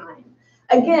look at time.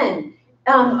 Again,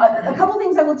 a couple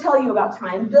things I will tell you about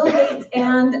time. Bill Gates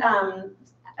and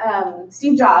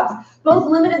Steve Jobs both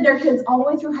limited their kids all the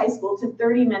way through high school to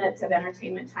 30 minutes of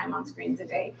entertainment time on screens a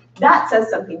day. That says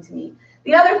something to me.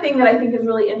 The other thing that I think is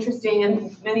really interesting,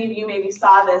 and many of you maybe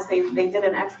saw this, they did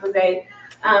an expose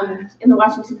in the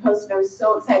Washington Post, and I was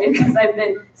so excited because I've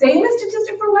been saying this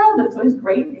statistic for a while, but it's always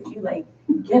great if you like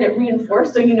get it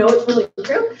reinforced so you know it's really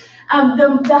true.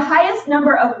 The highest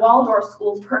number of Waldorf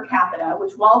schools per capita,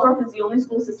 which Waldorf is the only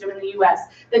school system in the US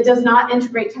that does not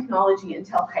integrate technology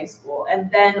until high school, and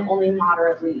then only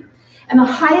moderately. And the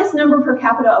highest number per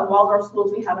capita of Waldorf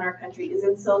schools we have in our country is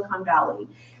in Silicon Valley.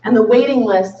 And the waiting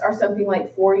lists are something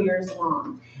like 4 years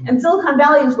long. And Silicon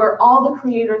Valley is where all the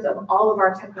creators of all of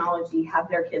our technology have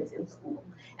their kids in school.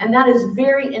 And that is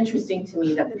very interesting to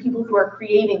me, that the people who are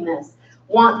creating this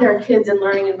want their kids in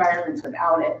learning environments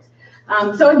without it.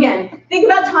 So again, think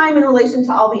about time in relation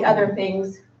to all the other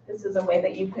things. This is a way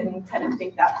that you can kind of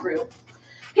think that through.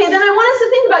 Okay, then I want us to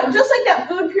think about, just like that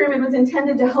food pyramid was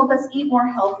intended to help us eat more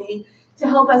healthy, to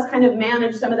help us kind of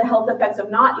manage some of the health effects of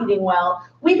not eating well,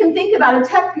 we can think about a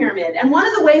tech pyramid. And one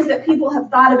of the ways that people have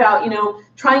thought about, you know,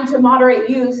 trying to moderate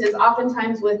use is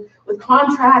oftentimes with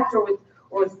contract or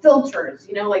with filters,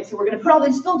 you know, like, so we're going to put all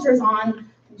these filters on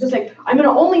just like, I'm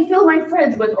gonna only fill my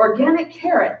fridge with organic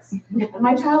carrots. And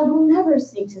my child will never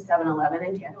sneak to 7-Eleven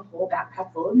and get a whole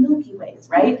backpack full of Milky Ways,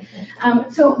 right?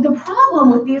 So the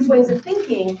problem with these ways of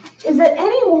thinking is that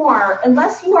anymore,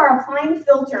 unless you are applying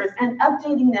filters and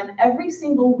updating them every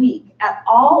single week at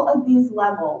all of these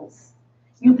levels,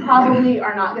 you probably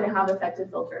are not gonna have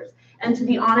effective filters. And to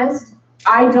be honest,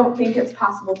 I don't think it's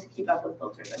possible to keep up with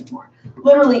filters anymore.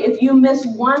 Literally, if you miss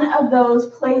one of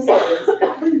those places,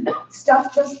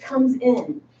 stuff just comes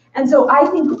in. And so I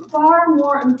think far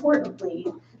more importantly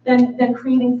than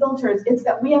creating filters, it's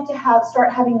that we have to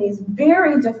start having these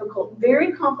very difficult,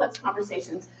 very complex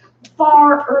conversations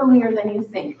far earlier than you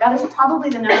think. That is probably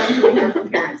the number one thing I hear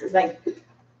from parents is like,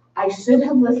 I should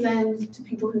have listened to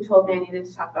people who told me I needed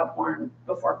to talk about porn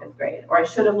before 5th grade, or I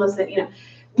should have listened, you know.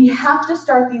 We have to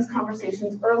start these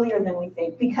conversations earlier than we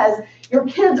think because your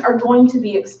kids are going to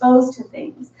be exposed to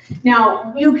things.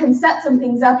 Now, you can set some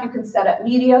things up. You can set up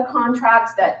media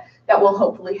contracts that will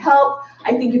hopefully help.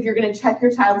 I think if you're going to check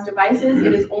your child's devices,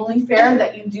 it is only fair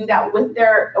that you do that with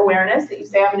their awareness, that you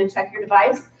say, I'm going to check your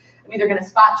device. I'm either going to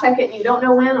spot check it and you don't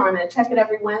know when, or I'm going to check it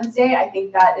every Wednesday. I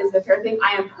think that is the fair thing.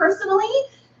 I am personally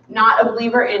not a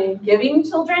believer in giving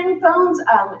children phones.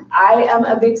 I am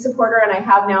a big supporter, and I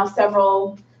have now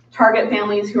several target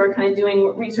families who are kind of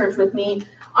doing research with me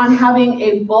on having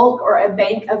a bulk or a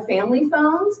bank of family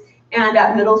phones. And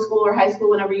at middle school or high school,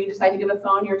 whenever you decide to give a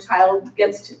phone, your child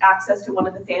gets access to one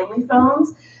of the family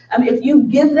phones. If you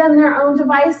give them their own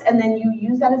device and then you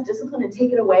use that as discipline and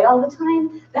take it away all the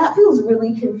time, that feels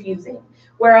really confusing.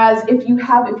 Whereas if you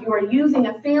are using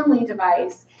a family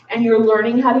device and you're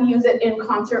learning how to use it in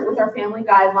concert with our family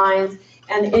guidelines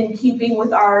and in keeping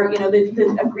with our,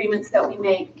 the agreements that we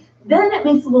make, then it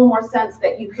makes a little more sense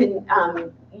that you can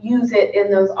use it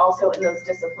in those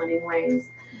disciplining ways.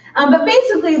 But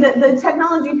basically, the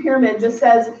technology pyramid just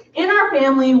says, in our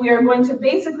family, we are going to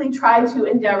basically try to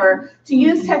endeavor to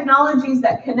use technologies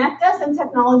that connect us and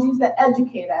technologies that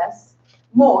educate us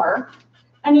more,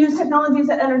 and use technologies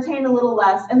that entertain a little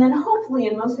less. And then hopefully,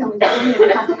 in most families, we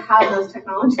don't have to have those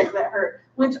technologies that hurt,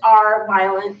 which are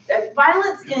violent.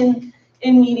 Violence in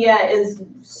media is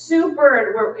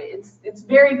super, it's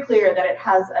very clear that it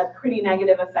has a pretty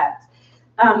negative effect.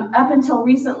 Up until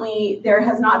recently, there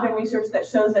has not been research that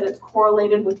shows that it's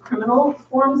correlated with criminal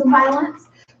forms of violence,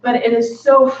 but it is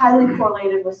so highly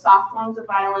correlated with soft forms of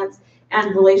violence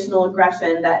and relational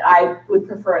aggression that I would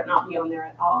prefer it not be on there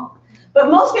at all. But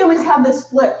most families have this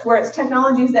flipped, where it's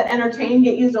technologies that entertain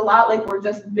get used a lot, like we're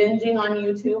just binging on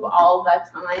YouTube all the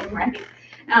time, right?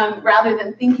 Rather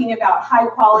than thinking about high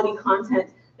quality content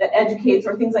that educates,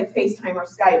 or things like FaceTime or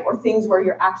Skype, or things where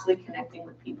you're actually connecting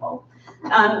with people.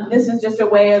 This is just a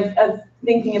way of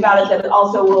thinking about it that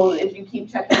also will, if you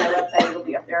keep checking my website, it'll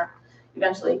be up there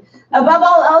eventually. Above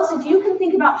all else, if you can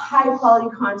think about high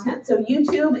quality content. So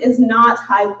YouTube is not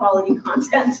high quality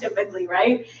content typically,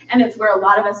 right? And it's where a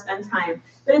lot of us spend time.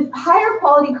 But if higher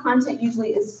quality content usually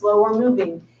is slower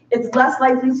moving, it's less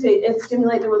likely to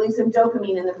stimulate the release of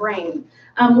dopamine in the brain.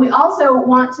 We also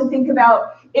want to think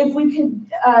about if we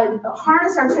could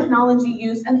harness our technology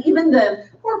use and even the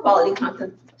poor quality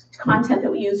content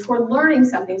that we use for learning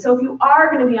something. So if you are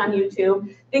going to be on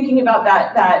YouTube, thinking about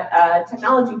that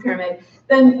technology pyramid,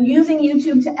 then using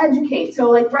YouTube to educate. So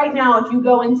like right now, if you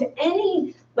go into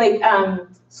any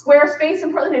Squarespace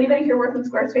in Portland, anybody here work with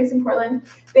Squarespace in Portland?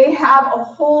 They have a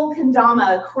whole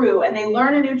kendama crew, and they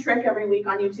learn a new trick every week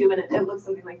on YouTube, and it looks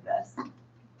something like this.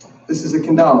 This is a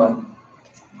kendama.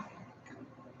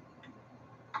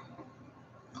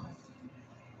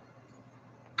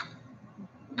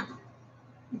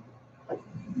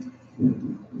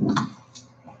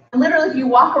 And literally, if you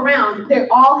walk around, they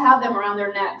all have them around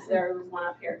their necks. There's one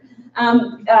up here.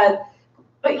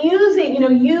 But using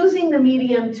the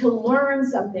medium to learn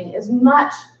something is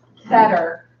much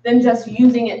better than just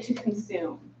using it to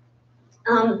consume.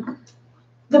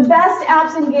 The best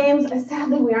apps and games,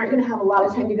 sadly, we aren't going to have a lot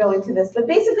of time to go into this, but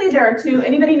basically there are two.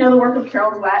 Anybody know the work of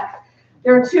Carol Dweck?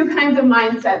 There are two kinds of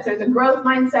mindsets. There's a growth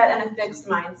mindset and a fixed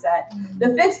mindset.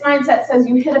 The fixed mindset says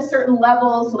you hit a certain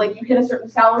level, so like you hit a certain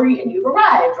salary and you've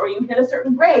arrived, or you hit a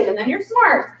certain grade and then you're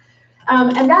smart.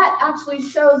 And that actually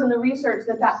shows in the research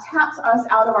that taps us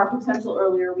out of our potential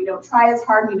earlier. We don't try as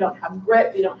hard, we don't have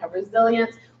grit, we don't have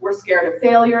resilience, we're scared of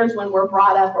failures when we're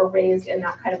brought up or raised in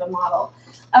that kind of a model.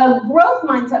 A growth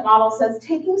mindset model says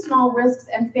taking small risks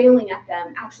and failing at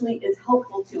them actually is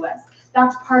helpful to us.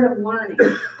 That's part of learning,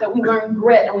 that we learn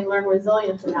grit and we learn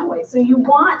resilience in that way. So you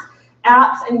want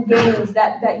apps and games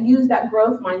that use that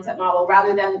growth mindset model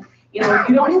rather than, if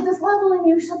you don't hit this level and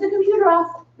you shut the computer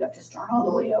off, you have to start all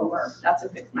the way over. That's a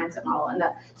fixed mindset model. And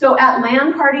so at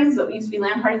LAN parties, that used to be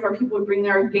LAN parties where people would bring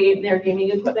their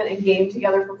gaming equipment and game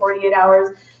together for 48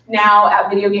 hours. Now at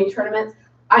video game tournaments,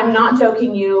 I'm not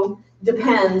joking you,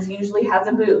 Depends usually has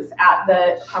a booth at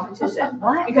the competition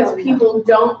because people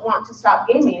don't want to stop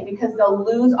gaming because they'll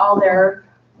lose all their,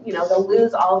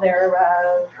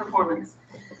 performance.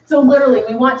 So literally,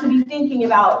 we want to be thinking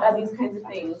about these kinds of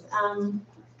things.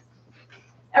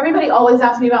 Everybody always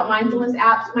asks me about mindfulness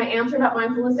apps. My answer about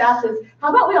mindfulness apps is, how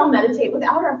about we all meditate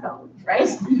without our phones, right?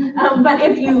 But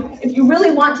if you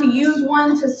really want to use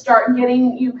one to start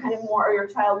getting you kind of more, or your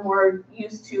child more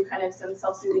used to kind of some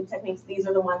self-soothing techniques, these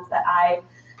are the ones that I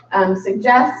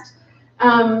suggest.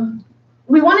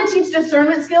 We want to teach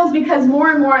discernment skills because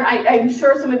more and more, and I'm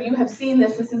sure some of you have seen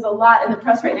this is a lot in the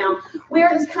press right now, we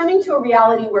are just coming to a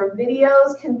reality where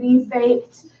videos can be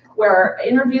faked, where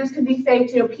interviews can be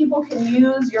faked, people can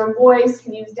use your voice,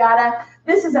 can use data.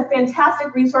 This is a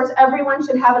fantastic resource. Everyone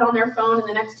should have it on their phone in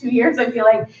the next 2 years. I feel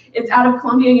like it's out of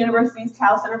Columbia University's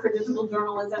Tao Center for Digital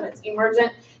Journalism. It's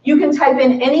emergent. You can type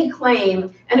in any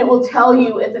claim and it will tell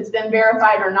you if it's been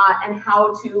verified or not and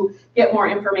how to get more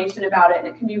information about it. And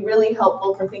it can be really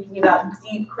helpful for thinking about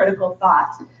deep critical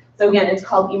thought. So again, it's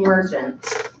called emergent.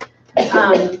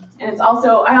 And it's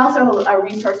also, I also have a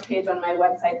resource page on my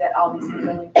website that I'll be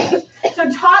sending. So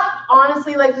talk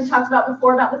honestly, like we talked about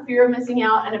before, about the fear of missing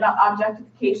out and about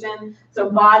objectification. So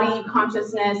body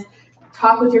consciousness,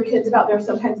 talk with your kids about they're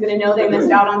sometimes going to know they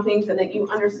missed out on things and that you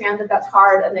understand that that's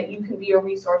hard and that you can be a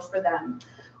resource for them.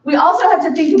 We also have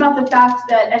to think about the fact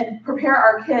that, and prepare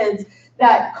our kids,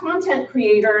 that content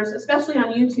creators, especially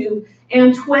on YouTube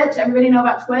and Twitch, everybody know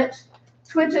about Twitch?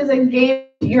 Twitch is a game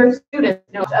your students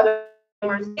know other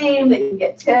gamers game, they can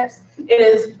get tips.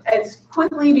 It's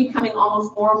quickly becoming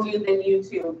almost more viewed than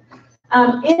YouTube.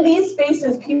 In these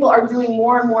spaces, people are doing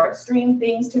more and more extreme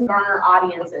things to garner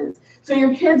audiences. So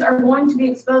your kids are going to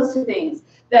be exposed to things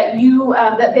that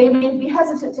that they may be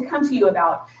hesitant to come to you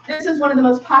about. This is one of the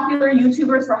most popular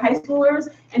YouTubers for high schoolers,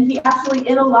 and he actually,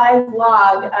 in a live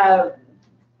vlog,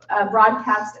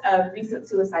 broadcast a recent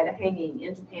suicide, a hanging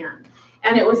in Japan.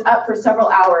 And it was up for several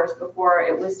hours before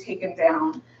it was taken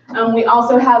down. We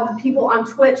also have people on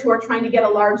Twitch who are trying to get a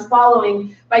large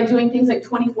following by doing things like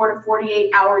 24 to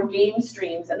 48 hour game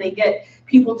streams, and they get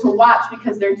people to watch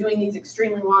because they're doing these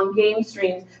extremely long game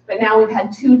streams. But now we've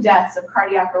had 2 deaths of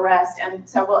cardiac arrest and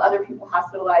several other people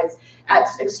hospitalized at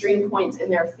extreme points in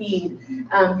their feed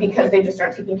because they just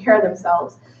aren't taking care of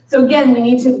themselves. So again, we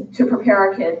need to prepare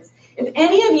our kids. If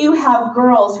any of you have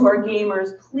girls who are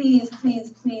gamers, please,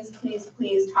 please, please, please,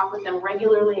 please talk with them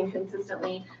regularly and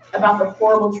consistently about the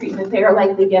horrible treatment they are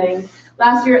likely getting.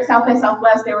 Last year at South by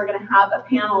Southwest, they were going to have a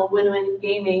panel, Women in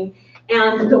Gaming,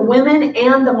 and the women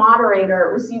and the moderator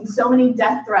received so many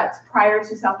death threats prior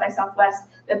to South by Southwest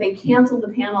that they canceled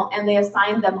the panel and they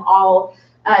assigned them all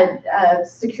a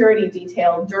security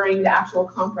detail during the actual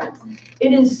conference.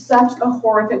 It is such a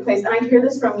horrific place, and I hear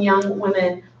this from young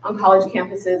women on college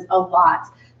campuses a lot,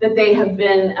 that they have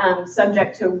been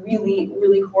subject to really,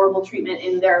 really horrible treatment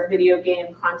in their video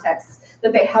game contexts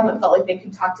that they haven't felt like they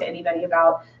could talk to anybody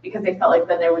about because they felt like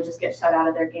then they would just get shut out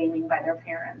of their gaming by their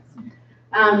parents.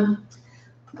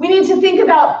 We need to think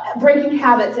about breaking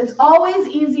habits. It's always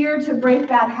easier to break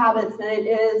bad habits than it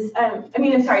is,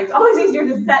 it's always easier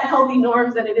to set healthy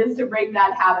norms than it is to break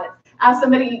bad habits. Ask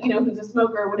somebody, who's a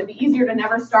smoker, would it be easier to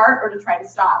never start or to try to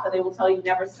stop? And they will tell you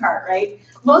never start, right?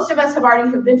 Most of us have already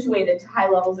habituated to high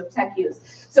levels of tech use.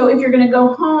 So if you're going to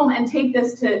go home and take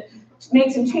this to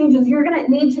make some changes, you're going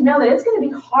to need to know that it's going to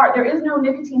be hard. There is no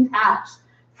nicotine patch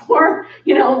for,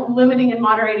 limiting and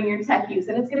moderating your tech use.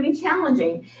 And it's going to be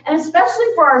challenging. And especially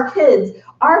for our kids,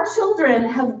 our children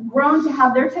have grown to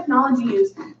have their technology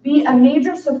use be a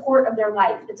major support of their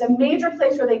life. It's a major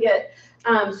place where they get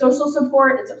social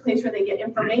support. It's a place where they get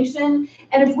information.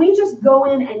 And if we just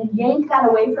go in and yank that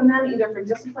away from them, either for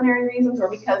disciplinary reasons or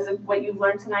because of what you've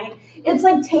learned tonight, it's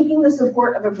like taking the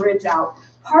support of a bridge out.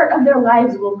 Part of their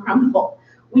lives will crumble.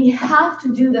 We have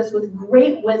to do this with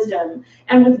great wisdom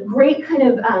and with great kind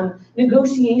of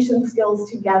negotiation skills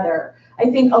together. I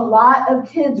think a lot of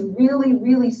kids really,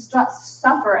 really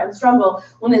suffer and struggle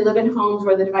when they live in homes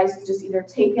where the device is just either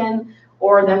taken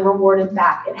or then rewarded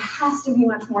back. It has to be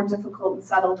much more difficult and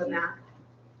subtle than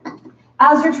that.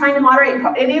 As you're trying to moderate,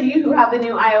 any of you who have the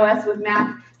new iOS with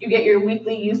Mac, you get your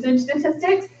weekly usage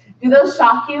statistics. Do those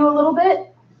shock you a little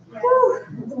bit? Whew,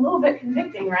 it's a little bit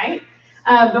convicting, right?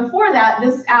 Before that,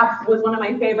 this app was one of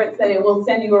my favorites, that it will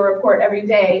send you a report every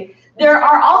day. There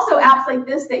are also apps like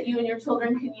this that you and your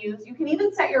children can use. You can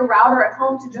even set your router at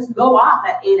home to just go off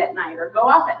at 8 at night or go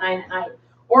off at 9 at night.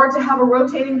 or to have a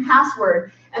rotating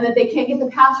password and that they can't get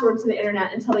the password to the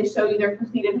internet until they show you their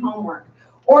completed homework.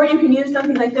 Or you can use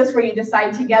something like this where you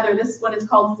decide together. This one is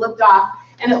called Flipped Off,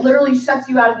 and it literally shuts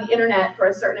you out of the internet for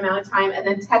a certain amount of time and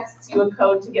then texts you a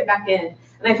code to get back in.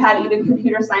 And I've had even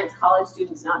computer science college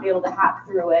students not be able to hack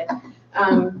through it.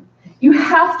 You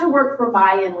have to work for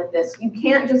buy-in with this. You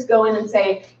can't just go in and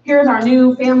say, here's our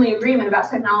new family agreement about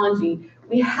technology.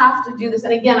 We have to do this.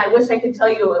 And again, I wish I could tell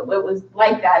you it was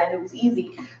like that and it was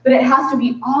easy, but it has to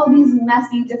be all these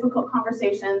messy, difficult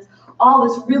conversations, all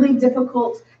this really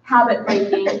difficult habit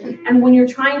breaking. And when you're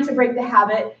trying to break the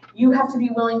habit, you have to be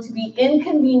willing to be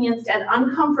inconvenienced and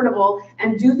uncomfortable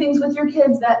and do things with your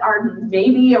kids that are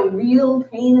maybe a real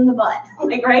pain in the butt,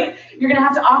 like, right? You're gonna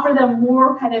have to offer them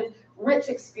more kind of rich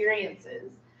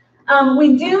experiences.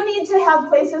 We do need to have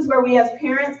places where we as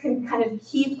parents can kind of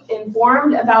keep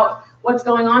informed about what's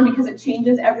going on because it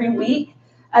changes every week.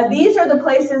 These are the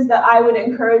places that I would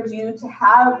encourage you to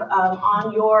have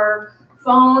on your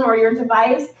phone or your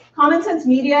device. Common Sense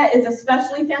Media is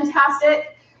especially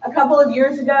fantastic. A couple of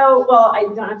years ago, well, I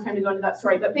don't have time to go into that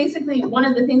story, but basically one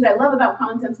of the things I love about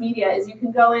Common Sense Media is you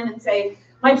can go in and say,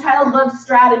 my child loves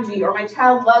strategy, or my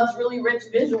child loves really rich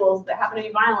visuals that happen to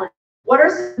be violent. What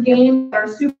are some games that are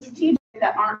super strategic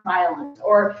that aren't violent?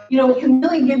 Or, you know, it can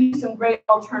really give you some great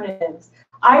alternatives.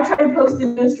 I try to post the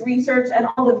newest research and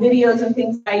all the videos and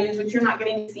things I use, which you're not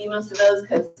getting to see most of those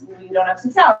because you don't have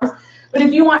 6 hours. But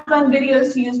if you want fun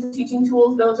videos to use for teaching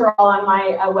tools, those are all on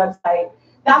my website.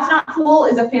 That's Not Cool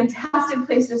is a fantastic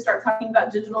place to start talking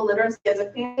about digital literacy as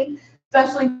a family,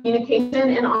 especially communication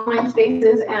in online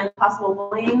spaces and possible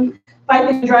bullying.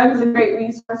 Fight the Drugs is a great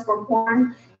resource for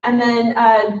porn. And then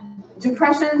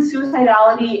depression,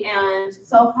 suicidality, and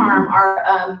self-harm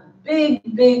are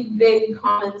big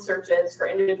common searches for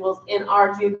individuals in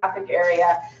our geographic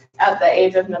area at the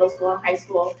age of middle school and high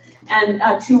school. And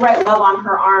To Write Love on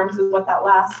Her Arms is what that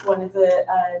last one is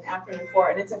an acronym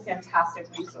for, and it's a fantastic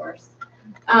resource.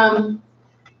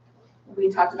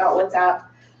 We talked about WhatsApp.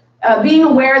 Being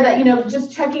aware that, you know,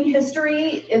 just checking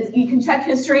history is, you can check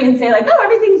history and say like, oh,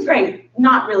 everything's great.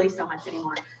 Not really so much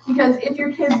anymore. Because if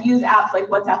your kids use apps like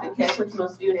WhatsApp and Kick, which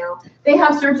most do now, they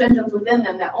have search engines within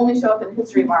them that only show up in the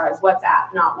history bar as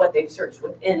WhatsApp, not what they've searched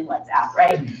within WhatsApp,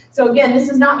 right? So again, this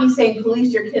is not me saying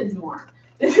police your kids more.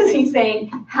 This is me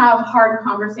saying have hard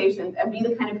conversations and be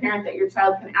the kind of parent that your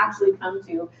child can actually come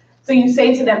to. So you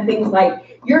say to them things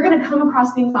like, you're going to come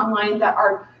across things online that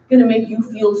are going to make you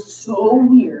feel so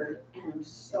weird and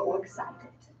so excited.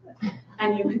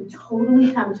 And you can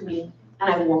totally come to me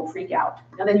and I won't freak out.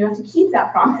 And then you have to keep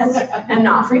that promise and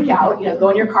not freak out, you know, go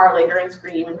in your car later and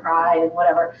scream and cry and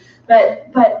whatever.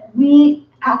 But we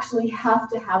actually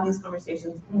have to have these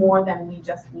conversations more than we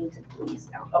just need to police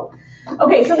now. Oh,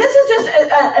 okay, so this is just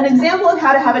an example of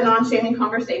how to have a non-shaming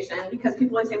conversation, because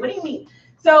people always say, what do you mean?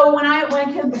 So when my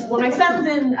son was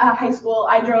in high school,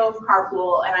 I drove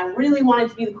carpool and I really wanted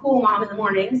to be the cool mom in the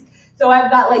mornings. So I've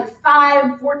got like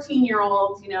 5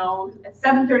 14-year-olds, you know, at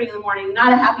 7:30 in the morning,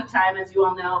 not a happy time, as you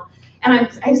all know. And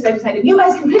I decided, you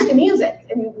guys can pick the music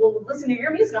and we'll listen to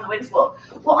your music on the way to school.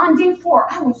 Well, on day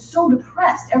 4, I was so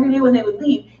depressed every day when they would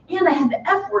leave. And I had the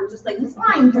F word just like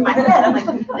flying through my head. I'm like,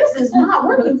 this is not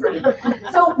working for me.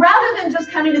 So rather than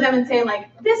just coming to them and saying like,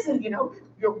 this is, you know,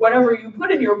 whatever you put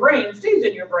in your brain stays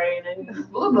in your brain and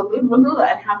blah, blah, blah, blah, blah,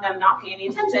 and have them not pay any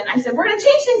attention. I said, we're going to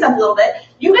change things up a little bit.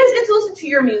 You guys get to listen to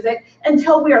your music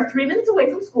until we are 3 minutes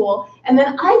away from school, and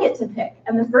then I get to pick.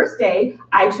 And the first day,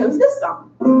 I chose this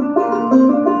song.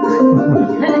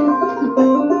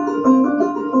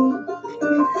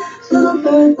 Little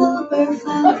bird,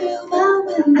 fly through my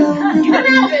window. You can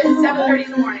imagine 7:30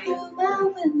 in the morning,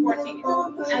 14,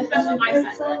 and especially my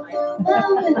son.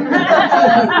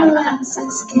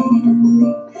 Molasses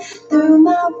candy through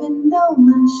my window,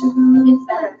 my sugar lump.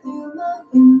 Through my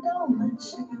window, my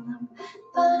sugar lump.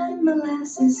 Fine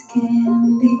molasses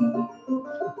candy.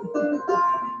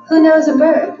 Who knows a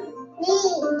bird? Me,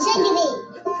 chickadee.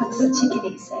 What's the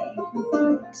chickadee say?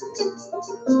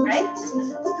 Right?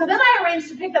 So then I arranged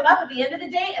to pick them up at the end of the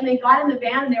day, and they got in the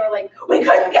van and they were like, we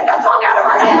couldn't get that song out of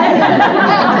our head.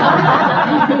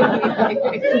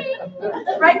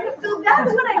 Right? So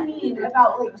that's what I mean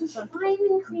about like just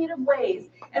finding creative ways.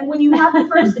 And when you have the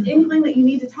first inkling that you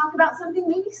need to talk about something,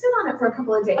 maybe sit on it for a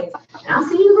couple of days and ask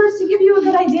the universe to give you a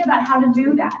good idea about how to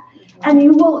do that. And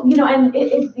you will, you know, and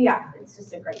yeah, it's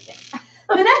just a great thing.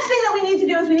 The next thing that we need to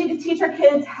do is we need to teach our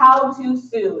kids how to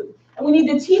soothe. And we need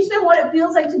to teach them what it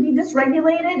feels like to be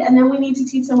dysregulated, and then we need to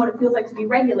teach them what it feels like to be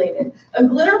regulated. A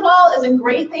glitter ball is a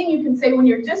great thing. You can say when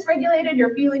you're dysregulated,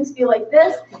 your feelings feel like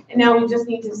this, and now we just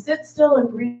need to sit still and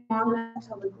breathe on that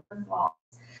until the glitter falls.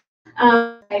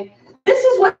 right? This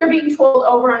is what you're being told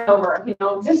over and over. You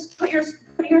know, just put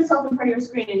yourself in front of your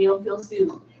screen and you'll feel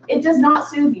soothed. It does not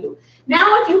soothe you.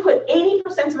 Now, if you put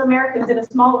 80% of Americans in a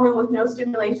small room with no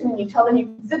stimulation and you tell them you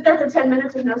can sit there for 10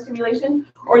 minutes with no stimulation,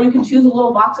 or you can choose a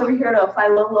little box over here to apply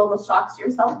low-level shocks to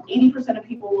yourself, 80% of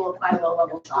people will apply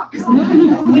low-level shocks.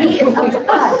 It's up to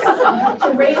us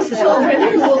to raise children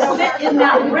who will sit in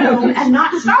that room and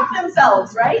not shock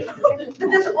themselves, right? But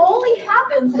this only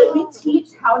happens when we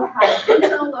teach how to have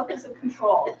internal locus of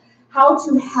control, how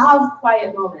to have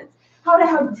quiet moments, how to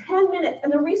have 10 minutes,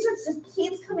 and the research just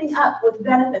keeps coming up with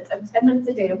benefits of 10 minutes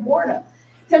a day of boredom.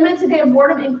 10 minutes a day of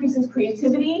boredom increases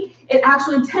creativity. It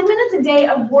actually, 10 minutes a day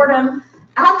of boredom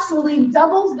actually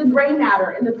doubles the gray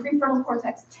matter in the prefrontal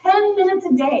cortex. 10 minutes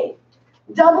a day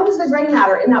doubles the gray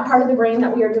matter in that part of the brain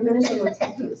that we are diminishing with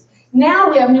tech use. Now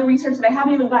we have new research that I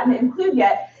haven't even gotten to include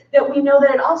yet, that we know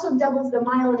that it also doubles the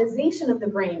myelinization of the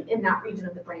brain in that region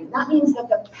of the brain. That means that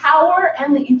the power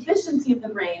and the efficiency of the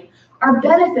brain are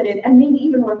benefited and maybe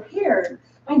even repaired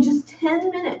by just 10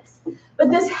 minutes.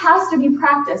 But this has to be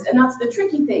practiced, and that's the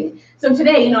tricky thing. So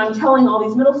today, you know, I'm telling all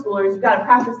these middle schoolers, you've got to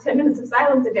practice 10 minutes of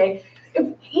silence a day.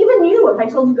 If I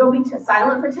told you go be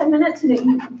silent for 10 minutes,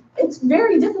 it's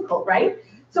very difficult, right?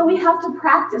 So we have to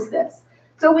practice this.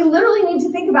 So we literally need to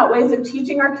think about ways of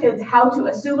teaching our kids how to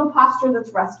assume a posture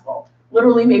that's restful.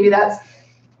 Literally, maybe that's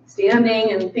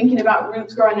standing and thinking about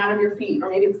roots growing out of your feet, or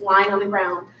maybe it's lying on the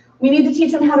ground. We need to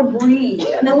teach them how to breathe,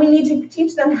 and then we need to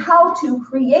teach them how to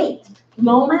create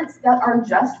moments that are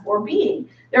just for being.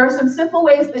 There are some simple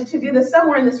ways to do this.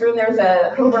 Somewhere in this room, there's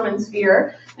a Hoberman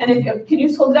sphere, and can you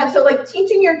just hold it up? So like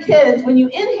teaching your kids, when you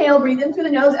inhale, breathe in through the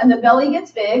nose, and the belly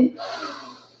gets big,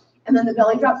 and then the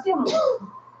belly drops down.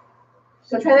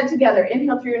 So try that together.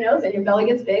 Inhale through your nose, and your belly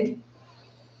gets big.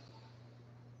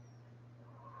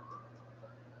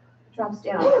 Drops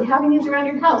down. And having these around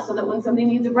your house so that when somebody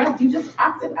needs a breath, you just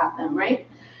pass it at them, right?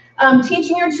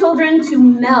 Teaching your children to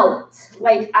melt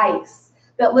like ice,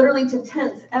 that literally to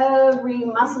tense every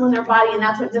muscle in their body, and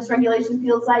that's what dysregulation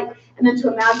feels like, and then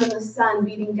to imagine the sun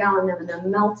beating down on them and them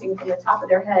melting from the top of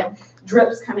their head,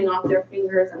 drips coming off their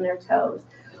fingers and their toes.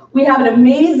 We have an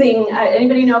amazing,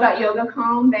 anybody know about Yoga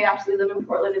Calm? They actually live in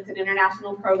Portland. It's an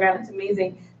international program. It's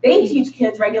amazing. They teach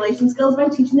kids regulation skills by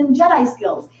teaching them Jedi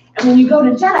skills. And when you go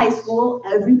to Jedi school,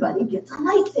 everybody gets a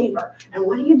lightsaber. And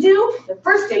what do? The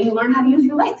first day you learn how to use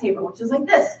your lightsaber, which is like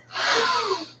this.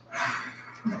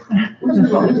 Which is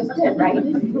what we just did, right?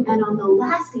 And on the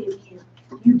last day of camp,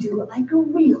 you do it like a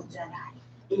real Jedi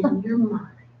in your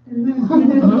mind. And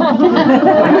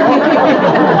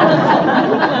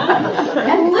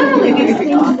literally these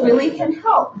things really can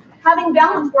help. Having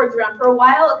balance boards around. For a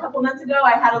while, a couple months ago,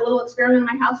 I had a little experiment in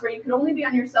my house where you could only be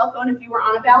on your cell phone if you were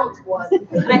on a balance board.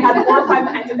 And I had 4 or 5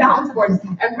 kinds of balance boards.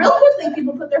 And real quickly,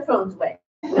 people put their phones away.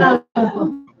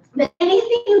 But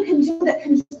anything you can do that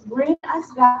can just bring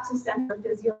us back to center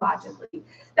physiologically.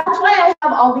 That's why I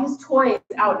have all these toys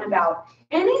out and about.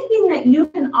 Anything that you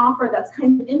can offer that's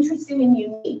kind of interesting and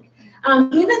unique.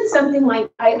 Even something like,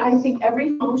 I think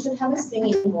every home should have a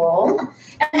singing bowl.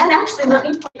 And actually, let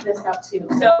me point this out too.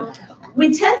 So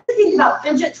we tend to think about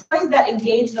fidget toys that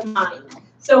engage the mind.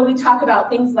 So we talk about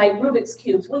things like Rubik's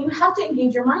Cubes. Well, you have to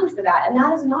engage your mind for that, and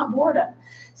that is not boredom.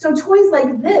 So toys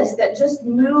like this that just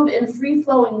move in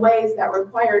free-flowing ways that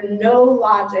require no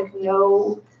logic,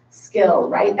 no skill,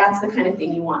 right? That's the kind of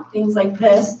thing you want. Things like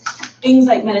this, things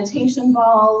like meditation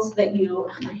balls that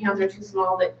my hands are too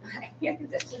small, that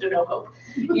there's no hope.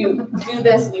 You do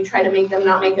this and you try to make them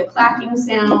not make a clacking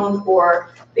sound,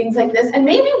 or things like this. And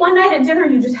maybe one night at dinner,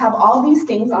 you just have all these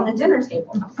things on the dinner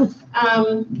table.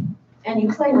 And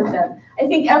you play with them. I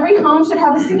think every home should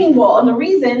have a singing bowl, and the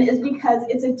reason is because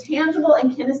it's a tangible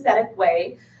and kinesthetic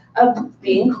way of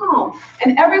being calm.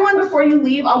 And everyone, before you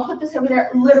leave, I'll put this over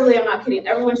there. Literally, I'm not kidding.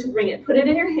 Everyone should ring it. Put it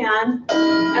in your hand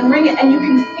and ring it, and you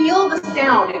can feel the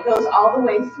sound. It goes all the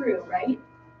way through, right?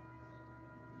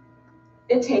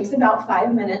 It takes about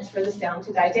 5 minutes for the sound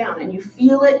to die down, and you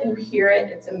feel it, you hear it.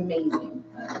 It's amazing.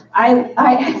 Sometimes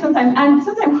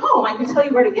I'm home. I can tell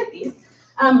you where to get these.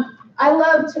 I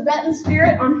love Tibetan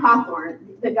Spirit on Hawthorne.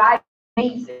 The guy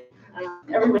makes it.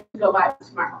 Everyone should go buy it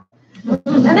tomorrow.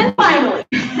 And then finally,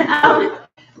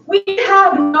 we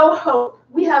have no hope.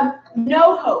 We have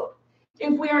no hope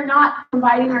if we are not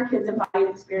providing our kids embodied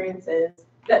experiences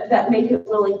that make it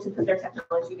willing to put their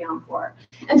technology down for.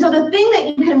 And so the thing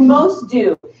that you can most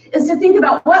do is to think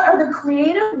about what are the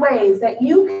creative ways that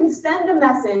you can send a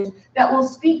message that will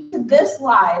speak to this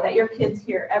lie that your kids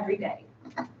hear every day.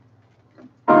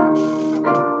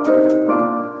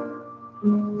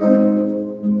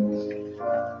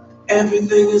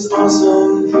 Everything is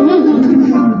awesome.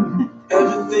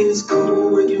 Everything is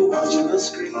cool when you're watching a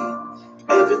screen.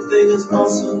 Everything is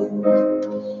awesome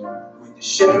when you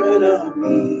share it on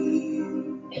me.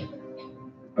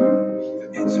 The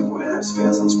interwebs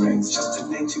fails on springs just to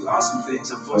name two awesome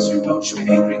things. A voice remote showing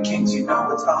angry kings, you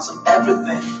know it's awesome.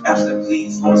 Everything, apps that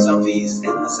please, more selfies,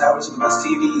 endless hours with the best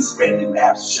TVs, brand new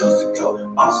apps, shows to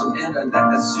go, awesome internet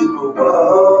that's super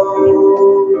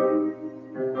whoa.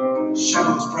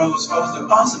 Shows, pros, foes, they're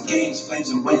awesome. Games, flames,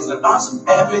 and waves, they're awesome.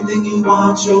 Everything you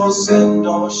watch or send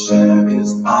or share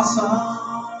is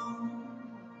awesome.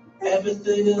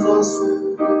 Everything is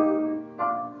awesome.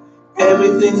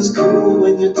 Everything is cool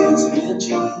when you're dancing in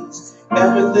jeans.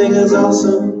 Everything is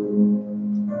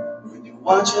awesome when you're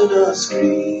watching a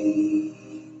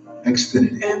screen.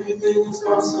 Xfinity. Everything is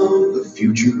awesome. The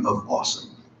future of awesome.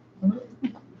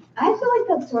 I feel like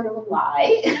that's sort of a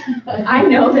lie. I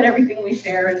know that everything we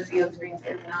share and see on screens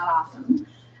is not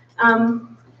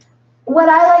awesome. What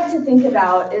I like to think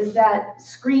about is that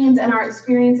screens and our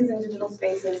experiences in digital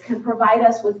spaces can provide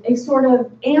us with a sort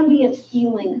of ambient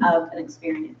feeling of an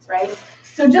experience, right?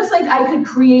 So just like I could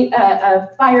create a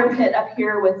fire pit up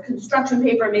here with construction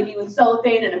paper, maybe with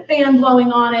cellophane and a fan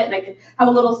blowing on it, and I could have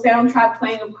a little soundtrack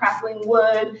playing of crackling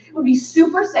wood, it would be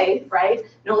super safe, right?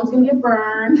 No one's gonna get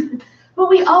burned. But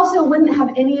we also wouldn't have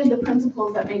any of the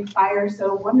principles that make fire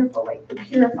so wonderful, like the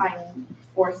purifying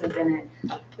forces in it,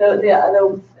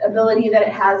 the ability that it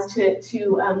has to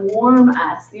warm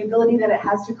us, the ability that it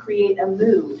has to create a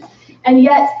mood. And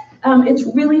yet, it's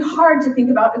really hard to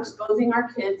think about exposing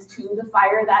our kids to the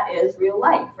fire that is real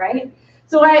life, right?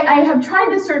 So I have tried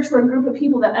to search for a group of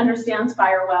people that understands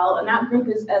fire well, and that group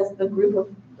is as the group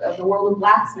of the world of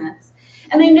blacksmiths.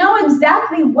 And they know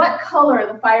exactly what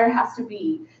color the fire has to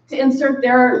be to insert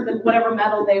whatever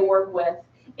metal they work with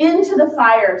into the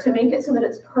fire to make it so that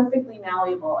it's perfectly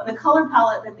malleable. And the color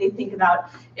palette that they think about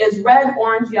is red,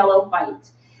 orange, yellow,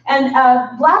 white. And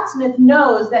a blacksmith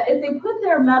knows that if they put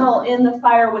their metal in the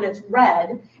fire when it's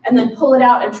red and then pull it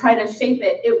out and try to shape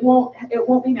it, it won't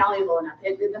be malleable enough.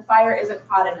 The fire isn't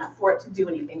hot enough for it to do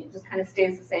anything. It just kind of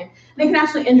stays the same. They can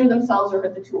actually injure themselves or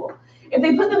hurt the tool. If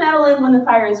they put the metal in when the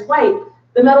fire is white,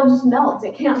 the metal just melts.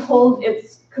 It can't hold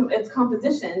its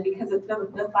composition because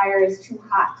the fire is too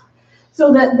hot.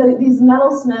 So that these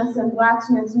metalsmiths and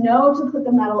blacksmiths know to put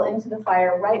the metal into the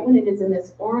fire right when it is in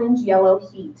this orange-yellow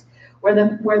heat, where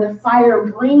the fire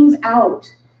brings out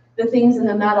the things in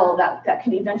the metal that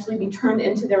can eventually be turned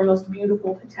into their most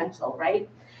beautiful potential, right?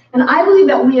 And I believe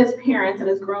that we as parents and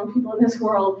as grown people in this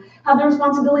world have the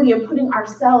responsibility of putting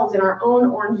ourselves in our own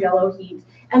orange-yellow heat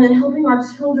and then helping our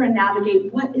children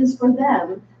navigate what is for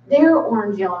them their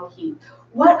orange-yellow heat.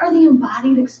 What are the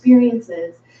embodied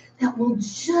experiences that will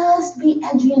just be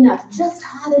edgy enough, just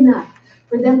hot enough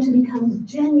for them to become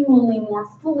genuinely more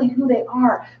fully who they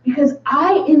are? Because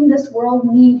I, in this world,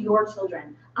 need your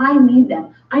children. I need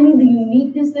them. I need the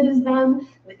uniqueness that is them.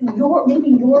 Maybe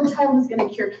your child is going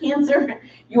to cure cancer.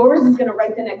 Yours is going to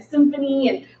write the next symphony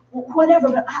and whatever,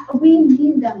 but we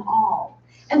need them all.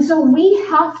 And so we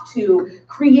have to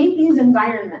create these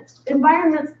environments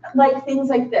like things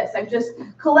like this. I've just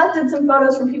collected some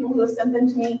photos from people who have sent them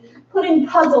to me, putting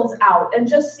puzzles out and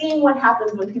just seeing what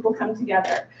happens when people come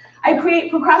together. I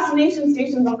create procrastination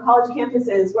stations on college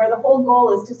campuses where the whole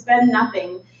goal is to spend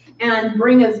nothing and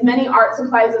bring as many art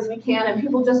supplies as we can, and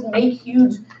people just make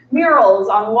huge murals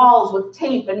on walls with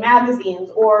tape and magazines,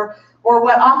 or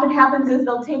what often happens is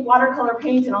they'll take watercolor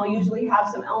paint, and I'll usually have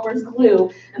some Elmer's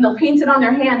glue, and they'll paint it on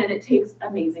their hand, and it takes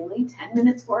amazingly 10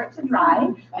 minutes for it to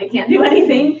dry. They can't do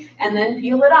anything, and then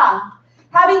peel it off.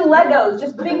 Having Legos,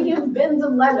 just big, huge bins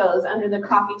of Legos under the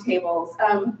coffee tables.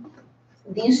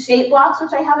 These shape blocks,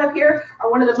 which I have up here,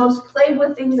 are one of the most played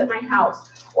with things at my house.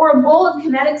 Or a bowl of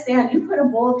kinetic sand. You put a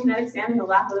bowl of kinetic sand in the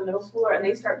lap of the middle schooler and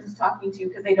they start just talking to you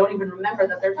because they don't even remember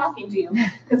that they're talking to you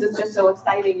because it's just so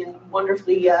exciting and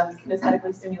wonderfully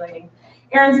kinesthetically stimulating.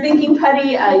 Aaron's Thinking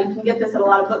Putty, you can get this at a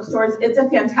lot of bookstores. It's a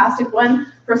fantastic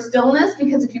one for stillness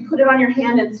because if you put it on your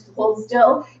hand and hold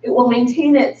still, it will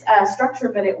maintain its structure,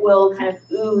 but it will kind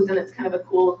of ooze, and it's kind of a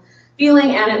cool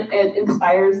feeling, and it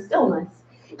inspires stillness.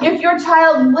 If your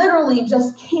child literally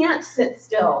just can't sit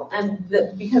still, and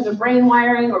because of brain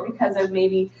wiring or because of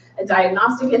maybe a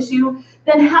diagnostic issue,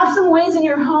 then have some ways in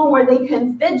your home where they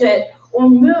can fidget or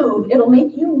move. It'll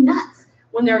make you nuts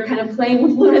when they're kind of playing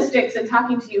with Luna sticks and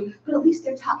talking to you, but at least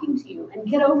they're talking to you, and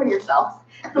get over yourself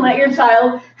and let your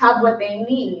child have what they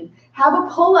need. Have a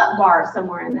pull-up bar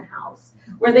somewhere in the house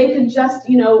where they could just,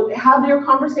 have their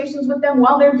conversations with them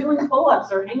while they're doing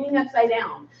pull-ups or hanging upside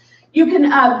down. You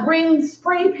can bring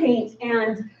spray paint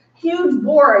and huge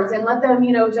boards and let them,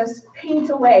 just paint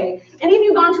away. Any of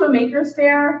you gone to a maker's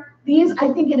fair These,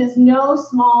 I think it is no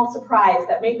small surprise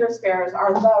that Makers Fairs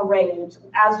are the rage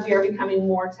as we are becoming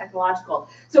more technological.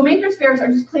 So Makers Fairs are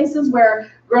just places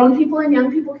where grown people and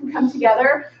young people can come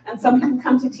together, and some people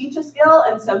come to teach a skill,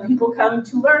 and some people come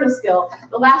to learn a skill.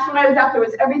 The last one I was at, there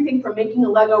was everything from making a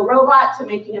Lego robot to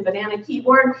making a banana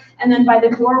keyboard, and then by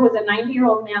the door was a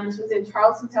 90-year-old man. This was in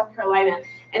Charleston, South Carolina,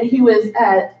 and he was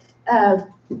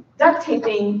duct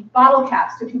taping bottle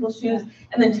caps to people's shoes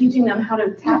and then teaching them how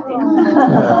to tap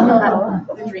dance.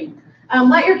 The dream.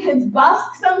 Let your kids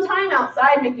busk sometime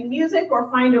outside making music, or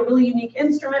find a really unique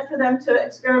instrument for them to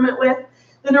experiment with.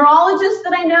 The neurologists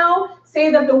that I know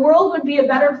say that the world would be a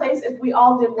better place if we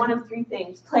all did one of three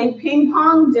things: played ping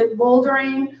pong, did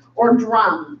bouldering, or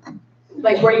drum.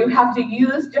 Like where you have to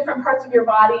use different parts of your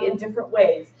body in different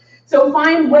ways. So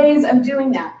find ways of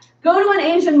doing that. Go to an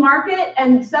Asian market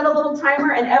and set a little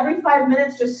timer, and every 5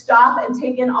 minutes just stop and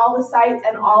take in all the sights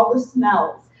and all the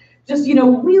smells. Just,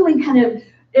 really kind of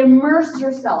immerse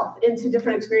yourself into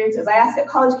different experiences. I ask at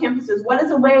college campuses, what is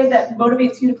a way that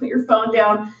motivates you to put your phone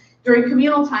down during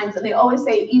communal times? And they always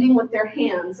say eating with their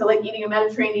hands. So like eating a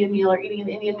Mediterranean meal or eating an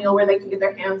Indian meal where they can get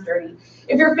their hands dirty.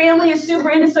 If your family is super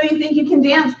into So You Think You Can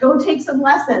Dance, go take some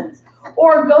lessons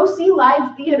or go see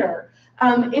live theater.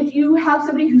 If you have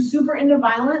somebody who's super into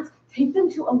violence, take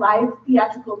them to a live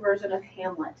theatrical version of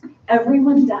Hamlet.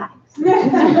 Everyone dies.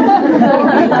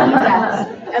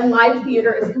 And live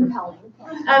theater is compelling.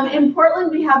 In Portland,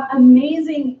 we have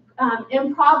amazing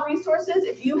improv resources.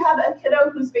 If you have a kiddo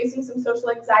who's facing some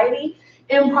social anxiety,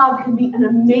 improv can be an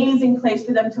amazing place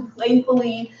for them to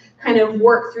playfully kind of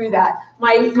work through that.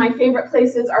 My favorite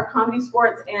places are Comedy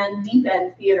Sports and Deep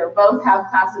End Theater. Both have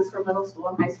classes for middle school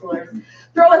and high schoolers.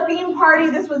 Throw a theme party.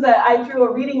 I threw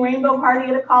a Reading Rainbow party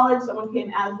at a college. Someone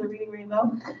came as the Reading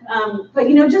Rainbow. But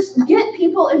just get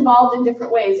people involved in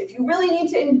different ways. If you really need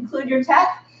to include your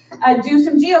tech, do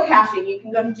some geocaching. You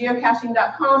can go to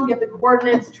geocaching.com, get the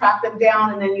coordinates, track them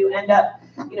down, and then you end up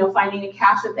finding a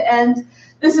cache at the end.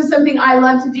 This is something I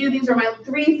love to do. These are my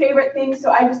 3 favorite things. So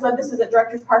I just love this. Is at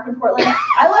Director's Park in Portland.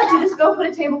 I love to just go put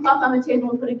a tablecloth on the table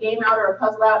and put a game out or a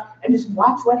puzzle out and just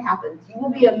watch what happens. You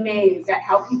will be amazed at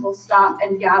how people stop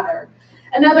and gather.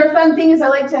 Another fun thing is I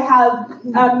like to have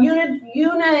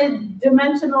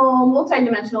multi-dimensional,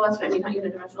 that's what I mean, not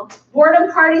unidimensional,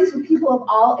 boredom parties with people of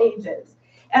all ages.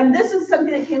 And this is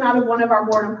something that came out of one of our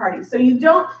boredom parties. So in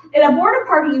a boredom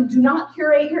party, you do not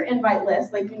curate your invite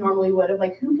list like you normally would, of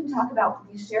like who can talk about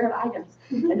these shared items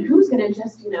and who's gonna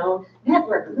just,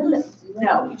 network.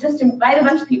 No, you just invite a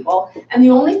bunch of people. And the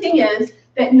only thing is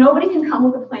that nobody can come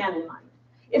with a plan in mind.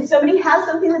 If somebody has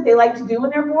something that they like to do when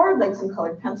they're bored, like some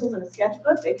colored pencils and a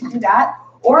sketchbook, they can do that.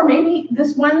 Or maybe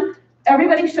this one,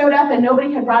 everybody showed up and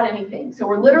nobody had brought anything. So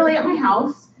we're literally at my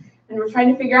house, and we're trying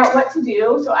to figure out what to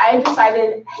do. So I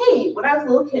decided, hey, when I was a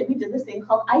little kid, we did this thing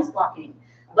called ice blocking.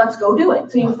 Let's go do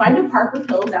it. So you find a park with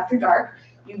hills after dark,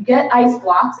 you get ice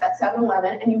blocks at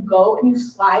 7-Eleven, and you go and you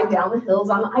slide down the hills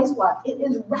on the ice block. It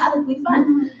is radically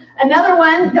fun. Another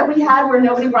one that we had where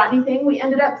nobody brought anything, we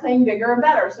ended up playing bigger or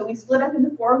better. So we split up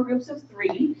into 4 groups of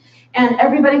 3, and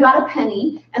everybody got a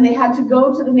penny, and they had to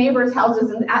go to the neighbors'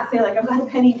 houses and say, like, I've got a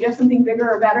penny, do you have something bigger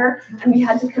or better? And we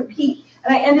had to compete.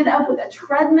 And I ended up with a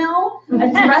treadmill, a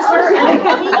dresser, and a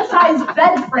queen-size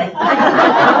bed frame.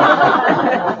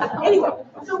 Anyway,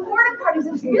 so boredom parties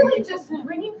is really just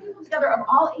bringing people together of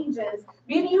all ages.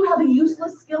 Maybe you have a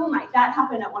useless skill night. That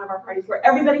happened at one of our parties where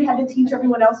everybody had to teach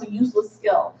everyone else a useless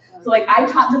skill. So like I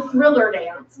taught the Thriller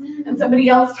dance, and somebody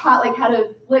else taught like how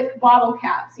to flick bottle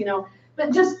caps,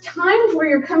 But just times where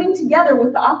you're coming together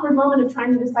with the awkward moment of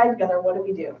trying to decide together, what do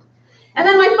we do? And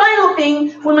then my final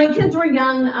thing, when my kids were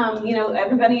young,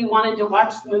 everybody wanted to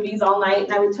watch movies all night,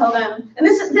 and I would tell them, and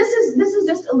this is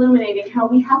just illuminating how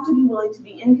we have to be willing to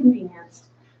be inconvenienced,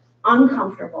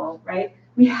 uncomfortable, right?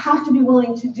 We have to be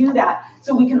willing to do that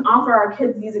so we can offer our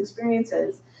kids these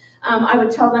experiences. I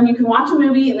would tell them, you can watch a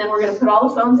movie, and then we're going to put all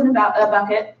the phones in a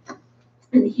bucket.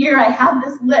 And here I have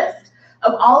this list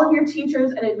of all of your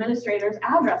teachers and administrators'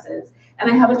 addresses, and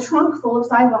I have a trunk full of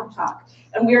sidewalk chalk.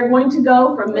 And we are going to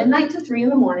go from midnight to 3 in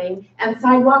the morning and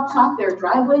sidewalk chalk their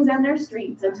driveways and their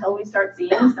streets until we start seeing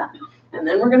the sun. And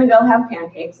then we're going to go have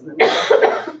pancakes. And then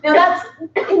now that's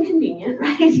inconvenient,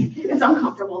 right? It's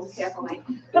uncomfortable to stay up all night.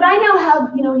 But I now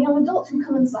have, young adults who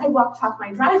come and sidewalk chalk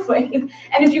my driveway.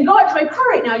 And if you go out to my car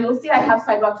right now, you'll see I have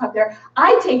sidewalk chalk there.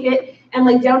 I take it and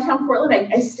like downtown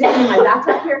Portland, I stick it in my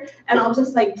backpack here, and I'll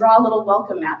just like draw little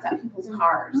welcome mats at people's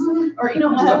cars, or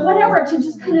whatever, to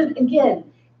just kind of again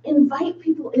invite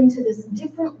people into this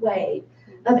different way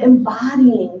of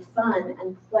embodying fun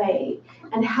and play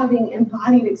and having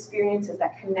embodied experiences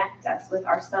that connect us with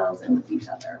ourselves and with each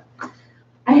other.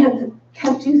 I have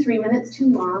kept you 3 minutes too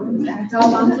long. That's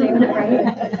all on 3 minute break.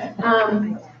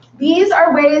 These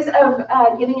are ways of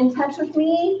getting in touch with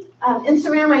me.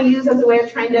 Instagram I use as a way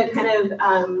of trying to kind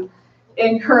of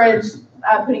encourage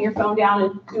putting your phone down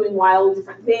and doing wild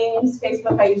different things.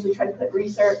 Facebook I usually try to put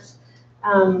research.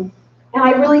 And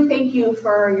I really thank you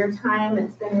for your time.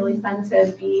 It's been really fun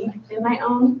to be in my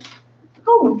own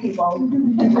home with people.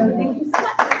 So thank you so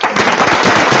much.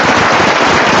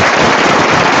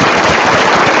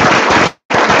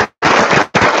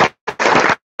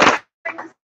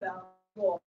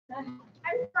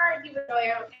 I'm Doreen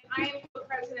Dodgen-Magee, and I am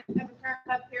co-president of the Parent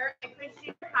Club here at Lakeridge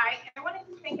Junior High. And I wanted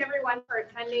to thank everyone for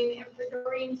attending and for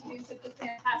Doreen to do such a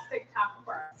fantastic talk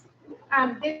for us.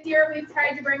 This year, we've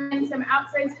tried to bring in some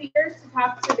outside speakers to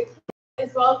talk to the kids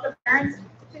as well as the parents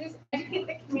to just educate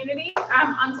the community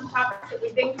on some topics that we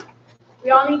think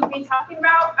we all need to be talking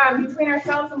about between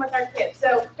ourselves and with our kids.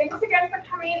 So thanks again for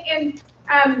coming in.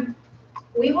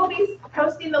 We will be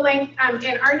posting the link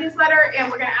in our newsletter, and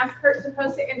we're going to ask Kurt to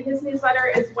post it in his newsletter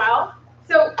as well.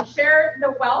 So share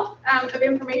the wealth of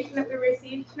information that we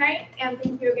received tonight, and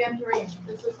thank you again, Doreen.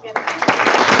 This was fantastic.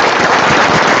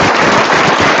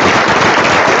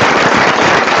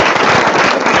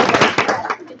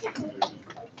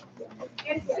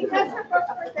 And she has her book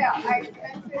for sale. I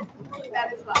meant to include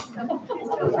that as well. So